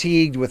maybe he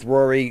fatigued with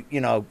Rory,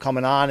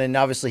 coming on, and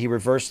obviously he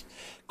reversed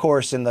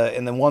course and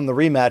then won the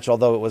rematch,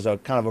 although it was a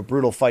kind of a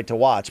brutal fight to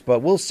watch. But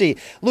we'll see.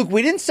 Luke,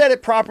 we didn't set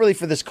it properly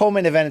for this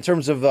co-main event in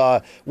terms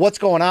of what's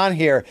going on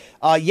here.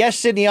 Yes,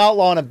 Sidney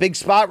Outlaw in a big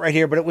spot right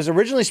here, but it was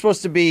originally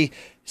supposed to be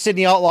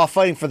Sidney Outlaw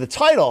fighting for the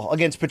title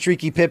against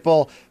Patricky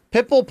Pitbull.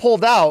 Pitbull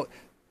pulled out,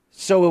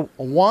 so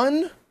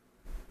Tofiq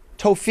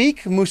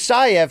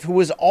Musayev, who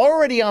was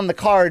already on the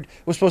card,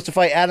 was supposed to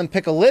fight Adam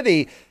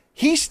Piccolotti.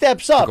 He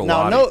steps up.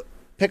 Now, no,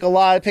 pick a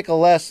lot, pick a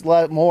less,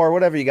 more,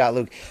 whatever you got,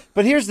 Luke.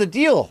 But here's the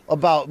deal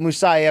about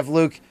Musayev,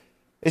 Luke,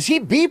 is he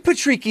beat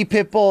Patricky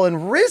Pitbull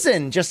and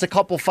risen just a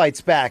couple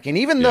fights back. And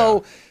even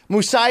though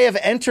Musayev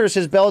enters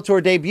his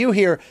Bellator debut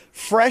here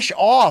fresh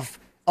off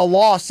a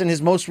loss in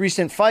his most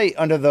recent fight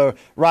under the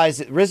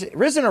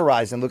Risen or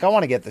Rising, Luke, I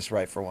want to get this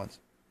right for once.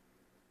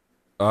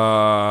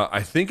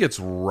 I think it's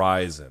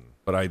Ryzen,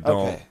 but I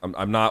don't. Okay.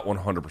 I'm not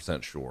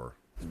 100% sure.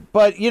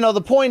 But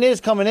the point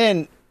is, coming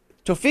in,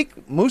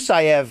 Tofiq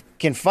Musayev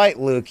can fight,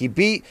 Luke. He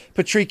beat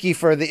Patricky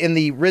in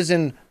the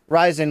Risen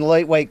Rising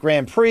lightweight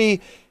Grand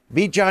Prix.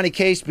 Beat Johnny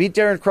Case. Beat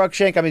Darren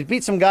Cruikshank. I mean,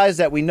 beat some guys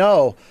that we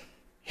know.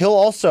 He'll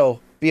also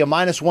be a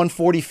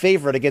 -140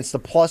 favorite against the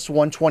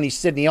 +120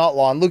 Sidney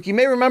Outlaw. And Luke, you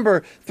may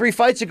remember 3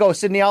 fights ago,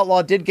 Sidney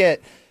Outlaw did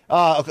get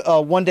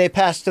a one-day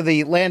pass to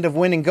the land of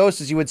winning ghosts,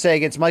 as you would say,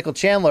 against Michael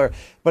Chandler,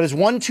 but has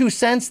won 2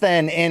 since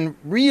then and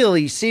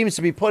really seems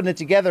to be putting it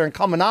together and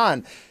coming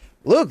on.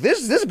 Luke, this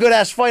is a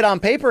good-ass fight on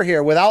paper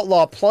here with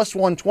Outlaw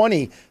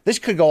 +120. This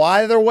could go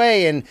either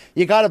way, and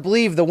you got to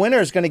believe the winner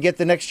is going to get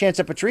the next chance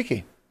at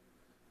Patricky.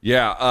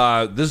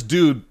 Yeah, this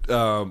dude,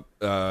 Tofiq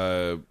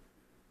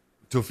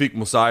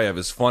Musayev,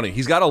 is funny.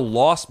 He's got a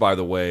loss, by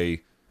the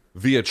way,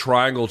 via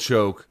triangle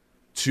choke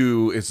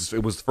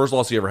it was the first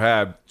loss he ever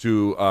had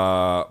to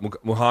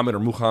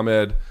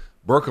Muhammad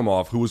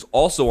Berkamov, who was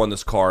also on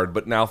this card,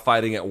 but now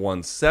fighting at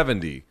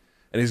 170.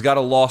 And he's got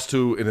a loss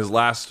in his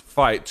last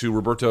fight to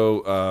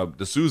Roberto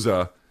de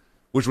Souza,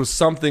 which was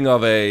something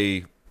of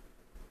a,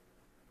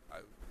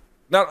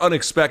 not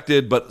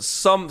unexpected, but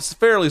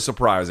fairly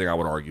surprising, I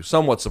would argue.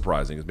 Somewhat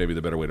surprising is maybe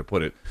the better way to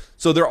put it.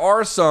 So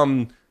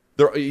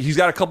he's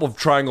got a couple of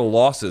triangle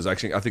losses.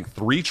 Actually, I think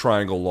 3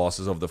 triangle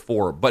losses of the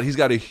 4, but he's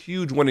got a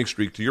huge winning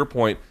streak. To your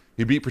point,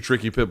 he beat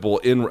Patricky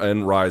Pitbull in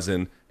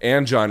Ryzen,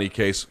 and Johnny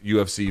Case,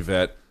 UFC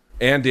vet,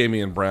 and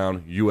Damian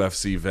Brown,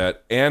 UFC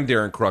vet, and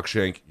Darren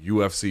Cruikshank,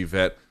 UFC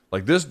vet.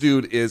 Like, this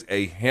dude is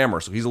a hammer.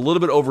 So he's a little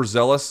bit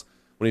overzealous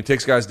when he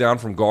takes guys down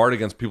from guard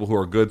against people who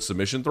are good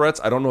submission threats.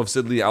 I don't know if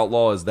Sidney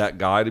Outlaw is that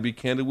guy, to be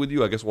candid with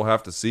you. I guess we'll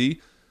have to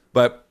see.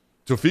 But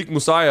Tofiq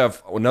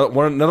Musayev, another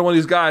one of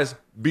these guys,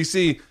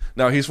 BC.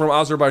 Now, he's from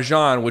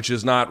Azerbaijan, which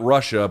is not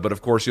Russia, but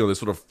of course, this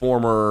sort of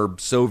former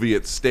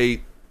Soviet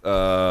state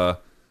bag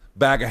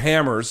of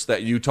hammers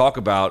that you talk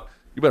about.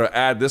 You better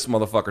add this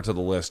motherfucker to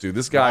the list, dude.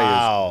 This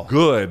guy is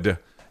good,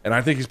 and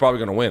I think he's probably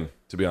going to win,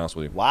 to be honest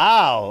with you.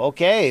 Wow.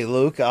 Okay,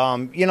 Luke.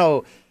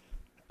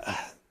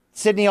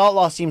 Sidney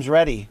Outlaw seems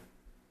ready,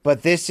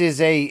 but this is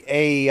this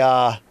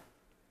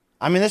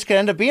could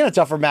end up being a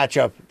tougher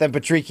matchup than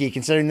Patricky,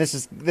 considering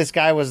this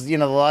guy was, the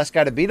last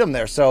guy to beat him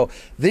there. So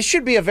this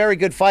should be a very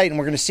good fight, and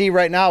we're going to see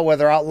right now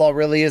whether Outlaw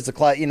really is the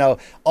class,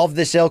 of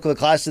this ilk, of the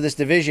class of this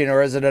division,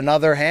 or is it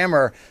another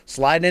hammer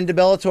sliding into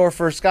Bellator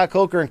for Scott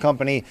Coker and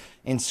company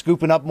and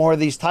scooping up more of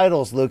these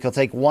titles. Luke, he'll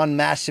take one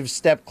massive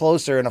step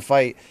closer in a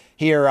fight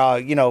here,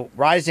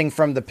 rising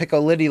from the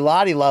Piccolotti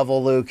Lottie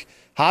level, Luke,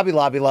 Hobby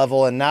Lobby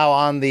level, and now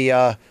on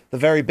the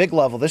very big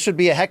level. This should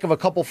be a heck of a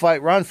couple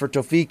fight run for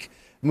Tofiq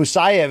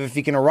Musayev if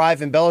he can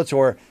arrive in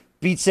Bellator,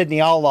 beat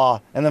Sidney Outlaw,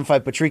 and then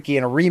fight Patricky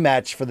in a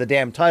rematch for the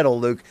damn title,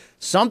 Luke.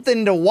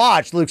 Something to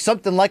watch, Luke.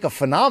 Something like a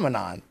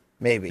phenomenon,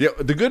 maybe. Yeah,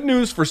 the good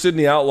news for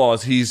Sidney Outlaw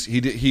is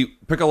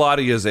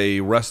Piccolotti is a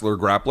wrestler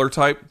grappler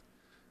type,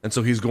 and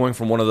so he's going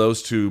from one of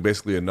those to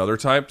basically another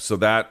type. So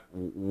that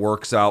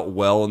works out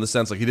well in the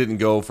sense, like, he didn't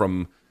go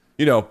from,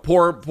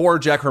 poor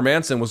Jack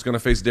Hermanson was going to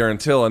face Darren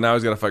Till, and now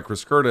he's got to fight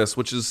Chris Curtis,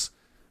 which is,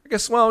 I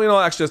guess,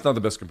 actually, that's not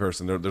the best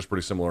comparison. There's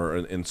pretty similar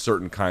in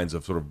certain kinds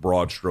of sort of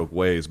broad stroke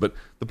ways. But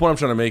the point I'm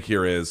trying to make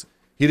here is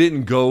he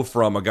didn't go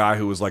from a guy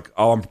who was like,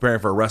 oh, I'm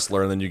preparing for a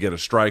wrestler, and then you get a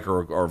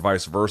striker or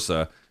vice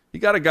versa. He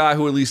got a guy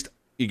who at least,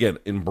 again,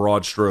 in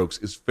broad strokes,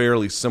 is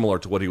fairly similar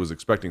to what he was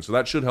expecting. So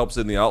that should help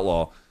Sidney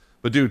Outlaw.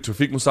 But, dude,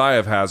 Tawfiq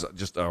Musayev has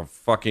just a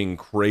fucking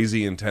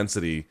crazy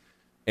intensity.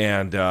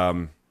 And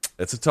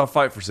it's a tough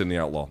fight for Sidney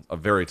Outlaw. A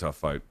very tough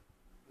fight.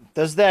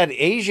 Does that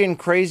Asian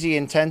crazy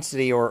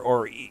intensity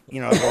or the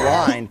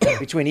line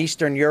between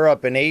Eastern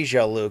Europe and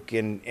Asia, Luke,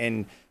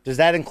 and does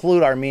that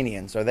include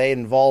Armenians? Are they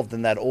involved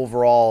in that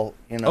overall,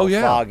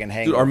 fog and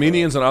hangover? Dude,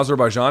 Armenians and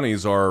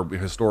Azerbaijanis are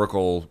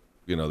historical,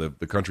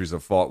 the countries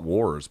have fought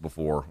wars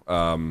before.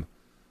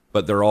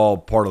 But they're all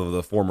part of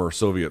the former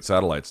Soviet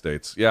satellite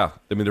states. Yeah,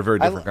 I mean, they're very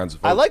different kinds of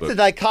folks. I like the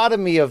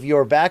dichotomy of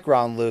your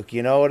background, Luke.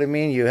 You know what I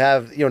mean? You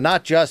have,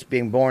 not just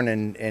being born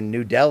in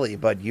New Delhi,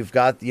 but you've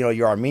got,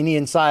 your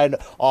Armenian side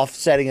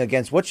offsetting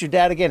against, what's your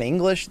dad again?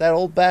 English, that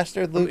old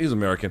bastard, Luke? He's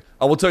American.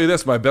 I will tell you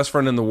this. My best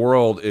friend in the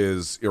world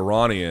is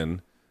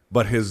Iranian,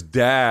 but his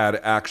dad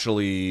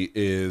actually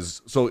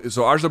is... So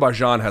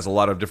Azerbaijan has a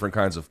lot of different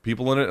kinds of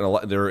people in it,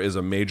 and there is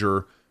a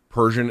major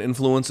Persian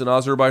influence in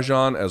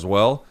Azerbaijan as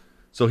well.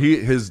 So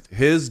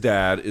his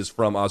dad is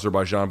from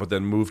Azerbaijan, but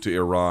then moved to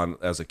Iran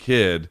as a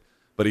kid.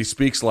 But he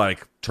speaks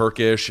like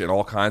Turkish and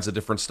all kinds of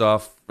different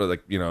stuff,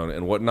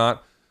 and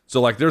whatnot.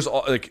 So there's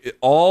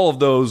all of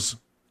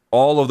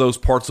those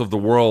parts of the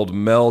world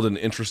meld in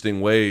interesting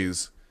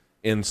ways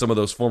in some of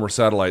those former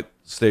satellite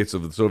states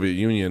of the Soviet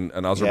Union,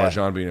 and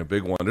Azerbaijan being a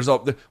big one.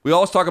 We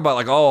always talk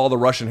about all the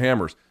Russian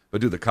hammers, but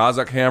dude, the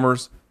Kazakh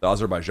hammers, the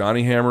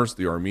Azerbaijani hammers,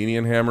 the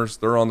Armenian hammers,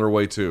 they're on their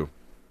way too.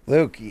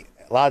 Luke, a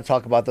lot of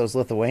talk about those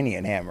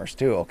Lithuanian hammers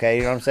too, okay?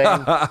 You know what I'm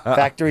saying?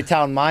 Factory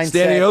town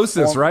mindset.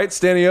 Staniosis, right?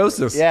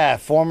 Staniosis. Yeah,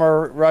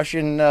 former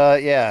Russian,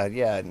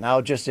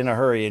 now just in a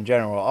hurry in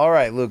general. All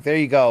right, Luke, there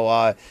you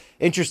go.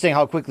 Interesting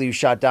how quickly you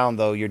shot down,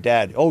 though, your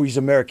dad. Oh, he's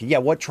American. Yeah,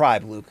 what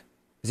tribe, Luke?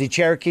 Is he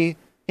Cherokee?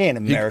 He ain't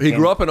American. He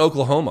grew up in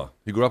Oklahoma.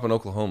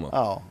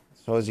 Oh,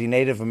 so is he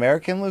Native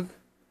American, Luke?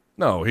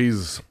 No,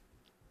 he's...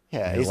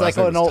 Yeah, he's like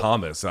an old...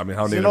 Thomas. I mean,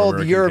 how Native an old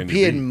American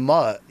European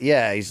mutt.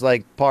 Yeah, he's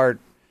like part...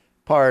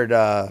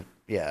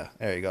 Yeah,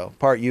 there you go.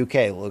 Part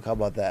UK, Luke. How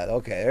about that?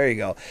 Okay, there you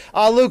go.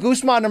 Luke,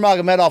 Usman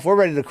Nurmagomedov, we're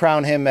ready to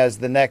crown him as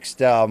the next,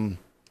 the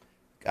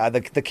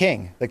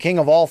king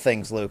of all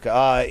things, Luke.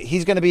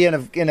 He's going to be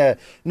in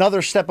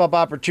another step-up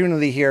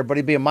opportunity here, but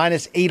he'd be a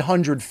minus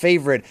 800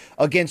 favorite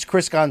against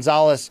Chris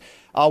Gonzalez.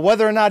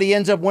 Whether or not he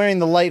ends up wearing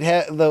the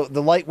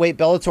lightweight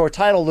Bellator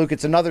title, Luke,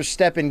 it's another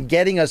step in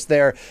getting us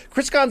there.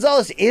 Chris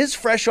Gonzalez is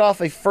fresh off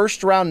a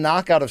first-round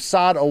knockout of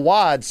Saad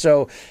Awad,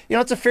 so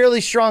it's a fairly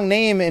strong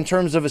name in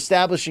terms of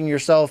establishing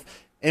yourself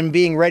and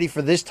being ready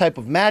for this type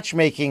of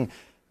matchmaking.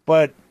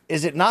 But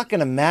is it not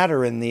going to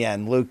matter in the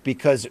end, Luke?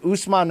 Because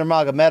Usman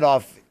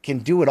Nurmagomedov can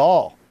do it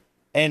all.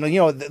 And,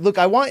 look,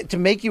 I want to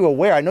make you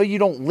aware. I know you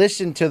don't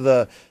listen to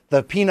the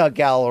peanut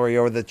gallery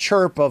or the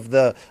chirp of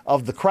the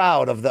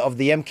crowd, of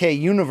the MK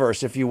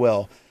universe, if you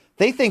will.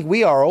 They think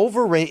we are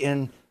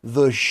overrating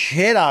the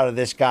shit out of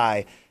this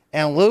guy.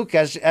 And Luke,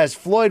 as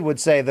Floyd would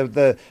say,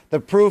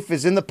 the proof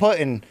is in the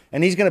pudding,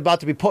 and he's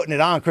about to be putting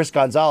it on Chris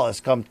Gonzalez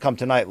come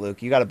tonight,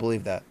 Luke. You got to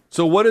believe that.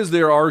 So what is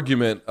their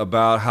argument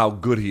about how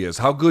good he is?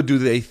 How good do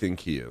they think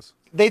he is?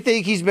 They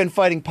think he's been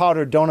fighting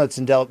powdered donuts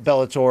in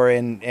Bellator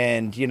and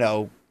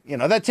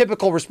that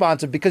typical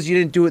response of because you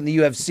didn't do it in the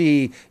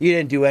UFC, you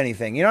didn't do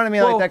anything. You know what I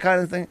mean? Well, like that kind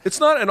of thing.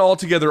 It's not an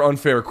altogether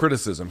unfair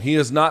criticism. He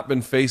has not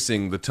been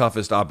facing the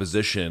toughest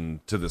opposition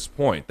to this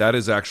point. That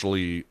is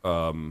actually,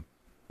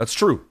 that's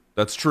true.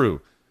 That's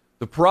true.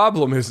 The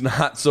problem is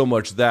not so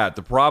much that.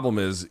 The problem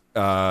is,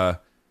 the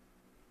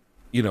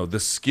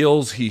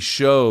skills he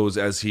shows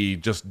as he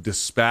just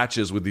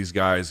dispatches with these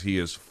guys he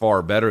is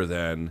far better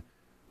than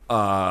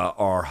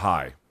are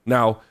high.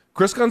 Now,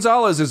 Chris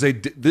Gonzalez is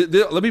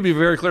let me be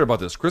very clear about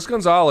this. Chris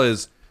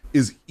Gonzalez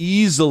is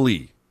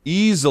easily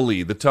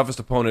the toughest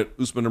opponent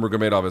Usman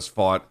Nurmagomedov has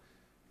fought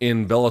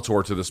in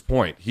Bellator to this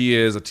point. He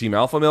is a team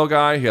alpha male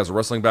guy. He has a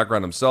wrestling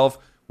background himself.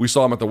 We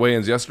saw him at the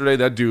weigh-ins yesterday.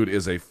 That dude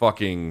is a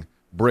fucking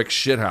brick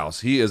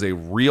shithouse. He is a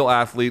real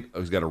athlete.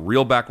 He's got a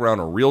real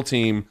background, a real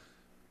team.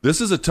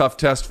 This is a tough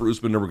test for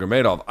Usman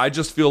Nurmagomedov. I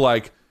just feel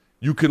like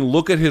you can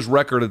look at his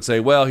record and say,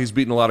 well, he's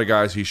beaten a lot of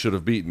guys he should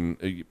have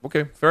beaten.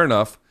 Okay, fair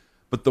enough.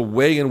 But the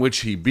way in which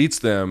he beats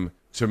them,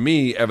 to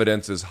me,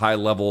 evidences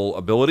high-level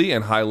ability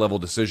and high-level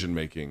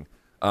decision-making.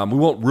 We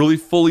won't really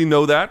fully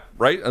know that,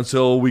 right,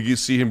 until we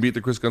see him beat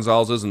the Chris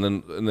Gonzalez's and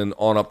then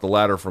on up the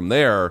ladder from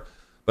there.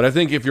 But I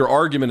think if your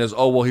argument is,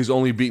 oh, well, he's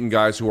only beaten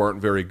guys who aren't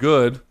very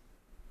good,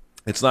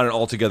 it's not an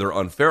altogether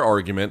unfair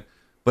argument,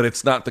 but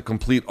it's not the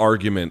complete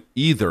argument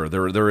either.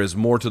 There is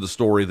more to the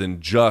story than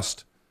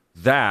just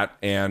that.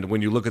 And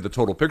when you look at the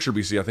total picture,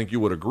 BC, I think you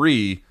would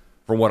agree,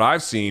 from what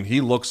I've seen,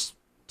 he looks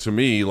to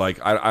me like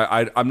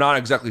I'm not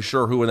exactly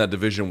sure who in that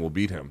division will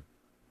beat him.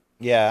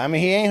 Yeah, I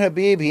mean, he ain't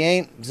Habib, he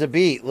ain't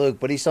Zabit, Luke,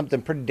 but he's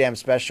something pretty damn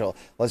special.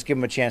 Let's give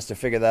him a chance to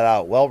figure that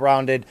out.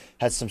 Well-rounded,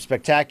 has some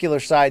spectacular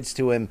sides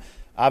to him.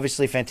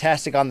 Obviously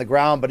fantastic on the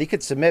ground, but he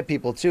could submit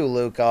people too,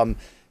 Luke.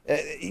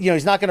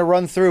 He's not going to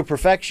run through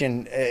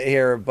perfection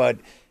here, but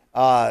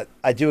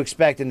I do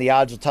expect, and the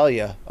odds will tell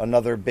you,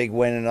 another big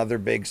win, another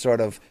big sort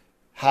of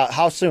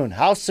How soon?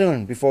 How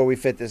soon before we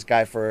fit this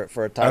guy for a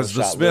title As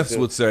the shot? Smiths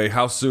would say,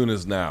 how soon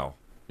is now?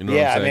 You know what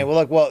I'm Yeah, I saying?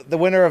 mean, well, the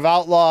winner of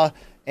Outlaw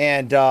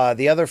and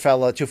the other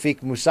fella,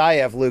 Tufik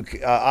Musayev, Luke,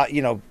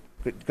 going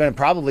to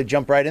probably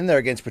jump right in there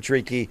against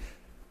Patricky.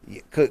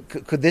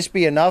 Could this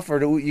be enough,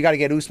 or you got to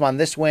get Usman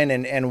this win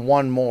and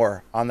one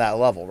more on that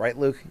level, right,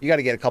 Luke? You got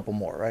to get a couple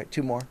more, right?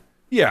 2 more?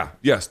 Yeah,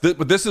 yes.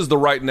 But this is the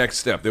right next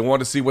step. They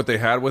want to see what they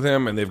had with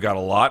him, and they've got a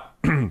lot.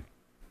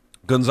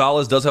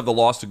 Gonzalez does have the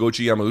loss to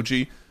Goichi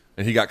Yamauchi,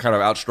 and he got kind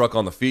of outstruck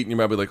on the feet, and you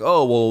might be like,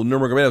 oh, well,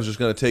 Nurmagomedov's just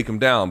going to take him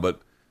down.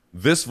 But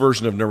this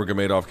version of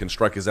Nurmagomedov can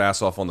strike his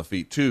ass off on the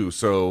feet, too.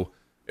 So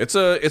it's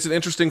an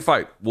interesting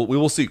fight. We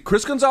will see.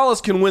 Chris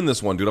Gonzalez can win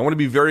this one, dude. I want to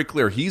be very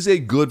clear. He's a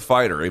good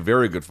fighter, a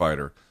very good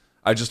fighter.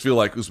 I just feel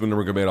like Usman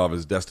Nurmagomedov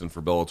is destined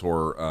for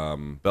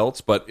Bellator belts.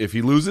 But if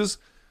he loses,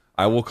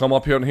 I will come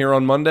up here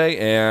on Monday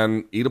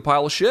and eat a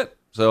pile of shit.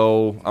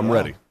 So I'm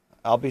ready.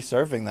 I'll be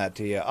serving that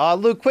to you.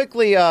 Luke,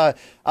 quickly, sorry,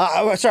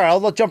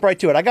 I'll jump right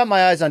to it. I got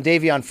my eyes on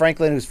Davion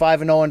Franklin, who's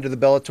 5-0 under the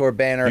Bellator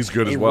banner. He's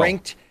good as well.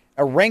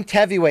 A ranked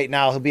heavyweight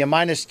now. He'll be a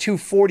minus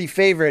 240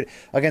 favorite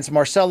against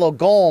Marcelo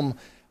Golm,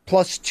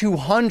 plus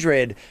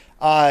 200.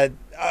 Are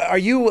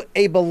you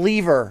a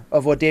believer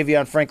of what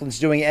Davion Franklin's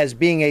doing as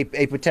being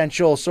a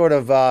potential sort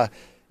of, a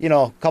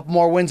couple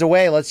more wins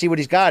away? Let's see what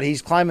he's got.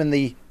 He's climbing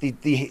the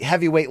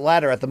heavyweight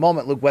ladder at the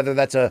moment, Luke, whether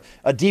that's a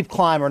deep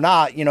climb or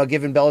not,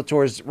 given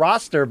Bellator's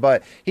roster.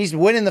 But he's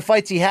winning the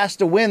fights he has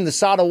to win. The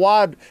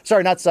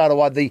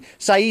the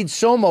Saeed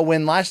Soma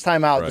win last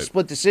time out, the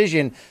split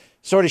decision,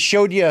 sort of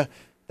showed you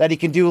that he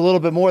can do a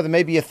little bit more than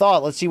maybe you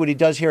thought. Let's see what he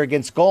does here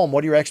against Golm.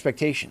 What are your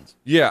expectations?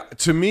 Yeah,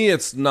 to me,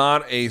 it's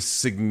not a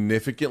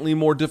significantly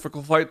more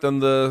difficult fight than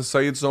the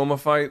Saeed Soma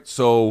fight.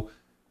 So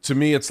to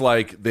me, it's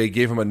like they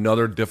gave him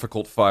another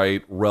difficult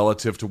fight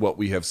relative to what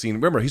we have seen.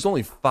 Remember, he's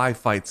only 5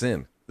 fights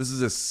in. This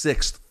is his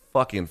 6th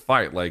fucking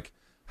fight. Like,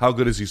 how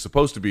good is he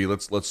supposed to be?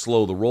 Let's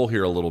slow the roll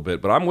here a little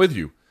bit. But I'm with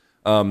you.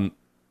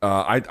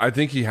 I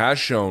think he has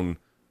shown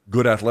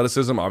good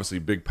athleticism, obviously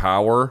big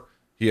power.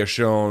 He has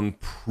shown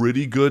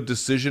pretty good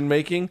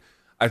decision-making.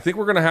 I think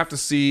we're going to have to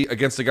see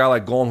against a guy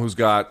like Golm, who's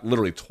got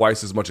literally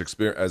twice as much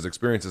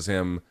experience as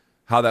him,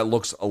 how that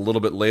looks a little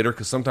bit later,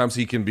 because sometimes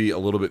he can be a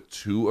little bit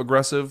too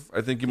aggressive.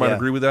 I think you might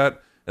agree with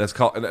that. And it's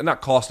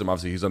not cost him,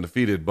 obviously, he's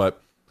undefeated, but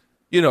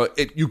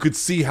you could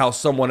see how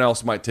someone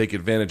else might take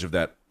advantage of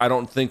that. I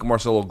don't think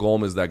Marcelo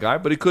Golm is that guy,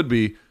 but he could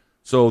be.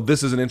 So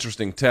this is an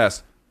interesting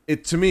test.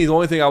 To me, the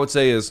only thing I would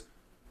say is,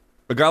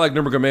 a guy like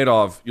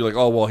Nurmagomedov, you're like,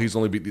 oh, well, he's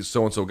only beat these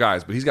so-and-so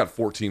guys, but he's got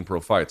 14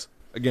 pro fights.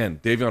 Again,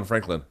 Davion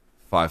Franklin,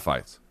 5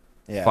 fights.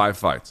 Yeah. 5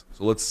 fights.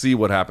 So let's see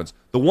what happens.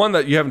 The one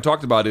that you haven't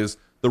talked about is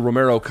the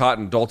Romero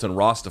Cotton Dalton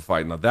Rasta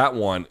fight. Now, that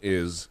one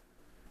is,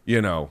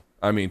 2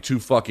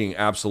 fucking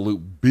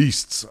absolute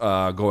beasts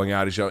going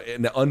at each other.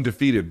 And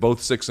undefeated, both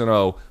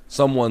 6-0.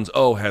 Someone's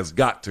has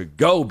got to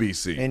go,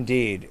 BC.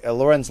 Indeed.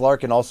 Lorenz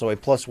Larkin also a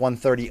plus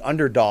 130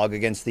 underdog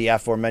against the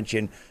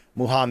aforementioned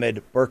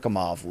Muhammad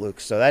Burkamov, Luke.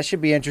 So that should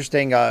be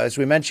interesting. As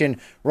we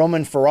mentioned,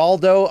 Roman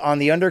Feraldo on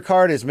the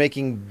undercard is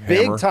making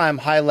big-time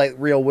highlight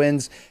reel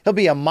wins. He'll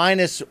be a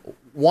minus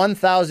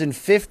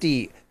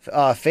 1,050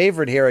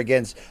 favorite here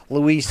against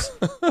Luis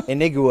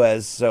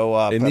Iniguez. So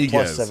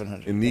plus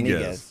 700.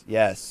 Iniguez.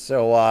 Yes.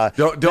 So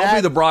don't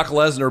be the Brock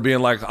Lesnar being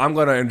like, I'm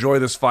going to enjoy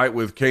this fight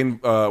with Cain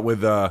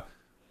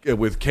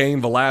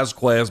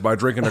Velasquez by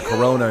drinking a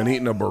Corona and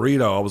eating a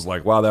burrito. I was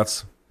like, wow,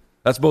 that's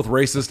both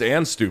racist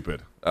and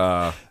stupid.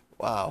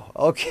 Wow.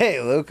 Okay,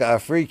 Luke.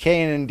 Free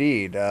Kane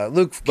indeed.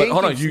 Luke. But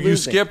hold on, you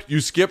skipped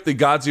the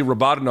Gadzi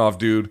Rabadanov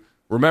dude.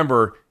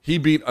 Remember, he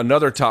beat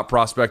another top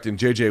prospect in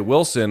J.J.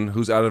 Wilson,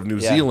 who's out of New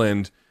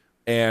Zealand,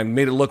 and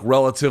made it look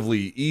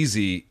relatively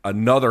easy.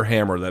 Another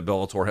hammer that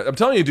Bellator had. I'm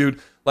telling you,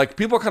 dude. Like,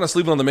 people are kind of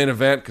sleeping on the main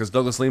event because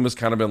Douglas Lima's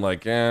kind of been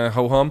like,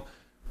 ho hum.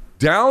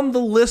 Down the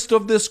list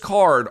of this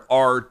card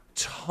are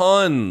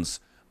tons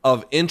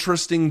of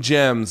interesting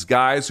gems,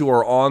 guys who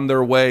are on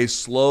their way,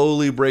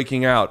 slowly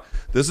breaking out.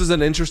 This is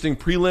an interesting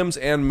prelims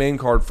and main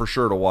card for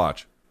sure to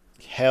watch.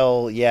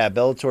 Hell yeah.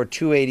 Bellator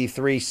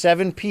 283.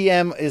 7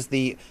 p.m. is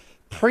the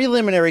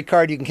preliminary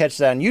card. You can catch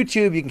that on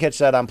YouTube. You can catch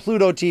that on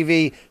Pluto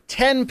TV.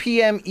 10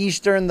 p.m.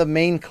 Eastern, the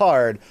main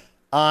card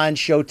on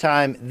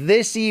Showtime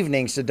this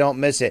evening, so don't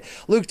miss it.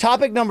 Luke,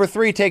 topic number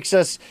 3 takes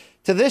us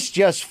to this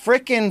just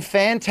freaking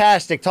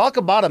fantastic. Talk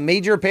about a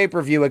major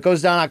pay-per-view. It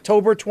goes down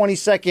October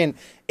 22nd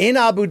in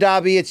Abu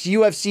Dhabi. It's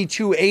UFC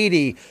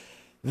 280.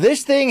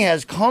 This thing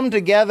has come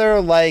together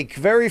like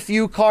very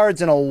few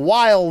cards in a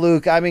while,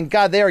 Luke. I mean,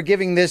 God, they are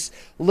giving this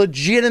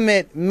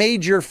legitimate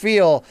major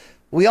feel.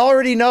 We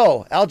already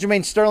know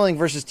Aljamain Sterling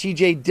versus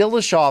TJ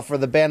Dillashaw for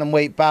the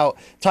bantamweight bout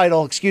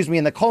title,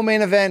 in the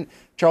co-main event.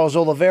 Charles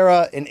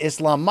Oliveira and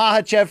Islam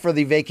Makhachev for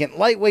the vacant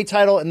lightweight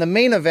title. In the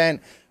main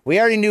event, we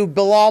already knew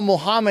Bilal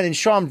Muhammad and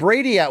Sean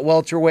Brady at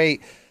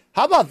welterweight.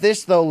 How about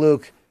this, though,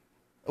 Luke?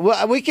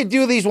 We could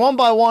do these one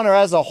by one or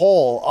as a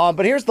whole,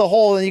 but here's the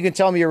whole, and you can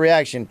tell me your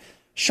reaction.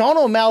 Sean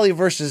O'Malley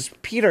versus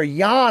Peter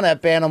Yan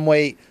at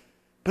bantamweight.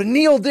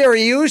 Beneil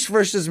Dariush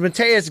versus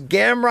Mateus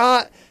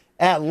Gamrot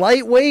at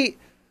lightweight.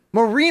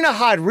 Marina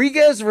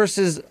Rodriguez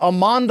versus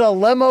Amanda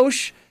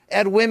Lemos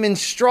at women's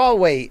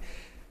strawweight.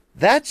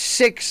 That's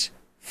 6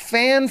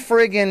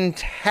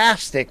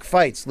 fan-friggin-tastic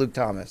fights, Luke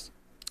Thomas.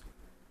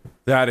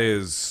 That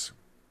is,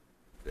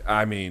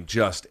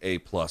 just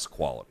A-plus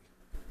quality.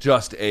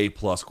 Just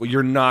A-plus.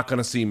 You're not going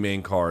to see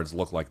main cards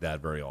look like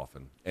that very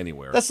often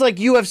anywhere. That's like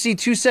UFC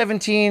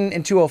 217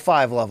 and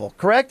 205 level,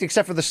 correct?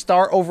 Except for the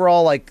star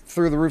overall, like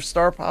through-the-roof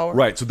star power?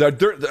 Right. So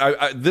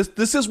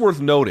this is worth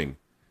noting.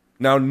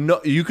 Now,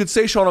 you could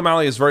say Sean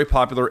O'Malley is very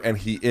popular, and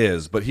he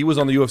is, but he was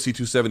on the UFC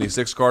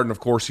 276 card, and of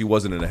course he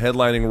wasn't in a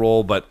headlining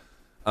role, but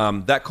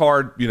that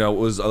card,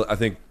 was, I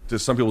think, to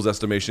some people's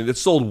estimation, it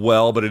sold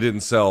well, but it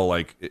didn't sell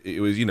like, it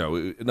was,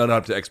 not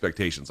up to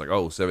expectations, like,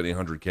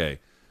 700-800K.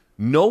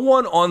 No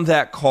one on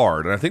that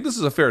card, and I think this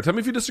is a fair, tell me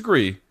if you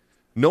disagree,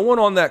 no one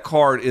on that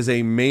card is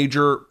a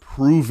major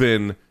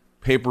proven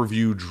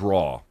pay-per-view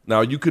draw. Now,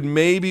 you could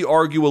maybe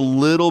argue a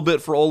little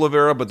bit for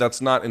Oliveira, but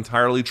that's not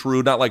entirely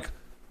true. Not like,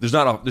 there's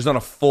not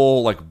a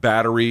full like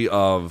battery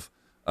of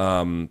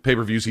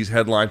pay-per-views he's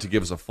headlined to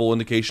give us a full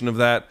indication of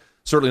that.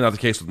 Certainly not the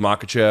case with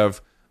Makhachev.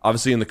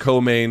 Obviously, in the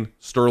co-main,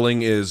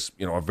 Sterling is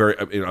a very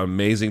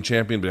amazing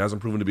champion, but hasn't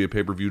proven to be a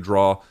pay-per-view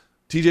draw.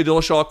 TJ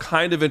Dillashaw,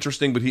 kind of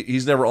interesting, but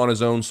he's never on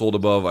his own sold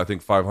above, I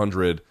think,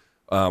 500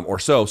 or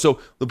so. So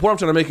the point I'm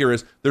trying to make here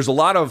is there's a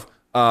lot of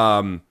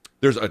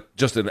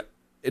just an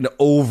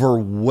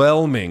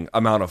overwhelming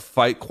amount of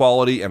fight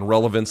quality and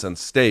relevance and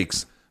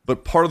stakes.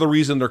 But part of the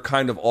reason they're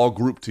kind of all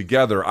grouped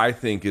together, I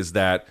think, is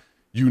that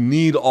you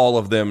need all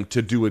of them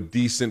to do a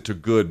decent to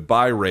good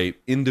buy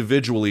rate.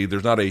 Individually,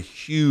 there's not a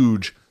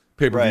huge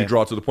pay-per-view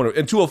draw to the point of...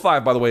 And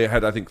 205, by the way, it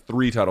had, I think,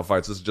 3 title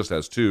fights. This just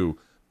has 2.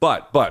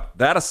 But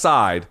that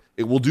aside,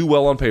 it will do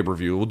well on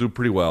pay-per-view. It will do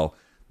pretty well.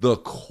 The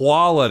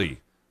quality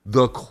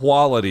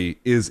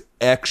is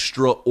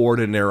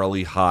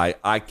extraordinarily high.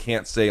 I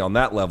can't say on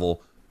that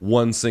level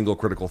one single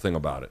critical thing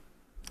about it.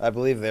 I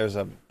believe there's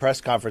a press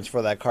conference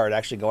for that card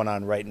actually going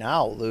on right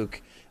now,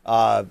 Luke,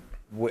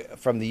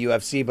 from the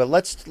UFC. But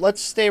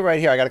let's stay right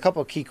here. I got a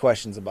couple of key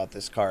questions about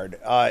this card.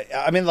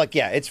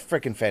 It's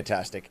freaking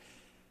fantastic.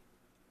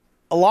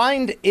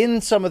 Aligned in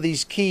some of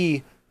these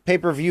key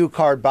pay-per-view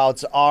card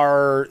bouts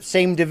are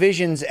same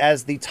divisions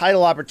as the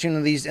title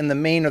opportunities in the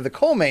main or the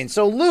co-main.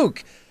 So,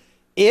 Luke,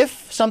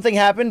 if something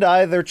happened to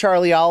either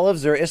Charlie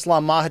Olives or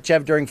Islam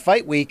Makhachev during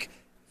fight week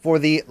for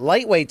the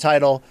lightweight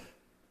title,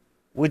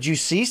 would you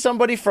see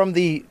somebody from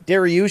the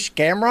Dariush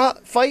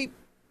Gamrot fight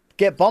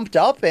get bumped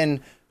up, and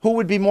who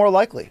would be more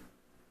likely?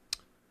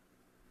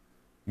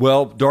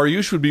 Well,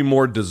 Dariush would be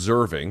more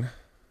deserving,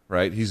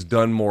 right? He's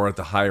done more at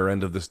the higher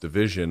end of this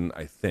division,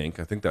 I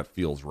think. I think that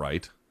feels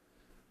right.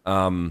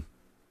 Or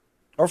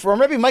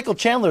maybe Michael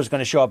Chandler is going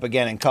to show up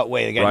again and cut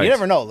weight again. Right. You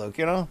never know, Luke,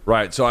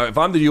 Right. So if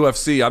I'm the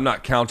UFC, I'm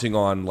not counting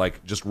on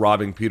like just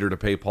robbing Peter to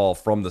pay Paul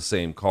from the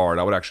same card.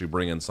 I would actually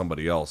bring in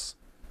somebody else,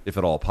 if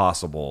at all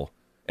possible.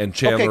 And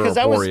Chandler or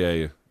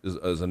Poirier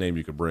is a name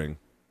you could bring.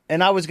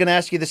 And I was going to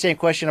ask you the same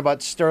question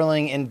about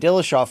Sterling and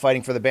Dillashaw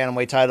fighting for the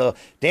bantamweight title.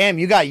 Damn,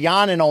 you got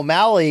Jan and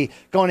O'Malley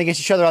going against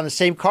each other on the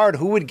same card.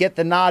 Who would get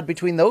the nod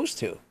between those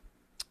two?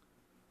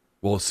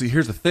 Well, see,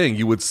 here's the thing.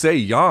 You would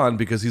say Jan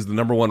because he's the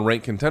number 1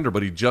 ranked contender,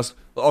 but he just...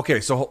 Okay,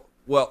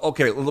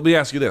 let me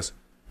ask you this.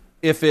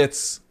 If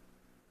it's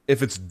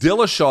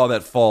Dillashaw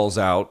that falls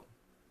out,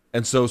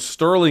 and so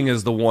Sterling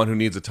is the one who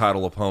needs a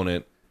title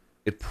opponent,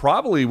 it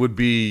probably would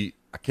be...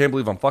 I can't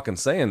believe I'm fucking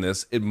saying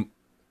this.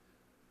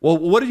 Well,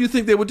 what do you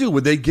think they would do?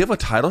 Would they give a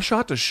title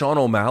shot to Sean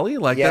O'Malley?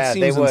 That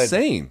seems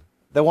insane.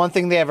 The one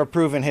thing they have a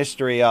proven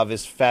history of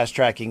is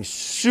fast-tracking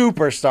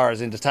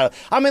superstars into title.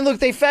 I mean, look,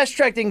 they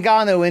fast-tracked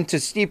Ngannou into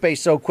Stipe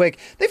so quick.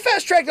 They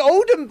fast-tracked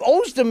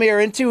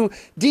Ozdemir into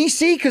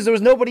DC because there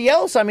was nobody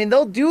else. I mean,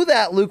 they'll do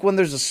that, Luke, when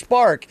there's a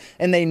spark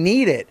and they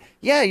need it.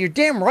 Yeah, you're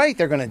damn right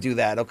they're going to do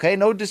that, okay?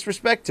 No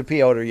disrespect to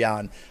Piotr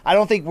Jan. I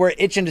don't think we're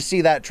itching to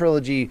see that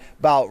trilogy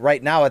bout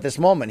right now at this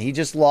moment. He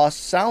just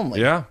lost soundly.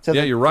 Yeah,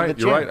 you're right.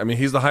 You're right. I mean,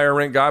 he's the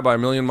higher-ranked guy by a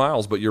million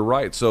miles, but you're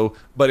right. So,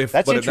 but here's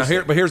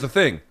the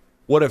thing.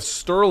 What if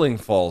Sterling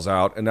falls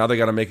out and now they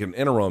got to make an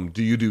interim?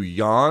 Do you do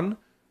Jan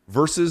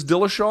versus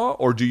Dillashaw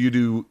or do you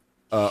do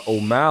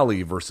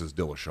O'Malley versus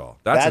Dillashaw?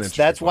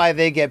 That's why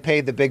they get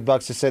paid the big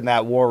bucks to sit in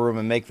that war room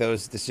and make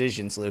those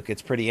decisions, Luke.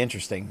 It's pretty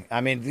interesting.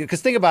 I mean,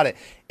 because think about it.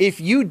 If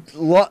you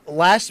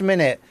last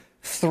minute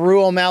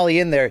threw O'Malley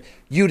in there,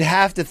 you'd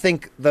have to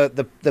think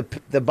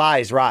the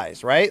buys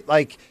rise, right?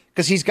 Like,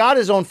 because he's got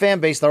his own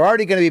fan base. They're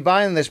already going to be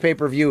buying this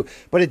pay-per-view,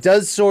 but it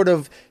does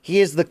he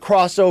is the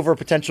crossover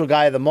potential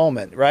guy of the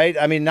moment, right?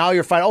 I mean, now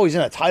you're finding, he's in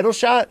a title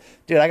shot?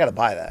 Dude, I got to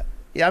buy that.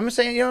 Yeah, I'm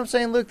saying, you know what I'm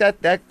saying, Luke?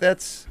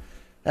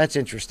 That's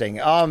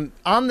interesting. On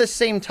the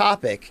same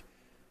topic,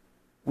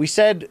 we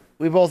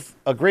both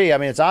agree, I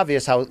mean, it's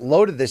obvious how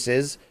loaded this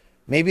is.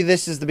 Maybe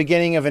this is the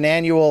beginning of an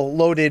annual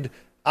loaded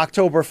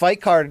October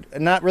fight card.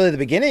 Not really the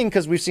beginning,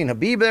 because we've seen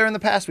Khabib there in the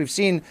past. We've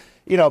seen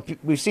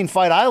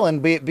Fight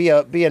Island be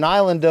an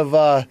island of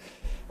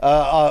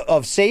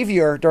of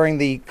savior during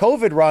the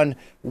COVID run.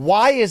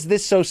 Why is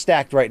this so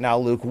stacked right now,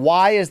 Luke?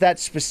 Why is that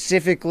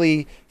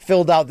specifically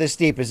filled out this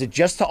deep? Is it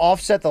just to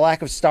offset the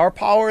lack of star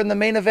power in the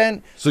main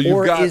event,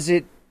 is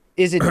it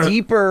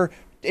deeper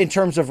in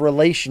terms of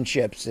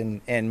relationships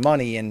and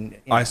money? And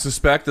I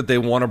suspect that they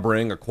want to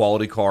bring a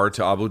quality card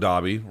to Abu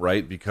Dhabi,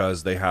 right?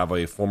 Because they have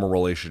a former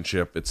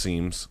relationship, it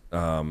seems,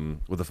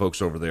 with the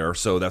folks over there.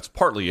 So that's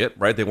partly it,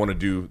 right? They want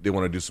to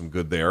do some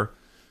good there.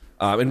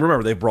 And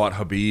remember, they brought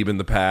Habib in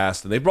the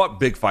past, and they brought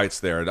big fights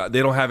there.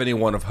 They don't have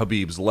anyone of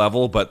Habib's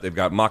level, but they've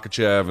got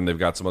Makhachev, and they've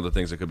got some other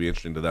things that could be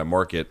interesting to that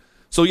market.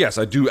 So yes,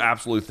 I do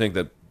absolutely think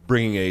that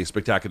bringing a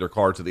spectacular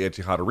card to the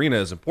Etihad Arena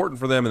is important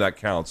for them, and that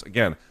counts.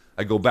 Again,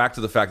 I go back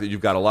to the fact that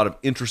you've got a lot of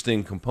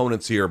interesting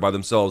components here by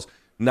themselves,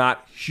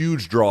 not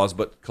huge draws,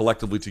 but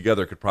collectively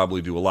together could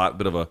probably do a lot,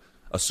 bit of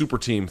a super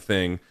team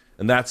thing,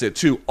 and that's it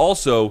too.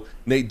 Also,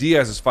 Nate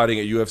Diaz is fighting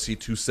at UFC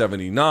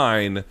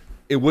 279.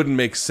 It wouldn't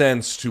make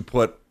sense to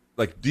put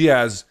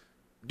Diaz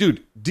and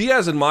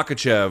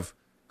Makhachev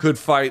could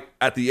fight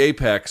at the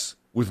Apex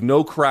with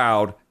no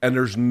crowd, and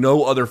there's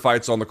no other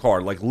fights on the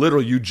card. Like,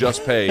 literally, you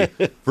just pay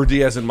for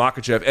Diaz and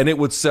Makhachev, and it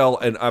would sell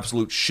an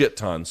absolute shit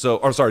ton.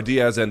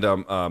 Diaz and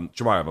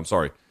Chimaev, I'm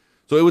sorry.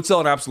 So it would sell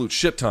an absolute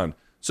shit ton.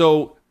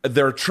 So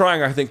they're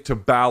trying, I think, to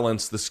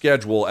balance the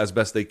schedule as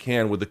best they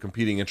can with the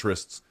competing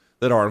interests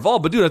that are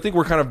involved. But, dude, I think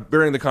we're kind of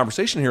burying the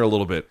conversation here a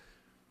little bit.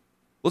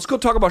 Let's go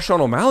talk about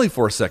Sean O'Malley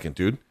for a second,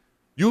 dude.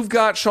 You've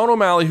got Sean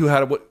O'Malley, who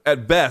had,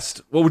 at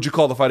best, what would you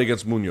call the fight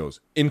against Munoz?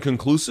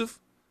 Inconclusive?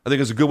 I think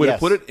is a good way to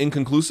put it.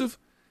 Inconclusive.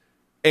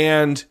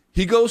 And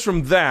he goes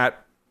from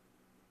that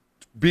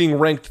being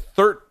ranked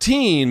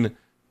 13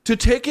 to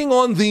taking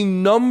on the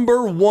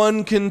number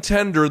one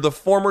contender, the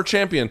former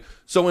champion.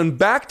 So in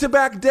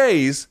back-to-back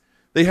days,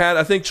 they had,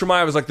 I think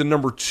Chimaev was like the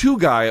number 2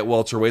 guy at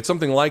welterweight,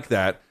 something like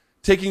that,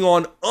 taking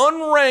on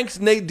unranked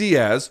Nate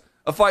Diaz,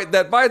 a fight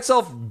that by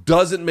itself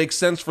doesn't make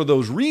sense for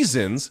those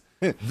reasons.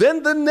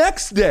 Then the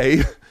next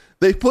day,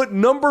 they put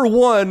number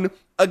 1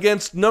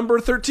 against number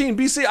 13.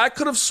 BC, I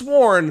could have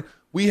sworn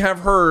we have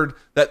heard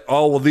that,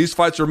 these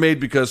fights are made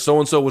because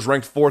so-and-so was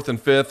ranked 4th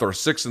and 5th or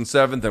 6th and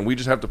 7th, and we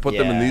just have to put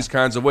them in these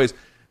kinds of ways.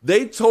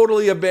 They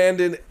totally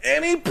abandoned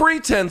any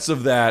pretense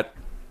of that.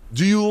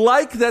 Do you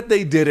like that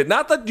they did it?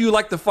 Not that you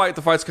like the fight.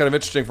 The fight's kind of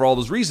interesting for all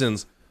those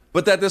reasons,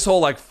 but that this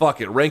whole,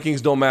 fuck it,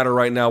 rankings don't matter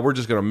right now. We're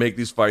just going to make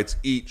these fights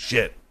eat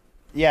shit.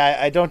 Yeah,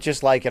 I don't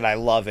just like it, I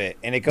love it.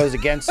 And it goes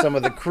against some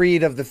of the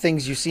creed of the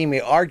things you see me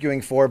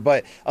arguing for.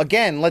 But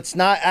again, let's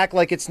not act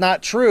like it's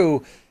not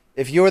true.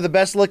 If you're the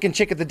best looking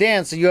chick at the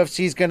dance, the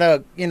UFC's going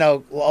to,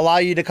 allow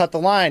you to cut the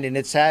line. And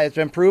it's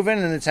been proven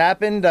and it's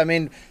happened. I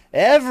mean,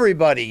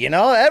 everybody, even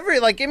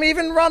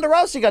Ronda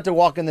Rousey got to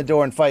walk in the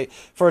door and fight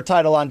for a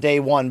title on day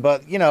one.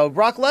 But,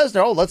 Brock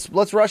Lesnar,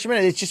 let's rush him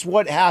in. It's just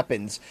what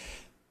happens.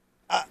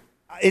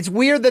 It's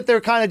weird that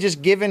they're kind of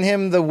just giving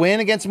him the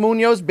win against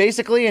Munoz,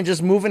 basically, and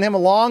just moving him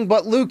along.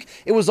 But, Luke,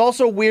 it was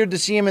also weird to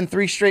see him in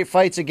 3 straight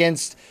fights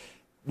against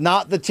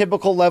not the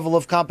typical level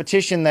of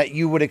competition that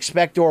you would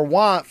expect or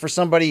want for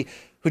somebody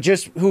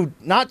who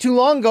not too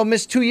long ago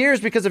missed 2 years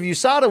because of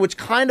USADA, which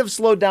kind of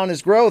slowed down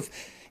his growth.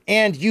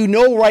 And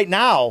right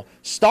now,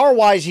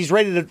 star-wise, he's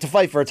ready to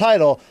fight for a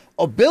title.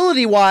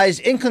 Ability-wise,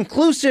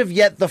 inconclusive,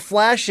 yet the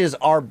flashes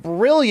are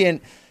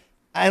brilliant.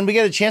 And we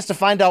get a chance to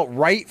find out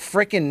right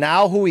frickin'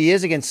 now who he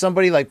is against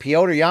somebody like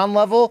Piotr Jan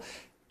level.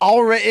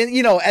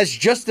 Already, as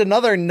just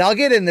another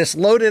nugget in this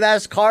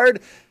loaded-ass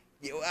card,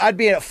 I'd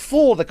be a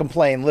fool to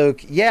complain,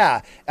 Luke.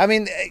 Yeah. I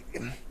mean,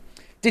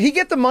 did he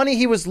get the money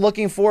he was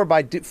looking for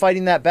by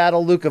fighting that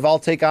battle, Luke, of I'll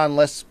take on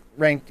less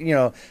ranked,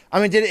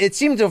 it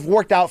seemed to have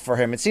worked out for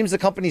him. It seems the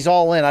company's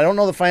all in. I don't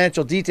know the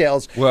financial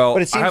details, but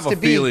it seems I have a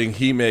feeling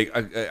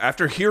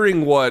after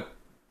hearing what,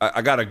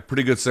 I got a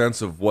pretty good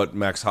sense of what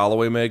Max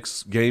Holloway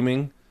makes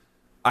gaming.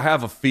 I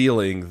have a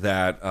feeling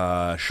that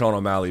Sean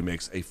O'Malley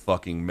makes a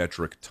fucking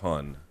metric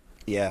ton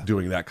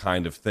doing that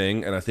kind of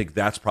thing. And I think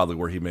that's probably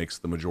where he makes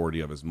the majority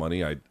of his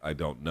money. I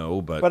don't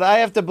know. But I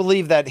have to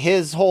believe that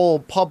his whole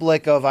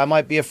public of I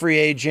might be a free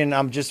agent,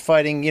 I'm just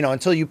fighting,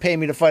 until you pay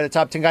me to fight a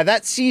top 10 guy,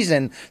 that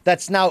season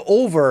that's now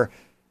over,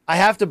 I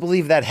have to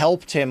believe that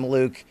helped him,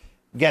 Luke,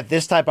 get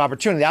this type of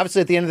opportunity.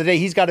 Obviously, at the end of the day,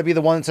 he's got to be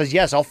the one that says,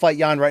 yes, I'll fight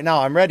Jan right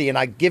now. I'm ready. And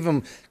I give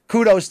him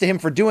kudos to him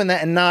for doing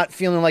that and not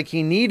feeling like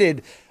he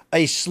needed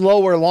a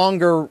slower,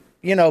 longer,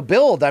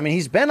 build. I mean,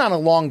 he's been on a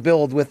long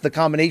build with the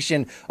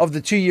combination of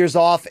the 2 years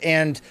off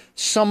and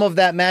some of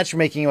that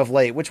matchmaking of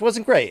late, which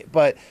wasn't great,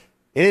 but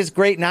it is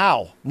great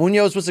now.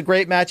 Munoz was a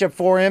great matchup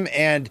for him.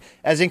 And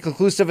as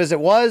inconclusive as it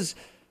was,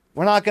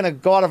 we're not going to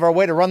go out of our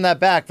way to run that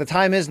back. The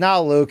time is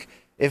now, Luke.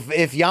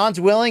 If Jan's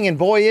willing, and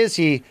boy, is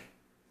he.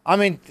 I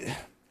mean,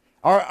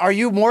 are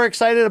you more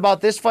excited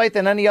about this fight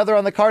than any other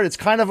on the card? It's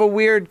kind of a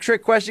weird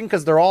trick question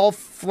because they're all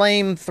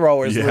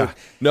flamethrowers, Luke.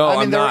 No,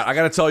 I'm not. I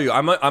got to tell you,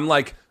 I'm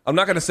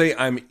not going to say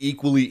I'm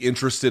equally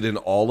interested in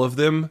all of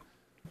them,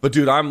 but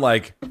dude, I'm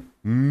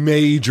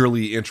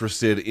majorly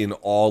interested in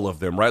all of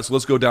them, right? So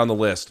let's go down the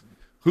list.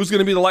 Who's going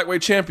to be the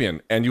lightweight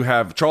champion? And you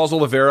have Charles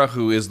Oliveira,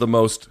 who is the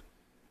most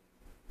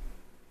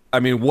I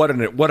mean,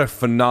 what a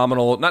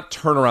phenomenal, not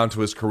turnaround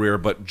to his career,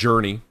 but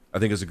journey, I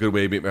think is a good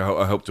way,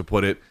 I hope to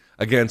put it,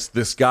 against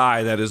this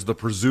guy that is the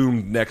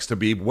presumed next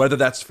Khabib, whether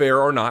that's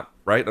fair or not,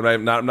 right?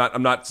 I'm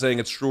not saying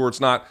it's true or it's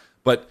not,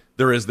 but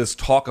there is this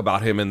talk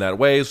about him in that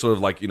way, sort of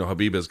like,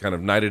 Khabib has kind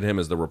of knighted him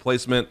as the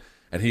replacement,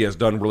 and he has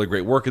done really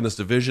great work in this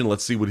division.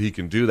 Let's see what he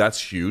can do.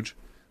 That's huge.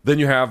 Then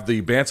you have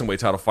the bantamweight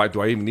title fight.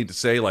 Do I even need to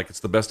say, like, it's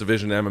the best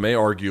division in MMA,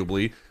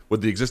 arguably,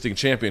 with the existing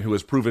champion who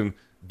has proven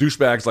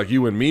douchebags like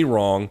you and me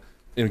wrong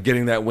in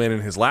getting that win in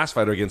his last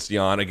fight against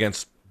Jan,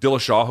 against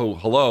Dillashaw,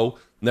 who,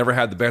 never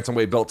had the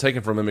bantamweight belt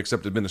taken from him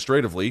except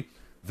administratively.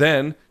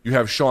 Then you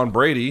have Sean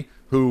Brady,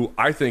 who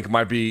I think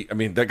might be,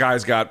 that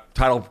guy's got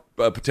title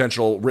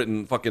potential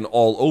written fucking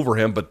all over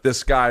him, but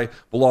this guy,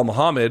 Bilal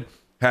Muhammad,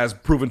 has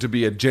proven to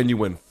be a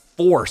genuine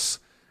force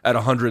at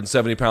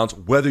 170 pounds.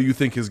 Whether you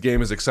think his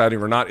game is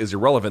exciting or not is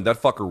irrelevant.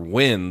 That fucker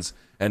wins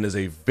and is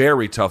a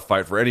very tough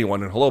fight for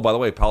anyone. And hello, by the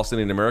way,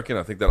 Palestinian American.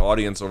 I think that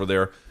audience over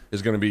there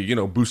is going to be,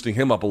 boosting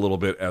him up a little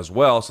bit as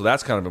well. So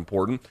that's kind of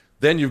important.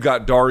 Then you've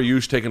got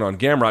Dariush taking on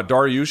Gamrot.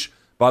 Dariush,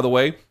 by the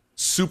way,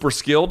 super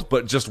skilled,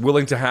 but just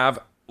willing to have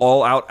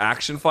all-out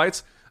action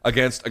fights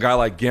against a guy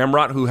like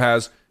Gamrot, who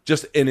has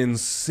just an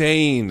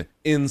insane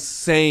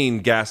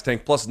gas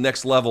tank, plus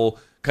next level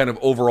kind of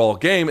overall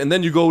game. And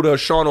then you go to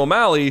Sean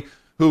O'Malley,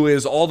 who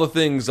is all the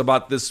things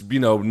about this,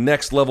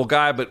 next level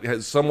guy, but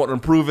has somewhat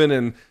unproven.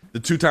 And the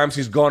 2 times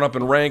he's gone up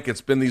in rank,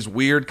 it's been these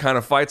weird kind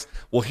of fights.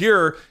 Well,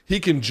 here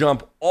he can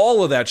jump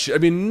all of that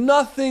shit.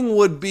 Nothing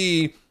would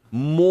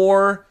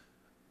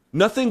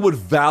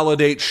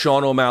validate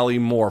Sean O'Malley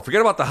more.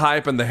 Forget about the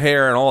hype and the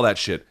hair and all that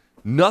shit.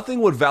 Nothing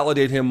would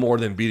validate him more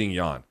than beating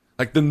Jan.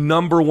 Like the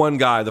number one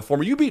guy, the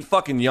former. You beat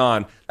fucking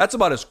Jan. That's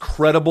about as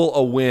credible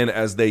a win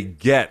as they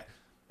get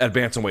at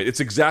bantamweight. It's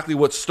exactly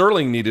what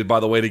Sterling needed, by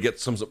the way, to get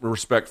some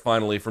respect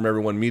finally from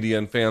everyone, media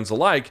and fans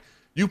alike.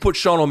 You put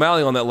Sean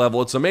O'Malley on that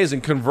level, it's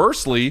amazing.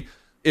 Conversely,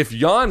 if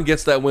Jan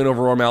gets that win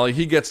over O'Malley,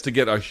 he gets to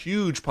get a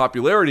huge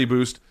popularity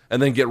boost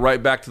and then get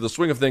right back to the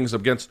swing of things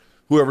against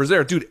whoever's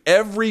there. Dude,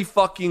 every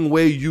fucking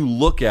way you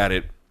look at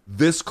it,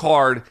 this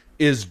card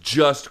is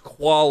just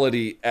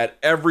quality at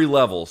every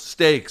level.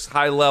 Stakes,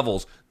 high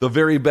levels, the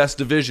very best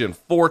division,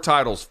 4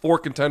 titles, 4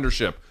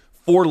 contendership,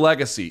 4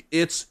 legacy.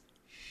 It's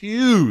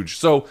huge.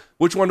 So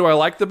which one do I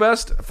like the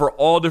best? For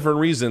all different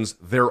reasons,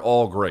 they're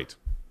all great.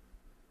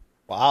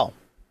 Wow.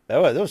 There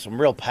was some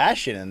real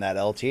passion in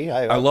that, LT.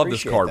 I love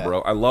this card,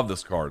 bro. I love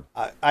this card.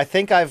 I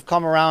think I've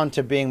come around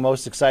to being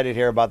most excited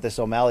here about this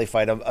O'Malley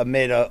fight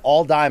amid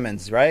all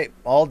diamonds, right?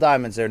 All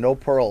diamonds. There are no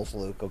pearls,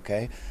 Luke,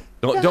 okay?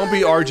 Don't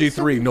be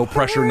RG3. No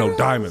pressure, no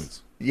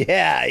diamonds.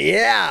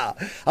 Yeah.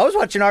 I was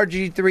watching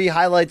RG3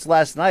 highlights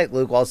last night,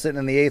 Luke, while sitting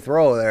in the 8th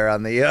row there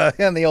on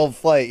the old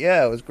flight.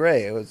 Yeah, it was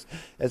great.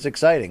 It's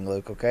exciting,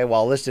 Luke, okay?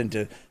 While listening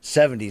to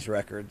 70s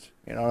records.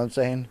 You know what I'm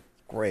saying?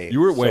 Great. You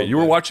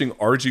were watching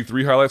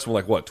RG3 highlights from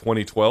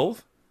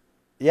 2012?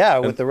 Yeah,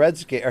 with the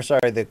Redskins. Or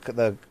sorry,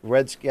 the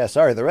Redskins.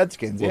 The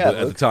Redskins. Well,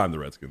 at the time, the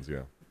Redskins.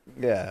 Yeah.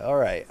 Yeah. All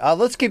right.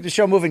 Let's keep the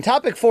show moving.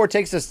 Topic 4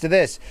 takes us to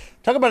this.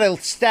 Talk about a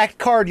stacked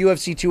card,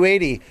 UFC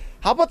 280.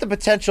 How about the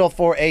potential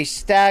for a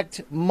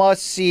stacked,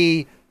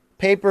 must-see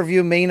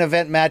pay-per-view main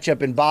event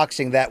matchup in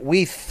boxing that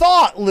we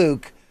thought,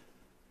 Luke,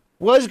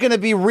 was going to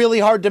be really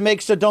hard to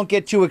make, so don't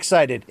get too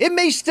excited. It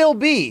may still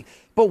be.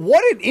 But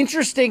what an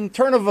interesting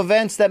turn of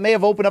events that may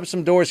have opened up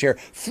some doors here.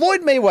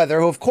 Floyd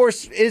Mayweather, who, of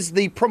course, is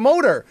the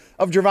promoter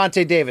of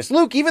Gervonta Davis.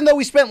 Luke, even though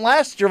we spent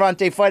last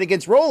Gervonta fight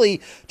against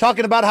Rolly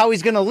talking about how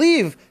he's going to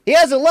leave, he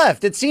hasn't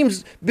left. It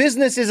seems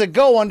business is a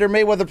go under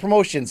Mayweather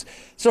Promotions.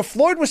 So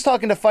Floyd was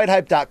talking to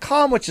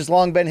FightHype.com, which has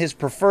long been his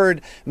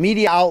preferred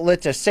media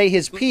outlet to say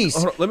his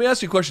piece. Let me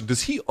ask you a question.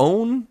 Does he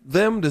own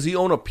them? Does he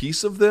own a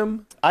piece of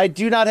them? I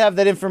do not have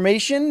that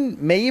information,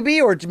 maybe,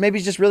 or maybe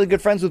he's just really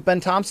good friends with Ben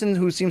Thompson,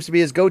 who seems to be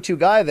his go-to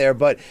guy there,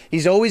 but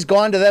he's always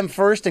gone to them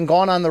first and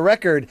gone on the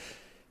record.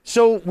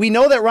 So we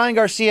know that Ryan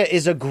Garcia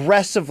is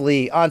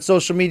aggressively on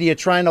social media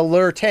trying to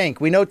lure Tank.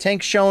 We know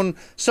Tank's shown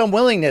some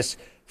willingness.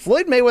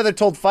 Floyd Mayweather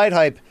told Fight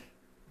Hype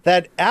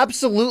that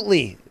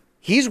absolutely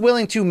he's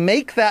willing to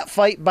make that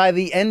fight by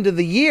the end of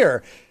the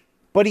year,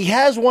 but he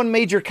has one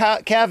major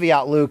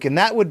caveat, Luke, and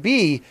that would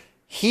be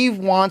he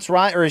wants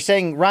Ryan, or he's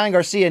saying Ryan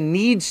Garcia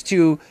needs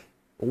to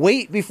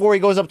wait before he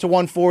goes up to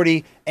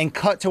 140 and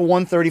cut to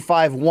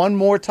 135 one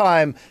more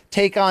time,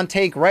 take on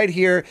Tank right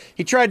here.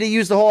 He tried to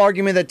use the whole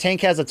argument that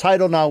Tank has a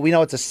title now. We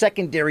know it's a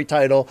secondary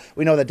title.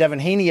 We know that Devin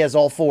Haney has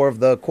all 4 of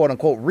the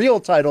quote-unquote real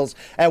titles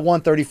at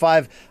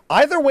 135.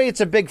 Either way, it's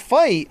a big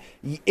fight.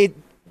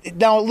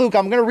 Now, Luke,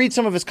 I'm going to read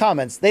some of his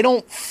comments. They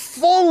don't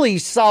fully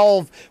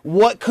solve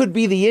what could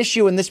be the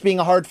issue in this being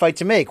a hard fight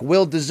to make.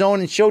 Will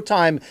DAZN and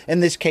Showtime, in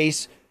this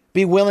case,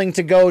 be willing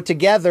to go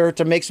together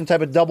to make some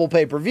type of double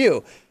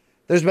pay-per-view?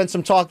 There's been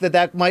some talk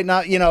that might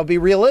not, be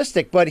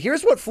realistic. But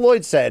here's what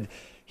Floyd said.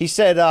 He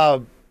said,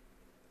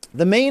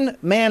 the main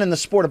man in the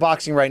sport of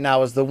boxing right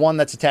now is the one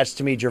that's attached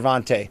to me,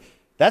 Gervonta.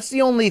 That's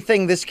the only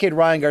thing this kid,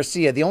 Ryan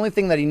Garcia, the only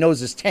thing that he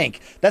knows is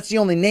Tank. That's the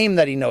only name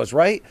that he knows,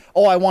 right?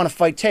 Oh, I want to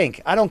fight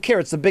Tank. I don't care.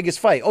 It's the biggest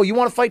fight. Oh, you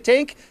want to fight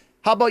Tank?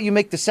 How about you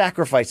make the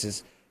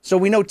sacrifices? So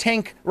we know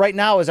Tank right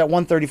now is at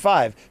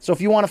 135. So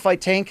if you want to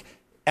fight Tank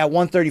at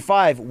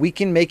 135, we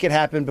can make it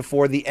happen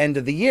before the end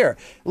of the year.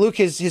 Luke,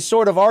 his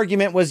sort of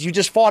argument was you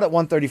just fought at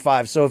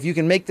 135. So if you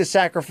can make the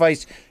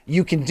sacrifice,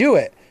 you can do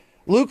it.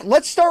 Luke,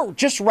 let's start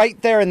just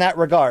right there in that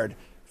regard.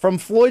 From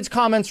Floyd's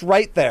comments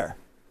right there,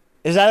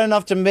 is that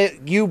enough to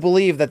make you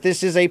believe that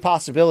this is a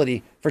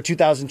possibility for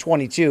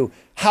 2022?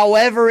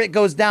 However it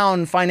goes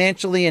down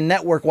financially and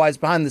network-wise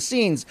behind the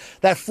scenes,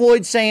 that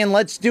Floyd saying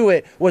let's do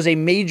it was a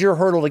major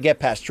hurdle to get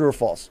past, true or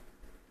false?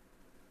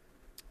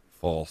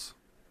 False.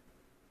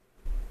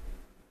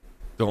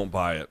 Don't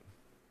buy it.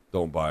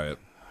 Don't buy it.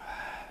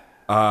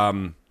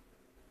 I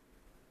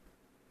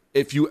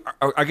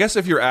guess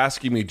if you're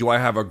asking me, do I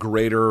have a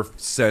greater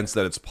sense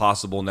that it's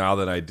possible now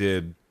than I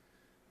did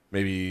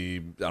maybe,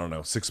 I don't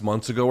know, 6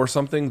 months ago or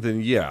something, then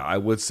yeah, I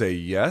would say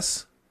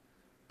yes.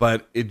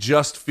 But it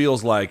just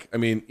feels like, I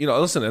mean,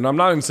 listen, and I'm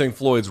not even saying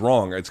Floyd's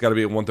wrong. It's got to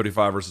be at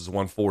 135 versus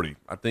 140.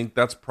 I think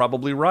that's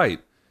probably right.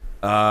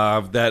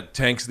 That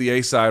Tank's the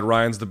A side,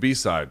 Ryan's the B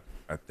side.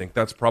 I think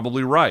that's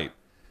probably right.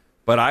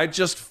 But I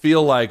just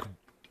feel like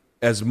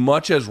as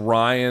much as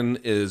Ryan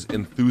is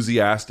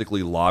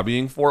enthusiastically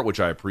lobbying for it, which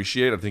I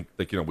appreciate, I think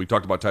that, we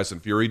talked about Tyson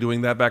Fury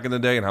doing that back in the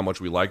day and how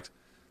much we liked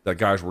that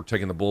guys were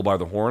taking the bull by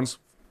the horns.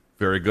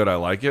 Very good. I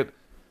like it.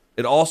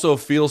 It also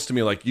feels to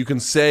me like you can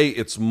say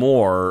it's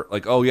more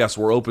like, oh, yes,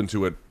 we're open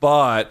to it,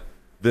 but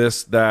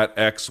this, that,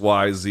 X,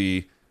 Y,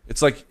 Z.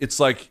 It's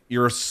like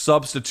you're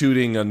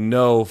substituting a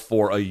no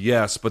for a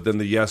yes, but then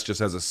the yes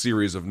just has a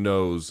series of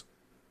no's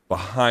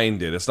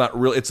behind it. It's not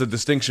real. It's a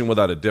distinction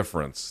without a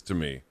difference to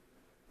me.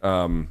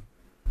 That's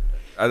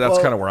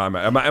kind of where I'm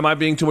at. Am I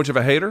being too much of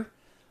a hater?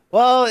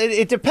 Well,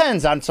 it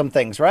depends on some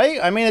things, right?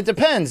 I mean, it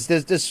depends.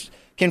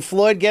 Can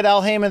Floyd get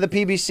Al Haymon, the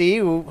PBC,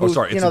 who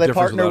they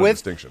partner with?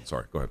 Distinction.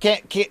 Sorry, go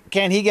ahead.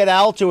 Can he get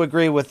Al to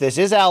agree with this?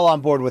 Is Al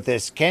on board with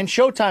this? Can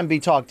Showtime be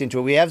talked into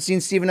it? We have seen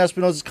Stephen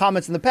Espinosa's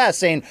comments in the past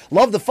saying,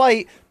 love the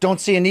fight,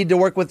 don't see a need to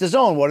work with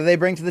DAZN. What do they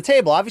bring to the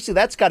table? Obviously,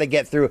 that's got to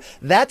get through.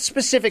 That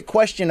specific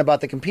question about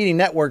the competing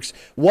networks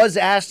was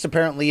asked,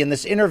 apparently, in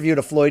this interview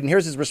to Floyd, and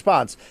here's his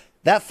response.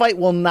 That fight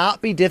will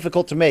not be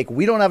difficult to make.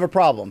 We don't have a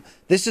problem.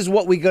 This is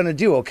what we're going to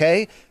do,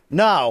 okay?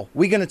 Now,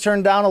 we're going to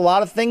turn down a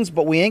lot of things,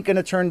 but we ain't going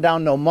to turn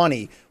down no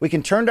money. We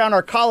can turn down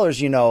our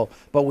collars,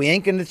 but we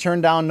ain't going to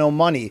turn down no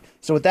money.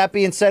 So with that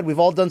being said, we've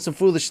all done some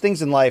foolish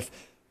things in life,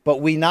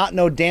 but we not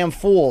no damn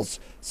fools.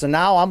 So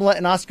now I'm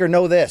letting Oscar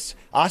know this.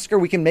 Oscar,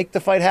 we can make the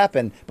fight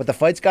happen, but the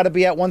fight's got to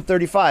be at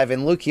 135.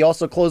 And Luke, he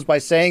also closed by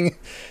saying,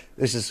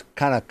 this is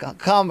kind of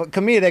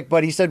comedic,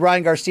 but he said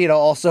Ryan Garcia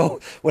also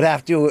would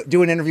have to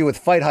do an interview with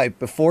Fight Hype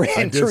before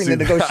entering the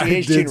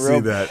negotiation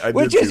room.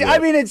 I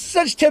mean, it's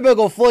such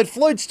typical Floyd.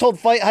 Floyd's told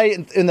Fight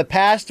Hype in the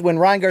past when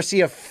Ryan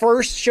Garcia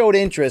first showed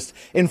interest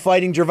in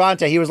fighting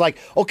Gervonta, he was like,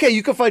 okay,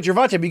 you can fight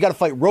Gervonta, but you got to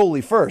fight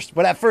Rolly first.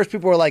 But at first,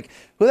 people were like,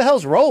 who the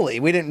hell's Rolly?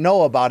 We didn't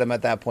know about him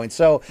at that point.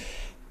 So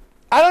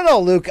I don't know,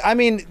 Luke. I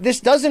mean, this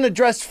doesn't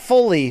address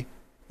fully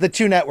the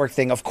two network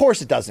thing. Of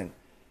course it doesn't.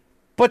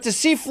 But to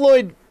see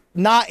Floyd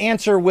not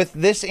answer with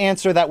this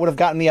answer that would have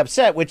gotten me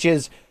upset, which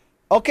is,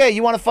 okay,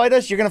 you want to fight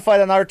us? You're going to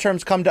fight on our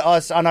terms. Come to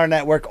us on our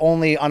network,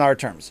 only on our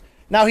terms.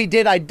 Now, he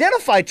did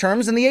identify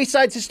terms, and the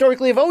A-sides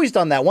historically have always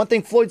done that. One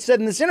thing Floyd said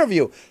in this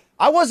interview,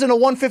 I wasn't a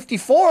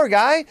 154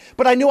 guy,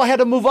 but I knew I had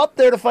to move up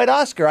there to fight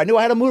Oscar. I knew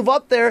I had to move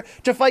up there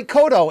to fight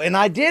Cotto, and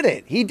I did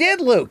it. He did,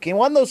 Luke. He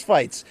won those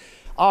fights.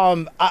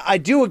 I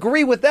do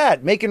agree with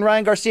that. Making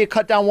Ryan Garcia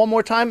cut down one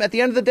more time at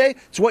the end of the day,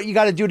 it's what you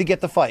got to do to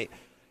get the fight.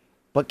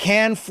 But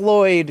can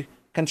Floyd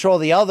control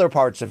the other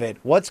parts of it?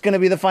 What's going to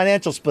be the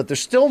financial split? There's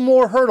still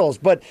more hurdles,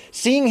 but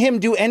seeing him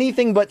do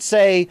anything but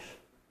say,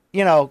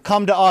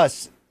 come to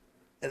us,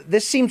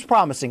 this seems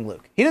promising,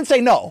 Luke. He didn't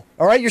say no,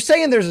 all right? You're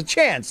saying there's a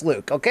chance,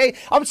 Luke, okay?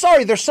 I'm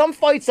sorry, there's some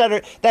fights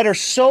that are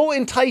so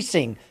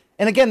enticing.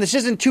 And again, this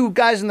isn't two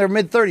guys in their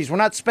mid-30s. We're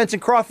not Spence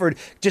and Crawford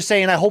just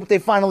saying, I hope they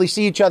finally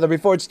see each other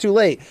before it's too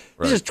late.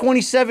 Right. This is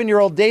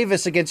 27-year-old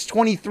Davis against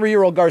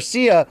 23-year-old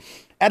Garcia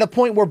at a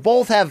point where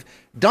both have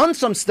done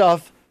some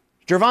stuff.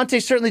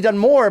 Gervonta's certainly done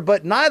more,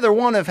 but neither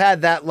one have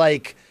had that,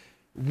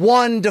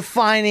 one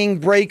defining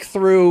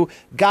breakthrough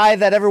guy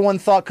that everyone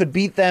thought could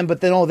beat them,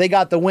 but then, they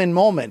got the win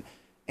moment.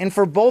 And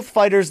for both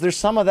fighters, there's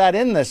some of that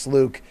in this,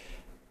 Luke.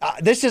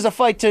 This is a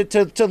fight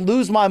to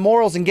lose my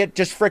morals and get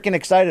just freaking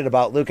excited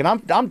about, Luke. And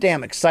I'm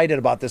damn excited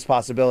about this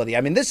possibility.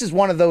 I mean, this is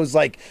one of those,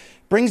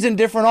 brings in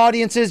different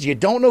audiences. You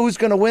don't know who's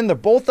going to win. They're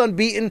both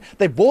unbeaten.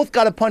 They both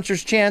got a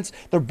puncher's chance.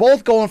 They're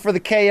both going for the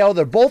KO.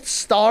 They're both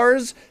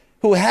stars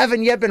who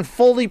haven't yet been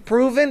fully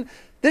proven.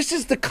 This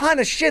is the kind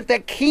of shit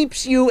that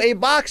keeps you a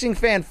boxing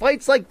fan.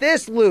 Fights like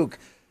this, Luke,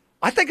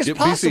 I think it's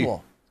possible.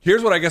 BC,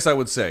 here's what I guess I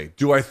would say.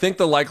 Do I think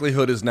the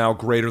likelihood is now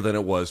greater than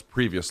it was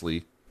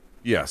previously?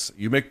 Yes,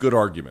 you make good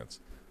arguments.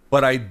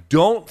 But I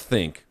don't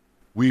think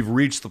we've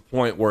reached the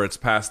point where it's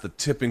past the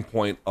tipping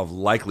point of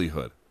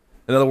likelihood.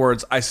 In other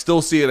words, I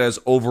still see it as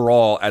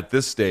overall, at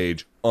this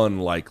stage,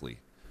 unlikely.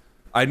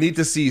 I need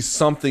to see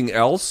something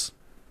else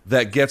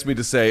that gets me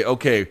to say,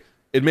 okay,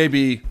 it may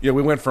be, we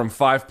went from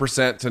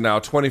 5% to now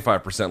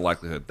 25%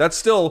 likelihood. That's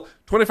still,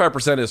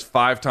 25% is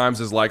 5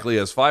 times as likely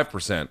as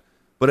 5%,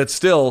 but it's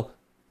still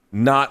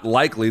not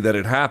likely that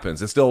it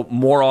happens. It's still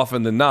more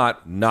often than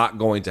not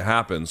going to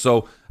happen.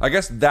 So I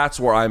guess that's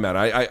where I'm at.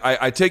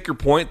 I take your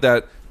point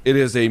that it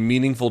is a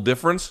meaningful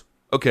difference.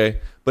 Okay,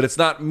 but it's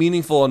not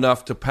meaningful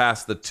enough to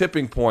pass the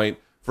tipping point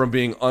from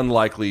being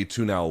unlikely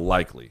to now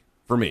likely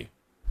for me.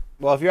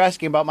 Well, if you're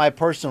asking about my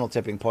personal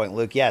tipping point,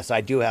 Luke, yes,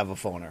 I do have a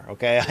phoner,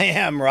 okay? I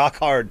am rock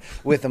hard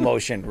with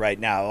emotion right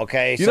now,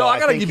 okay? I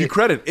got to give you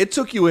credit. It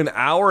took you an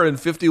hour and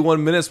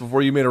 51 minutes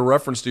before you made a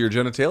reference to your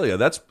genitalia.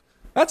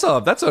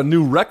 That's a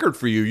new record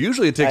for you.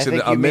 Usually it takes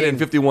a minute and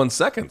 51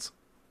 seconds.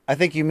 I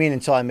think you mean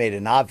until I made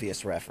an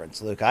obvious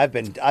reference, Luke. I've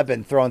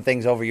been throwing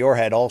things over your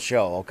head all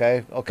show,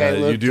 okay? Okay,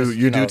 Luke.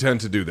 You do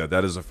tend to do that.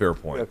 That is a fair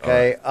point.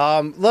 Okay.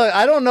 Right. Look,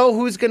 I don't know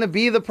who's going to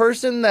be the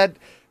person that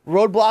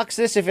roadblocks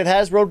this, if it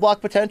has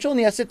roadblock potential, and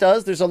yes, it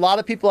does. There's a lot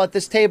of people at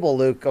this table,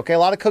 Luke, okay? A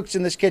lot of cooks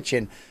in this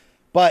kitchen.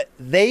 But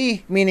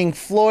they, meaning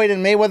Floyd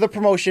and Mayweather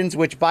Promotions,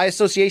 which by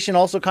association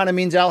also kind of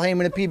means Al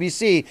Heyman and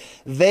PBC,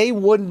 they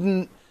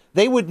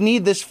would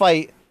need this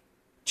fight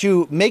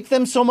to make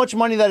them so much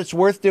money that it's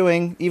worth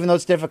doing, even though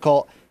it's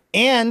difficult,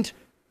 and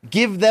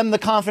give them the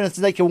confidence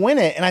that they can win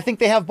it. And I think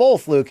they have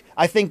both, Luke.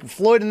 I think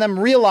Floyd and them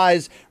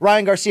realize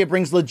Ryan Garcia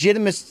brings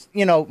legitimate,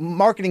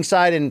 marketing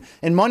side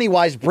and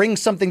money-wise brings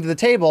something to the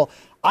table.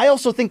 I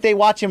also think they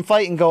watch him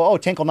fight and go, oh,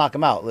 Tank will knock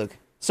him out, Luke.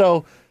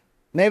 So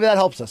maybe that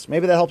helps us.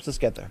 Maybe that helps us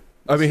get there.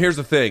 I mean, here's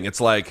the thing. It's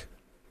like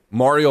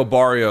Mario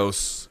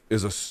Barrios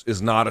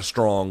is not a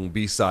strong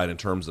B-side in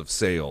terms of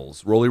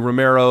sales. Rolly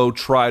Romero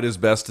tried his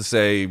best to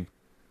say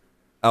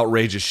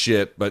outrageous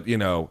shit, but,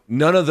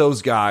 none of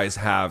those guys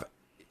have.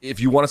 If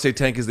you want to say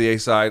Tank is the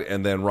A-side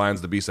and then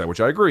Ryan's the B-side,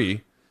 which I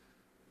agree,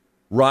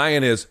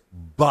 Ryan is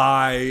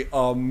by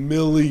a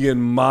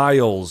million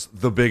miles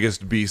the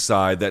biggest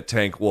B-side that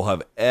Tank will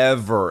have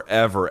ever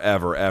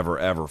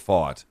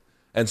fought.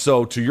 And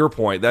so, to your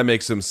point, that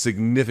makes him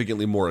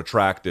significantly more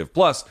attractive.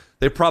 Plus,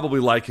 they probably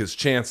like his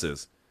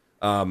chances.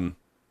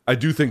 I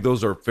do think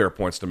those are fair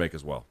points to make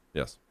as well.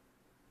 Yes.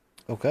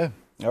 Okay.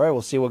 All right,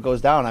 we'll see what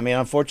goes down. I mean,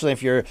 unfortunately,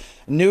 if you're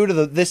new to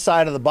this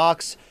side of the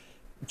box,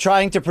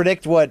 trying to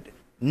predict what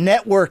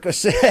network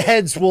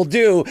heads will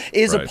do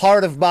is a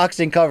part of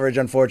boxing coverage.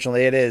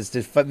 Unfortunately, it is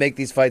to make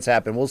these fights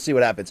happen. We'll see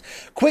what happens.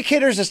 Quick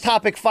hitters is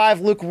topic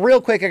 5. Luke,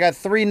 real quick, I got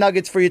 3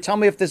 nuggets for you. Tell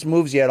me if this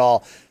moves you at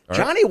all.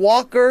 Johnny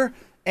Walker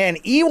and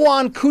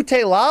Iwan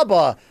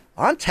Kutelaba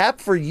on tap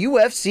for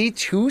UFC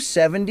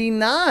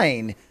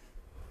 279.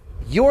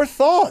 Your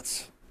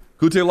thoughts?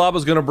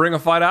 Kutelaba's going to bring a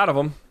fight out of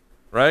him,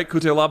 right?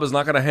 Kutelaba's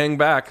not going to hang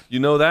back. You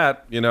know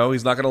that. He's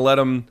not going to let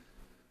him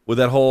with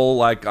that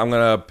whole, I'm going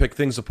to pick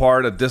things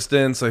apart at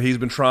distance. So he's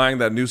been trying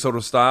that new sort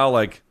of style.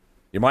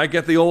 You might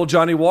get the old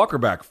Johnny Walker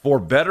back, for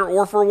better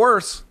or for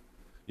worse.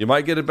 You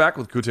might get it back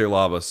with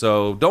Kutelaba.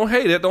 So don't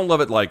hate it. Don't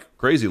love it like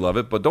crazy love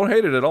it, but don't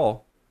hate it at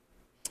all.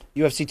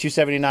 UFC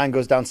 279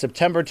 goes down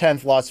September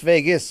 10th, Las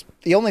Vegas.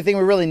 The only thing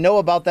we really know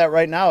about that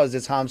right now is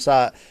it's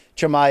Khamzat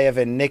Chimaev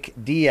and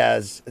Nate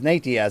Diaz.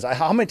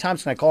 How many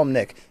times can I call him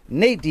Nick?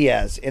 Nate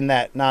Diaz in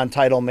that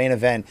non-title main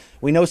event.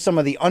 We know some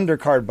of the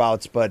undercard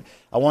bouts, but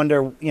I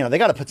wonder, they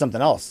got to put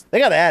something else. They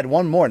got to add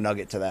one more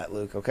nugget to that,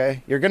 Luke,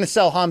 okay? You're going to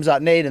sell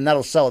Khamzat Nate, and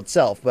that'll sell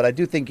itself, but I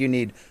do think you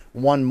need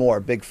one more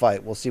big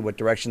fight. We'll see what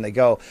direction they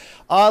go.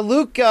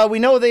 Luke, we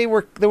know there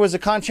was a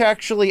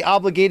contractually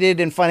obligated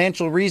and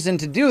financial reason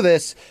to do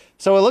this,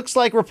 so it looks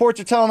like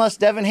reports are telling us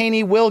Devin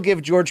Haney will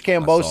give George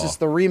Kambosos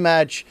the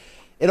rematch.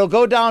 It'll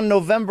go down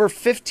November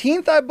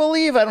 15th, I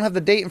believe. I don't have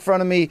the date in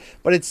front of me,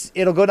 but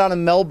it'll go down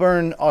in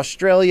Melbourne,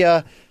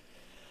 Australia.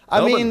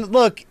 I mean,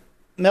 look,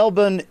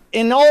 Melbourne,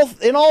 in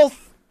all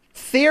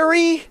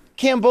theory,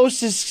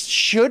 Kambosos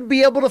should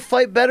be able to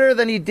fight better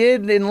than he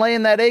did in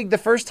laying that egg the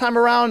first time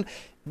around,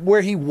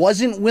 where he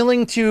wasn't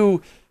willing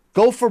to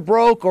go for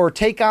broke or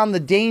take on the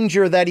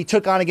danger that he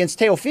took on against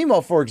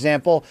Teofimo, for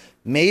example.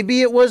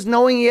 Maybe it was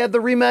knowing he had the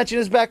rematch in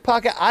his back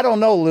pocket. I don't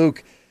know,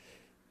 Luke.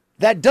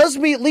 That does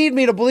lead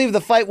me to believe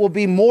the fight will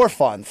be more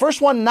fun.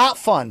 First one, not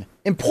fun.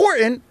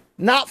 Important,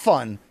 not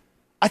fun.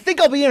 I think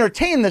I'll be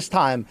entertained this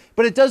time,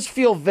 but it does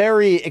feel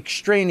very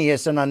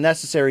extraneous and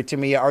unnecessary to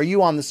me. Are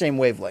you on the same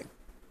wavelength?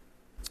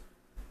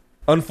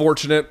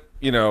 Unfortunate,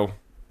 it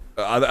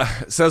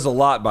says a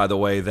lot, by the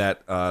way,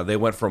 that they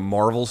went from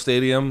Marvel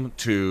Stadium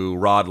to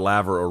Rod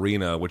Laver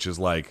Arena, which is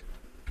I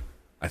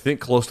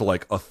think close to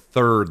a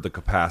third the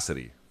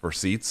capacity for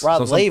seats.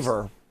 Rod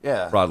Laver,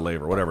 yeah. Rod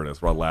Laver, whatever it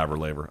is, Rod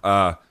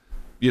Laver.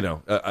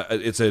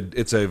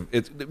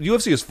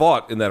 UFC has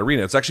fought in that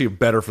arena. It's actually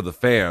better for the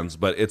fans,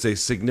 but it's a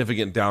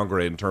significant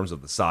downgrade in terms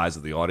of the size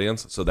of the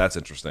audience. So that's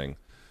interesting.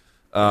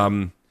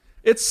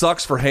 It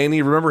sucks for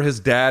Haney. Remember, his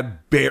dad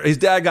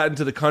got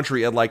into the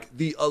country at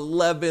the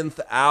 11th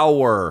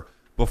hour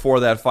before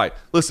that fight.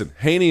 Listen,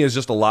 Haney is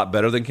just a lot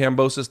better than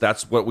Kambosos.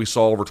 That's what we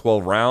saw over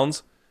 12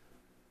 rounds.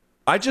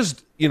 I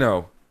just,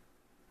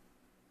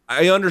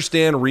 I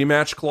understand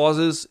rematch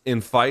clauses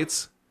in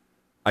fights.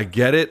 I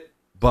get it,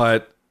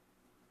 but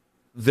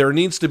there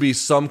needs to be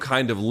some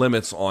kind of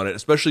limits on it,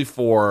 especially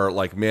for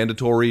like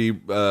mandatory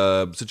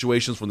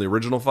situations from the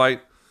original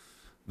fight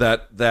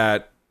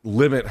that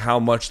limit how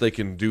much they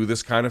can do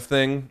this kind of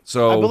thing.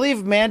 So I believe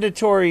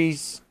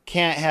mandatories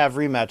can't have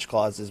rematch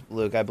clauses,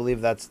 Luke. I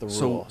believe that's the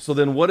rule. So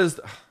then what is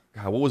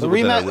God, what was the it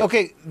with rematch? that?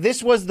 Okay,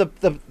 this was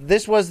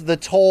the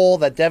toll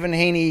that Devin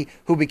Haney,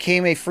 who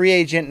became a free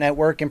agent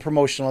network and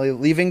promotionally,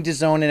 leaving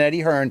DAZN and Eddie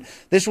Hearn,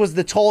 this was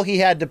the toll he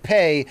had to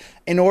pay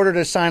in order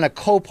to sign a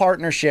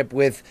co-partnership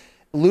with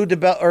Lou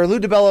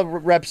DiBella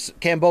reps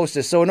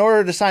Kambosos. So in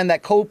order to sign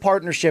that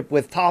co-partnership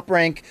with Top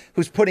Rank,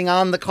 who's putting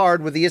on the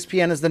card with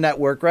ESPN as the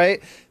network,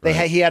 right?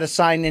 He had to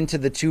sign into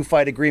the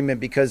 2-fight agreement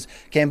because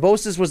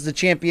Kambosos was the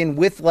champion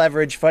with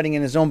leverage fighting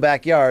in his own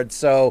backyard.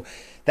 So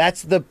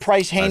that's the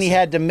price Haney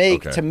had to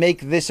make to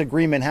make this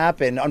agreement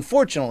happen,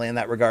 unfortunately, in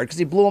that regard, because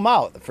he blew him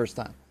out the first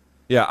time.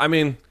 Yeah, I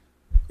mean,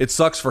 it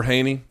sucks for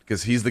Haney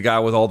because he's the guy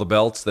with all the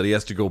belts that he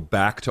has to go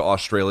back to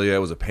Australia. It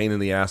was a pain in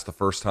the ass the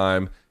first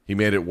time. He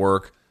made it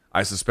work.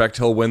 I suspect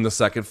he'll win the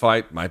second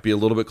fight. Might be a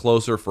little bit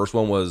closer. First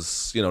one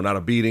was, not a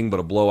beating, but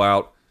a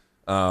blowout.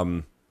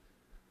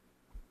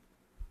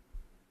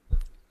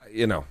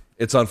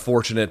 It's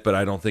unfortunate, but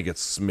I don't think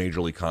it's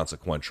majorly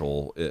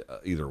consequential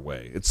either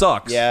way. It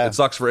sucks. Yeah, it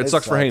sucks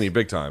for Haney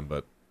big time,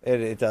 but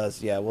it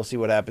does. Yeah, we'll see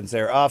what happens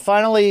there.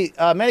 Finally,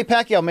 Manny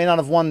Pacquiao may not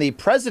have won the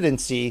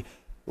presidency,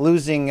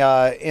 losing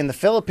in the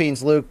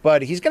Philippines, Luke,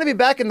 but he's going to be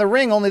back in the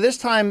ring. Only this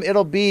time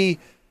it'll be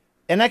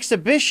an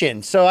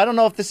exhibition. So I don't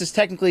know if this is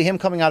technically him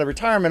coming out of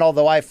retirement,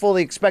 although I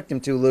fully expect him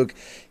to, Luke.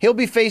 He'll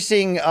be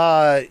facing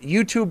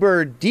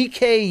YouTuber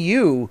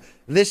DKU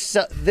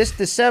this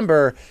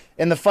December,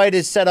 and the fight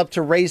is set up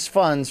to raise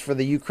funds for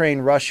the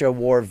Ukraine-Russia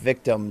war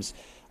victims.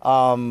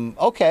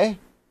 Okay.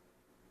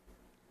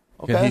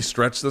 Can he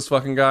stretch this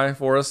fucking guy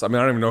for us? I mean, I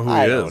don't even know who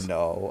he is. I don't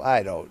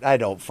know. I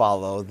don't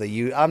follow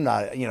the I'm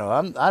not.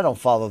 I don't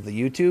follow the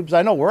YouTubes.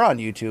 I know we're on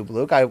YouTube,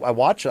 Luke. I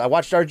watched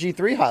our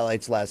G3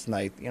 highlights last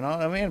night. You know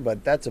what I mean?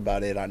 But that's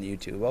about it on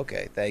YouTube.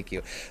 Okay, thank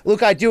you,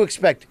 Luke. I do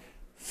expect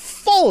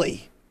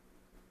fully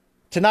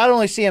to not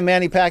only see a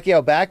Manny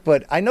Pacquiao back,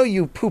 but I know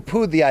you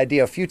poo-pooed the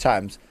idea a few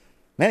times.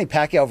 Manny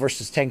Pacquiao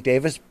versus Tank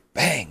Davis,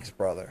 bangs,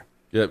 brother.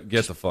 Yeah,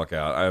 get the fuck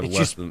out. I have it less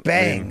just than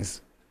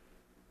bangs.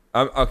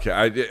 I'm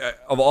okay.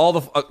 Of all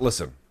the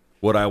listen,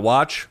 what I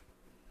watch,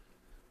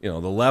 the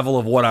level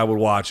of what I would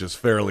watch is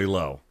fairly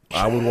low.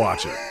 I would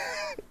watch it,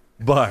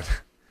 but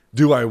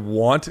do I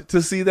want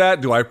to see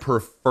that? Do I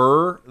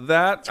prefer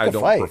that? I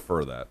don't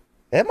prefer that.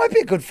 It might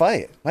be a good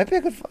fight.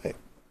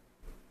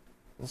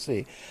 We'll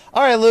see.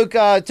 All right, Luke.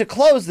 To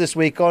close this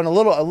week, going a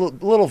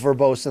little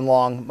verbose and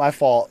long. My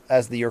fault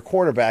as your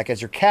quarterback,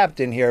 as your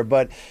captain here,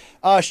 but.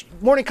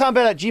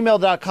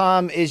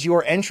 morningcombat@gmail.com is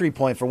your entry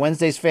point for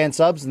Wednesday's fan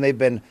subs, and they've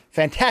been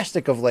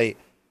fantastic of late.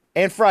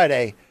 And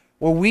Friday,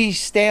 where we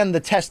stand the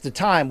test of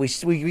time, we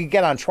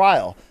get on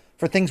trial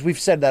for things we've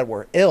said that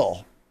were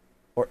ill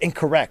or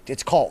incorrect.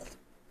 It's called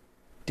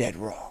Dead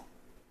Wrong.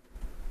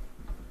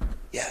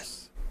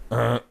 Yes.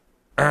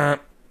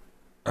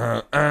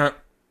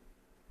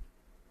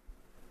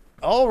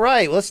 All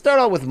right, let's start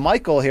out with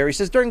Michael here. He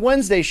says, during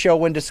Wednesday's show,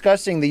 when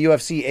discussing the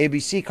UFC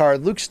ABC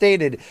card, Luke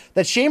stated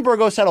that Shane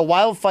Burgos had a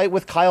wild fight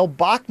with Kyle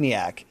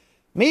Bochniak.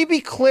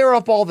 Maybe clear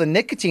up all the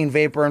nicotine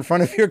vapor in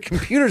front of your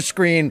computer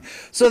screen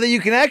so that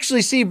you can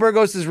actually see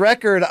Burgos'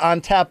 record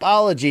on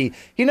Tapology.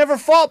 He never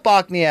fought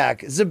Bochniak.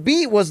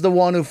 Zabit was the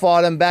one who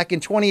fought him back in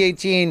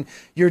 2018.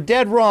 You're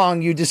dead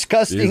wrong, you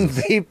disgusting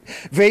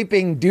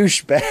vaping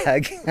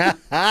douchebag.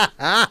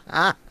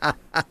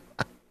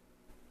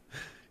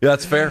 Yeah,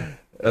 that's fair.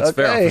 That's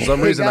fair. For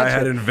some reason, I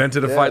had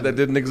invented a fight that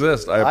didn't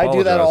exist. I apologize. I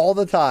do that all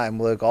the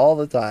time, Luke. All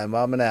the time.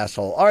 I'm an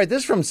asshole. All right, this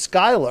is from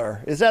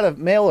Skylar. Is that a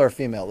male or a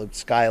female, Luke?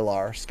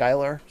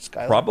 Skylar?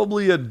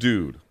 Probably a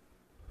dude.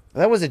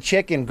 That was a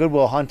chick in Good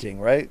Will Hunting,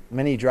 right?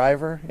 Minnie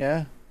Driver,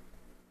 yeah?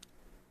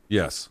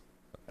 Yes.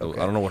 Okay.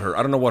 I don't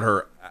know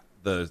what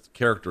the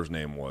character's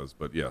name was,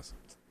 but yes.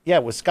 Yeah,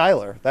 it was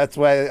Skylar. That's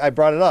why I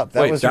brought it up.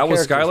 That was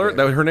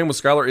Skylar? Her name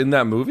was Skylar in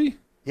that movie?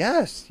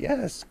 Yes.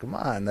 Come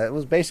on. That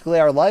was basically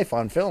our life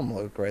on film,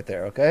 Luke, right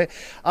there, okay?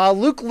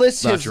 Luke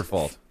lists Not your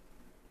fault.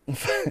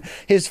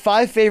 his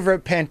 5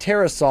 favorite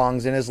Pantera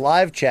songs in his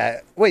live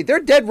chat. Wait, they're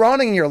dead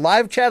wronging in your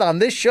live chat on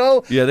this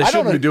show? Yeah, they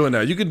shouldn't be doing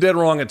that. You can dead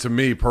wrong it to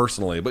me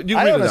personally, but you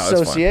can read it out.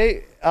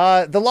 Associate.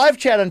 The live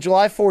chat on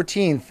July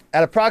 14th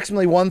at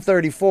approximately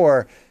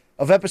 1:34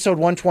 of episode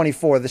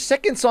 124. The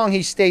second song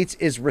he states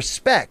is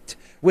Respect,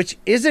 which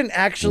isn't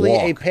actually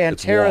a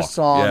Pantera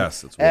song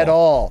at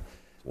all.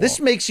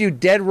 This makes you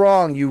dead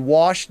wrong, you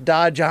wash,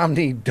 dodge,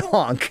 omni,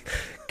 donk.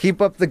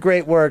 Keep up the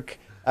great work.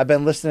 I've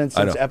been listening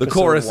since episode 1. The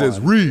chorus is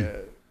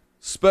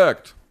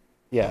respect.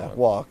 Yeah,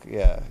 walk.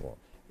 Yeah.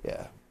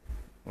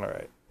 All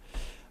right.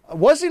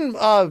 Wasn't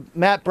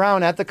Matt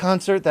Brown at the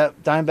concert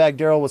that Dimebag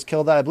Darrell was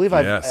killed at? I believe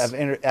I've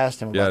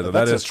asked him about that.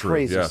 That is true.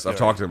 Yes, I've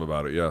talked to him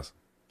about it, yes.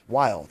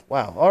 Wild.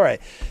 Wow. All right.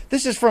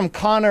 This is from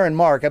Connor and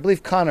Mark. I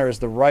believe Connor is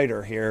the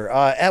writer here.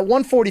 At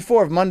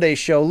 144 of Monday's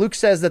show, Luke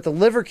says that the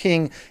Liver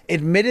King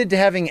admitted to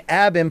having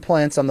ab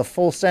implants on the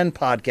Full Send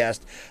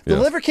podcast. The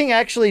Liver King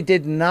actually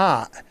did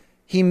not.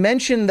 He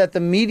mentioned that the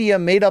media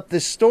made up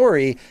this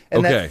story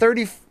and that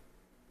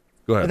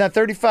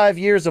 35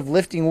 years of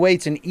lifting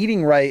weights and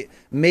eating right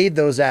made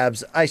those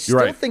abs. I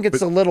still think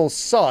it's a little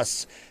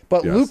sus,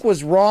 but Luke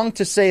was wrong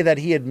to say that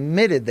he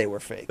admitted they were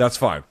fake. That's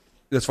fine.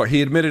 That's fine.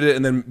 He admitted it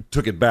and then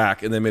took it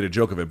back and then made a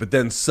joke of it. But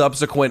then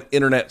subsequent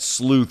internet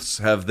sleuths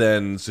have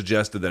then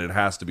suggested that it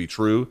has to be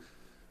true.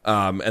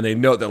 And they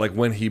note that like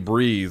when he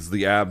breathes,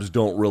 the abs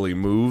don't really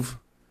move.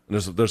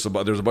 And there's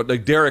about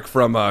like Derek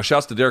from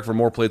shouts to Derek from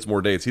More Plates,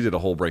 More Dates. He did a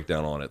whole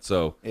breakdown on it.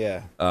 So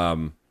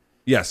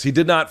yes, he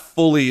did not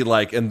fully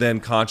like and then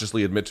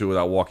consciously admit to it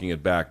without walking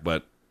it back.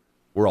 But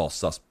we're all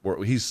sus.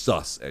 He's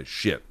sus as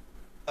shit.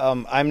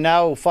 I'm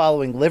now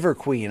following Liver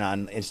Queen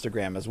on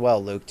Instagram as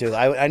well, Luke, too.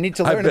 I need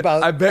to learn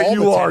about I bet all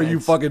you the are, tenants. you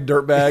fucking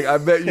dirtbag. I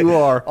bet you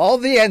are. All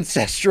the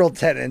ancestral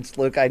tenants,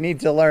 Luke. I need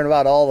to learn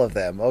about all of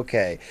them.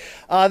 Okay.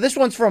 This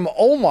one's from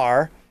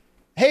Omar.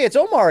 Hey, it's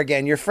Omar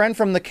again, your friend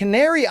from the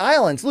Canary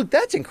Islands. Luke,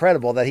 that's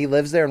incredible that he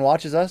lives there and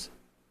watches us.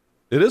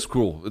 It is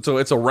cool.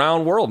 It's a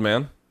round world,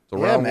 man. It's a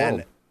round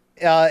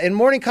world. In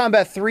Morning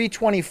Combat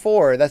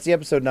 324, that's the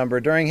episode number,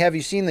 during Have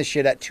You Seen This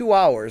Shit at 2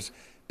 hours,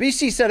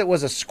 BC said it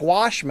was a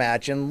squash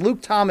match, and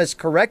Luke Thomas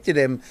corrected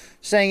him,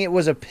 saying it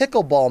was a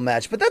pickleball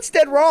match. But that's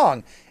dead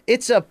wrong.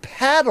 It's a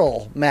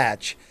paddle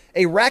match,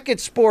 a racket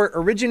sport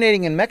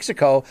originating in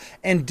Mexico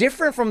and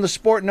different from the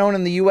sport known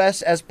in the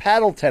U.S. as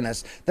paddle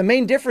tennis. The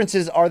main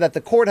differences are that the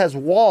court has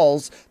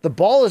walls, the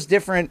ball is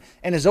different,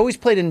 and is always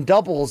played in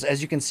doubles,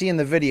 as you can see in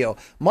the video.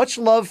 Much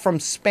love from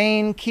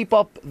Spain. Keep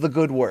up the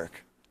good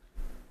work.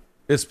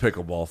 It's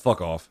pickleball. Fuck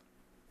off.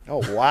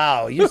 Oh,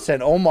 wow. You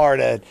sent Omar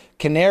to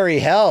Canary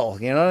Hell.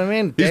 You know what I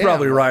mean? He's Damn.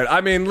 probably right.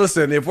 I mean,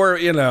 listen, if we're,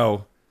 it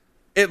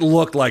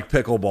looked like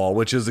pickleball,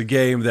 which is a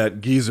game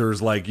that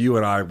geezers like you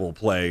and I will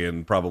play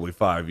in probably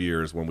 5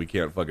 years when we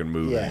can't fucking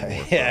move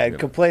anymore. Yeah,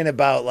 complain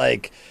about,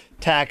 like,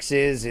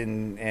 taxes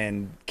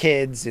and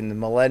kids and the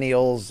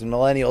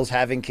millennials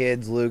having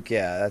kids, Luke.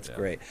 Yeah, that's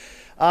great.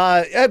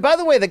 By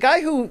the way, the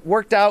guy who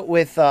worked out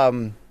with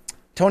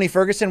Tony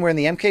Ferguson wearing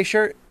the MK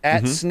shirt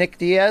at Snick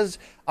Diaz,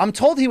 I'm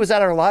told he was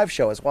at our live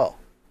show as well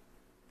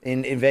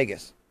in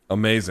Vegas.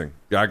 Amazing.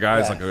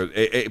 Guy's like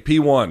a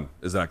P1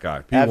 is that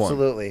guy. P1.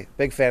 Absolutely.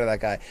 Big fan of that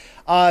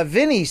guy.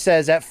 Vinny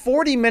says, at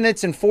 40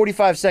 minutes and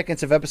 45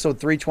 seconds of episode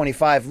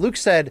 325, Luke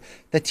said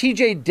that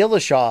TJ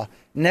Dillashaw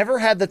never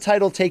had the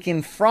title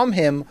taken from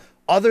him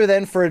other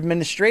than for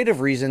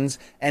administrative reasons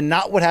and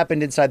not what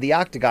happened inside the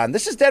octagon.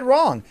 This is dead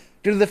wrong,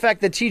 due to the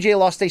fact that TJ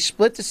lost a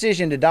split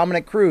decision to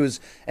Dominic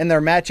Cruz in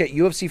their match at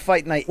UFC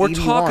Fight Night 81.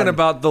 We're talking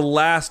about the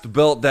last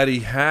belt that he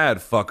had,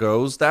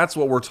 fuckos. That's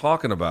what we're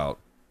talking about.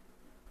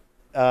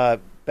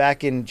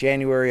 Back in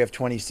January of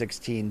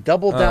 2016.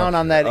 Double down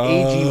on that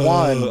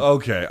AG1.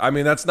 Okay. I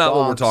mean, that's not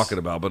what we're talking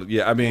about, but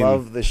yeah, I mean.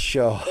 Love the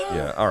show.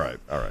 Yeah, all right.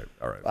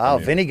 Wow,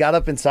 Vinny got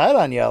up inside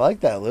on you. I like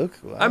that, Luke.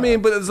 Wow. I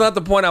mean, but it's not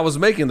the point I was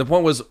making. The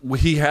point was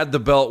he had the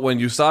belt when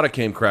USADA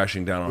came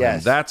crashing down on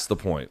him. That's the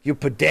point. You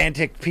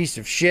pedantic piece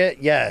of shit.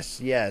 Yes.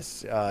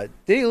 Did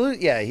he lose?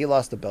 Yeah, he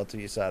lost the belt to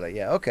USADA.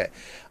 Yeah, okay.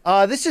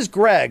 This is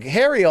Greg.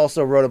 Harry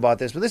also wrote about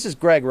this, but this is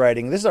Greg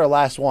writing. This is our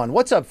last one.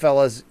 What's up,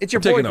 fellas? It's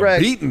your boy,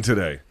 Greg. Taking a beating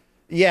today.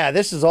 Yeah,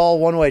 this is all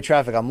one-way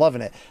traffic. I'm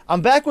loving it.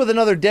 I'm back with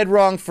another dead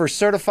wrong for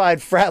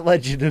certified frat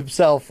legend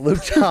himself,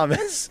 Luke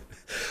Thomas.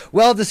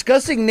 While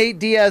discussing Nate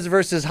Diaz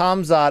versus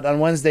Hamzat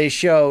on Wednesday's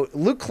show,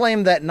 Luke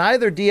claimed that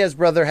neither Diaz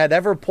brother had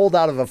ever pulled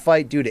out of a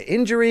fight due to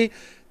injury.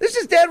 This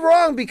is dead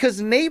wrong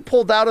because Nate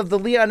pulled out of the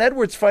Leon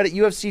Edwards fight at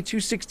UFC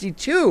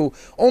 262,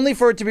 only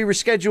for it to be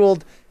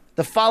rescheduled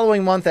the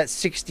following month at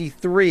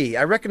 63.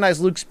 I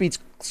recognize Luke speaks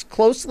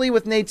closely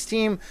with Nate's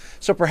team,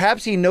 so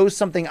perhaps he knows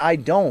something I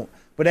don't.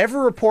 But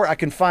every report I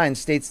can find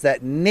states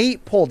that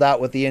Nate pulled out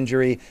with the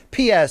injury.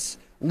 P.S.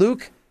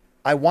 Luke,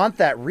 I want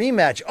that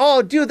rematch.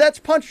 Oh, dude, that's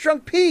Punch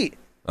Drunk Pete.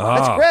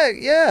 That's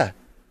Greg, yeah.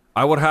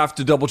 I would have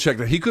to double check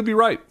that. He could be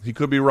right.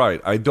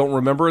 I don't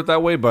remember it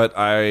that way, but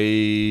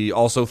I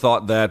also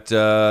thought that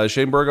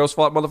Shane Burgos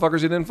fought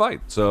motherfuckers he didn't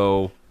fight.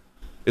 So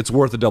it's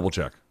worth a double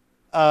check.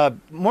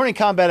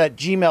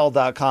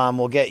 Morningcombat@gmail.com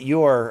will get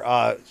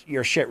your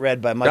shit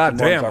read by Mike. God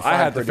damn, I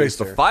had to face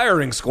the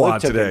firing squad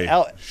today.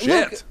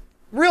 Shit. Luke,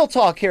 real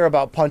talk here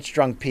about Punch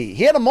Drunk Pete.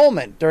 He had a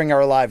moment during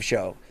our live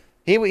show.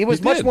 He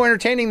was much more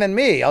entertaining than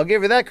me. I'll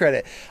give you that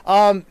credit.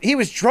 He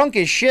was drunk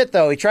as shit,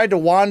 though. He tried to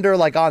wander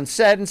like on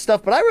set and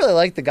stuff, but I really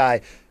like the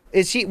guy.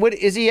 Is he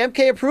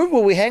MK approved?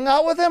 Will we hang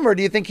out with him, or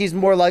do you think he's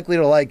more likely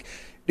to like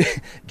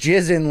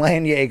jizz in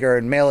Landjaeger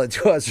and mail it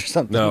to us or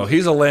something? No,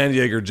 he's a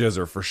Landjaeger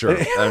jizzer for sure.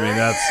 I mean,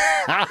 that's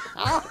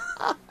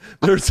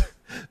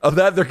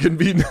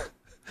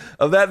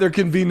there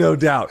can be no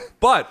doubt.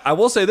 But I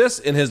will say this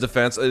in his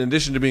defense, in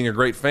addition to being a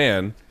great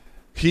fan,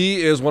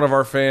 he is one of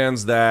our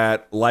fans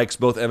that likes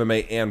both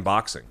MMA and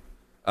boxing,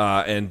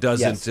 and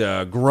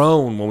doesn't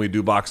groan when we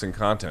do boxing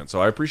content. So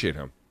I appreciate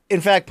him. In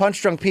fact, Punch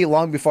Drunk Pete,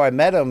 long before I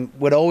met him,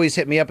 would always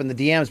hit me up in the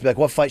DMs, be like,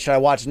 what fight should I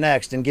watch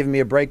next? And giving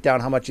me a breakdown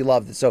how much he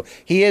loved it. So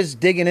he is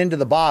digging into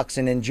the box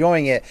and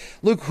enjoying it.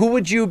 Luke, who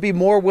would you be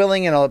more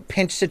willing in a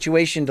pinch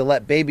situation to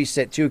let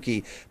babysit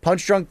Tukey?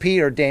 Punch Drunk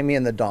Pete or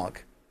Damien the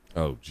Donk?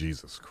 Oh,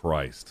 Jesus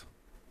Christ.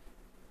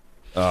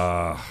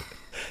 You're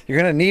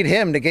going to need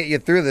him to get you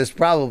through this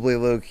probably,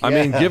 Luke. I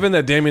mean, given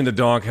that Damien the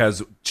Donk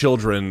has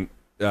children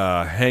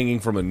hanging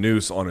from a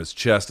noose on his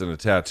chest and a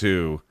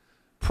tattoo,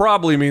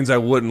 probably means I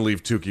wouldn't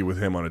leave Tukey with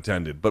him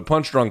unattended. But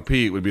Punch Drunk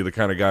Pete would be the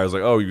kind of guy who's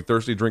like, oh, you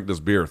thirsty? Drink this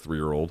beer,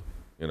 3-year-old.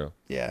 You know?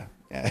 Yeah,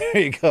 there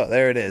you go.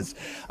 There it is.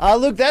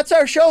 Luke, that's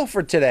our show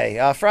for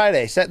today,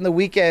 Friday, setting the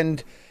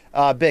weekend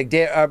big.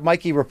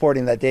 Mikey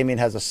reporting that Damien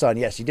has a son.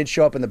 Yes, he did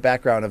show up in the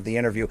background of the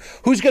interview.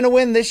 Who's going to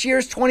win this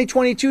year's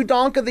 2022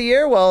 Donk of the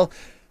Year? Well,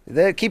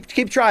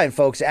 keep trying,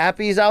 folks.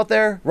 Appy's out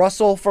there.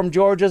 Russell from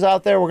Georgia's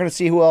out there. We're going to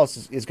see who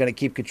else is going to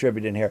keep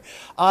contributing here.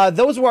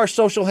 Those were our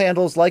social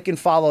handles. Like and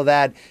follow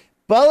that.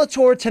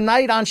 Bellator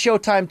tonight on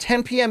Showtime,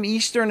 10 p.m.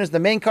 Eastern is the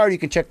main card. You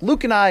can check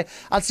Luke and I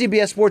on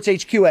CBS Sports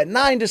HQ at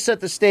 9 to set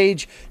the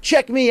stage.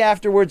 Check me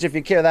afterwards if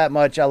you care that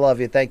much. I love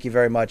you. Thank you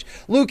very much.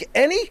 Luke,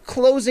 any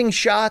closing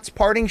shots,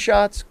 parting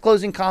shots,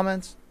 closing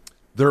comments?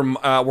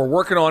 We're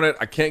working on it.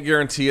 I can't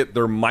guarantee it.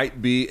 There might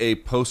be a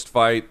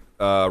post-fight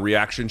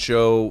reaction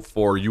show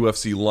for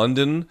UFC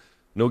London.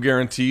 No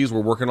guarantees. We're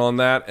working on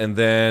that. And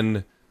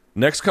then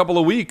next couple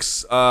of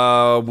weeks,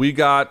 we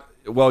got...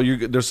 Well,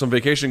 there's some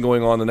vacation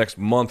going on the next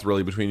month,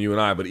 really, between you and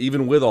I. But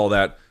even with all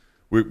that,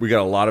 we got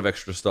a lot of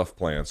extra stuff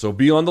planned. So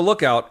be on the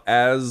lookout,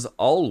 as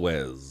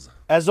always.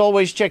 As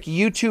always, check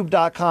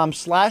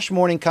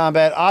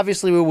youtube.com/morningcombat.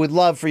 Obviously, we would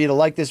love for you to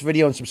like this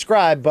video and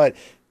subscribe, but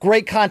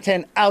great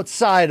content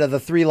outside of the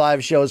 3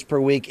 live shows per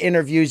week.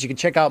 Interviews. You can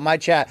check out my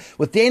chat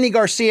with Danny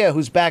Garcia,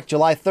 who's back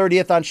July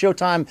 30th on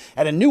Showtime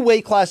at a new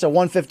weight class at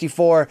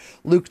 154.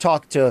 Luke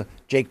talked to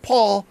Jake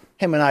Paul.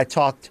 Him and I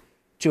talked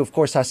to, of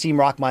course, Hasim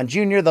Rahman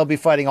Jr. They'll be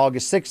fighting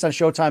August 6th on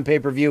Showtime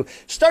pay-per-view.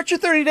 Start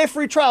your 30-day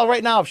free trial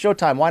right now of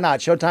Showtime. Why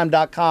not?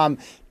 Showtime.com.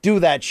 Do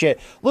that shit.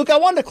 Luke, I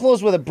wanted to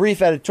close with a brief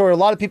editorial. A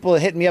lot of people are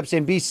hitting me up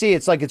saying, BC,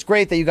 it's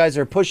great that you guys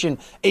are pushing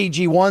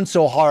AG1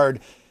 so hard.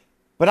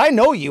 But I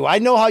know you. I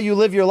know how you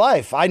live your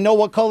life. I know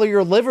what color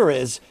your liver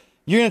is.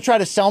 You're going to try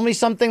to sell me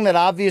something that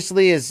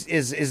obviously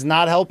is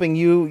not helping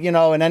you,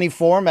 in any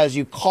form as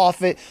you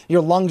cough it,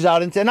 your lungs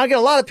out into. And I get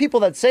a lot of people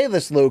that say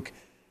this, Luke.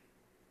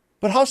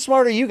 But how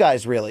smart are you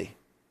guys, really?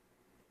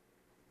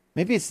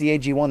 Maybe it's the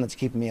AG1 that's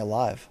keeping me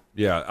alive.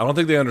 Yeah, I don't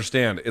think they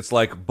understand. It's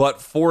like, but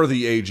for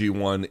the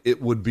AG1,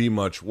 it would be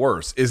much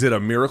worse. Is it a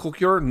miracle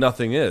cure?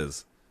 Nothing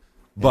is.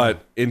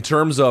 But in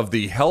terms of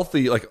the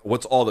healthy, like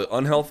what's all the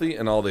unhealthy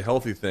and all the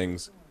healthy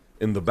things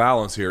in the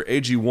balance here,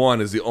 AG1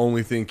 is the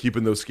only thing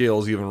keeping those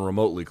scales even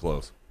remotely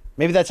close.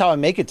 Maybe that's how I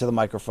make it to the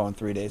microphone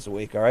 3 days a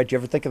week, all right? Do you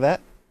ever think of that?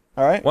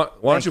 All right. Why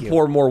don't you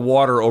pour more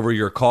water over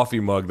your coffee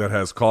mug that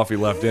has coffee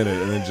left in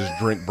it and then just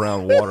drink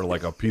brown water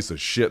like a piece of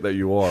shit that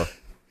you are?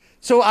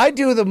 So I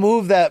do the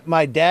move that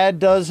my dad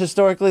does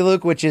historically,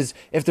 Luke, which is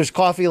if there's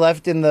coffee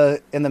left in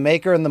the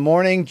maker in the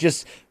morning,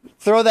 just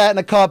throw that in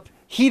a cup,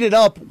 heat it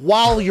up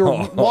while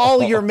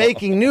you're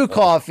making new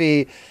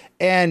coffee.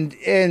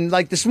 And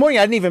like this morning,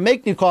 I didn't even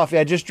make new coffee.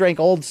 I just drank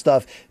old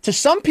stuff. To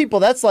some people,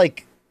 that's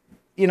like,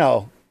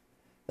 gross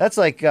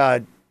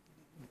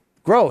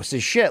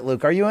as shit,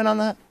 Luke. Are you in on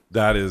that?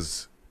 That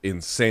is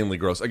insanely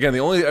gross. Again, the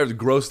only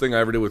gross thing I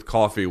ever did with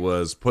coffee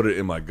was put it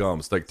in my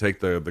gums. Like take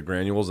the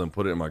granules and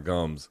put it in my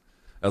gums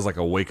as like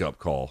a wake-up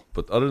call.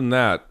 But other than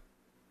that,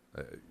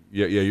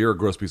 yeah, you're a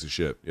gross piece of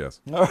shit,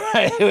 yes. All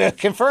right,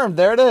 confirmed.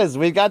 There it is.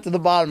 We got to the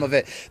bottom of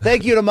it.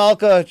 Thank you to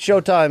Malka,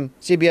 Showtime,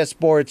 CBS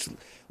Sports,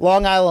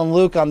 Long Island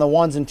Luke on the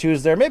 1s and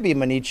 2s there. Maybe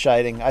Manich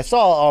Shiting. I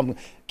saw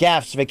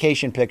Gaff's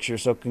vacation picture,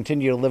 so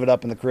continue to live it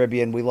up in the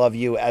Caribbean. We love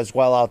you as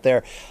well out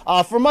there.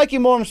 For Mikey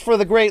Morms, for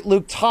the great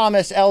Luke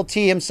Thomas, LT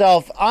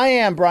himself, I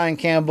am Brian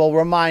Campbell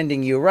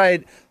reminding you,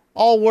 right?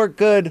 All work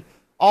good,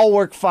 all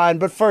work fine,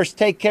 but first,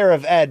 take care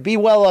of Ed. Be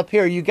well up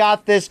here. You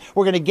got this.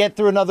 We're going to get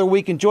through another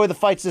week. Enjoy the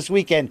fights this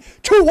weekend.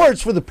 2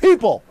 words for the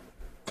people.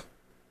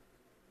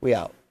 We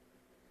out.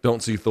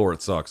 Don't see Thor.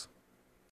 It sucks.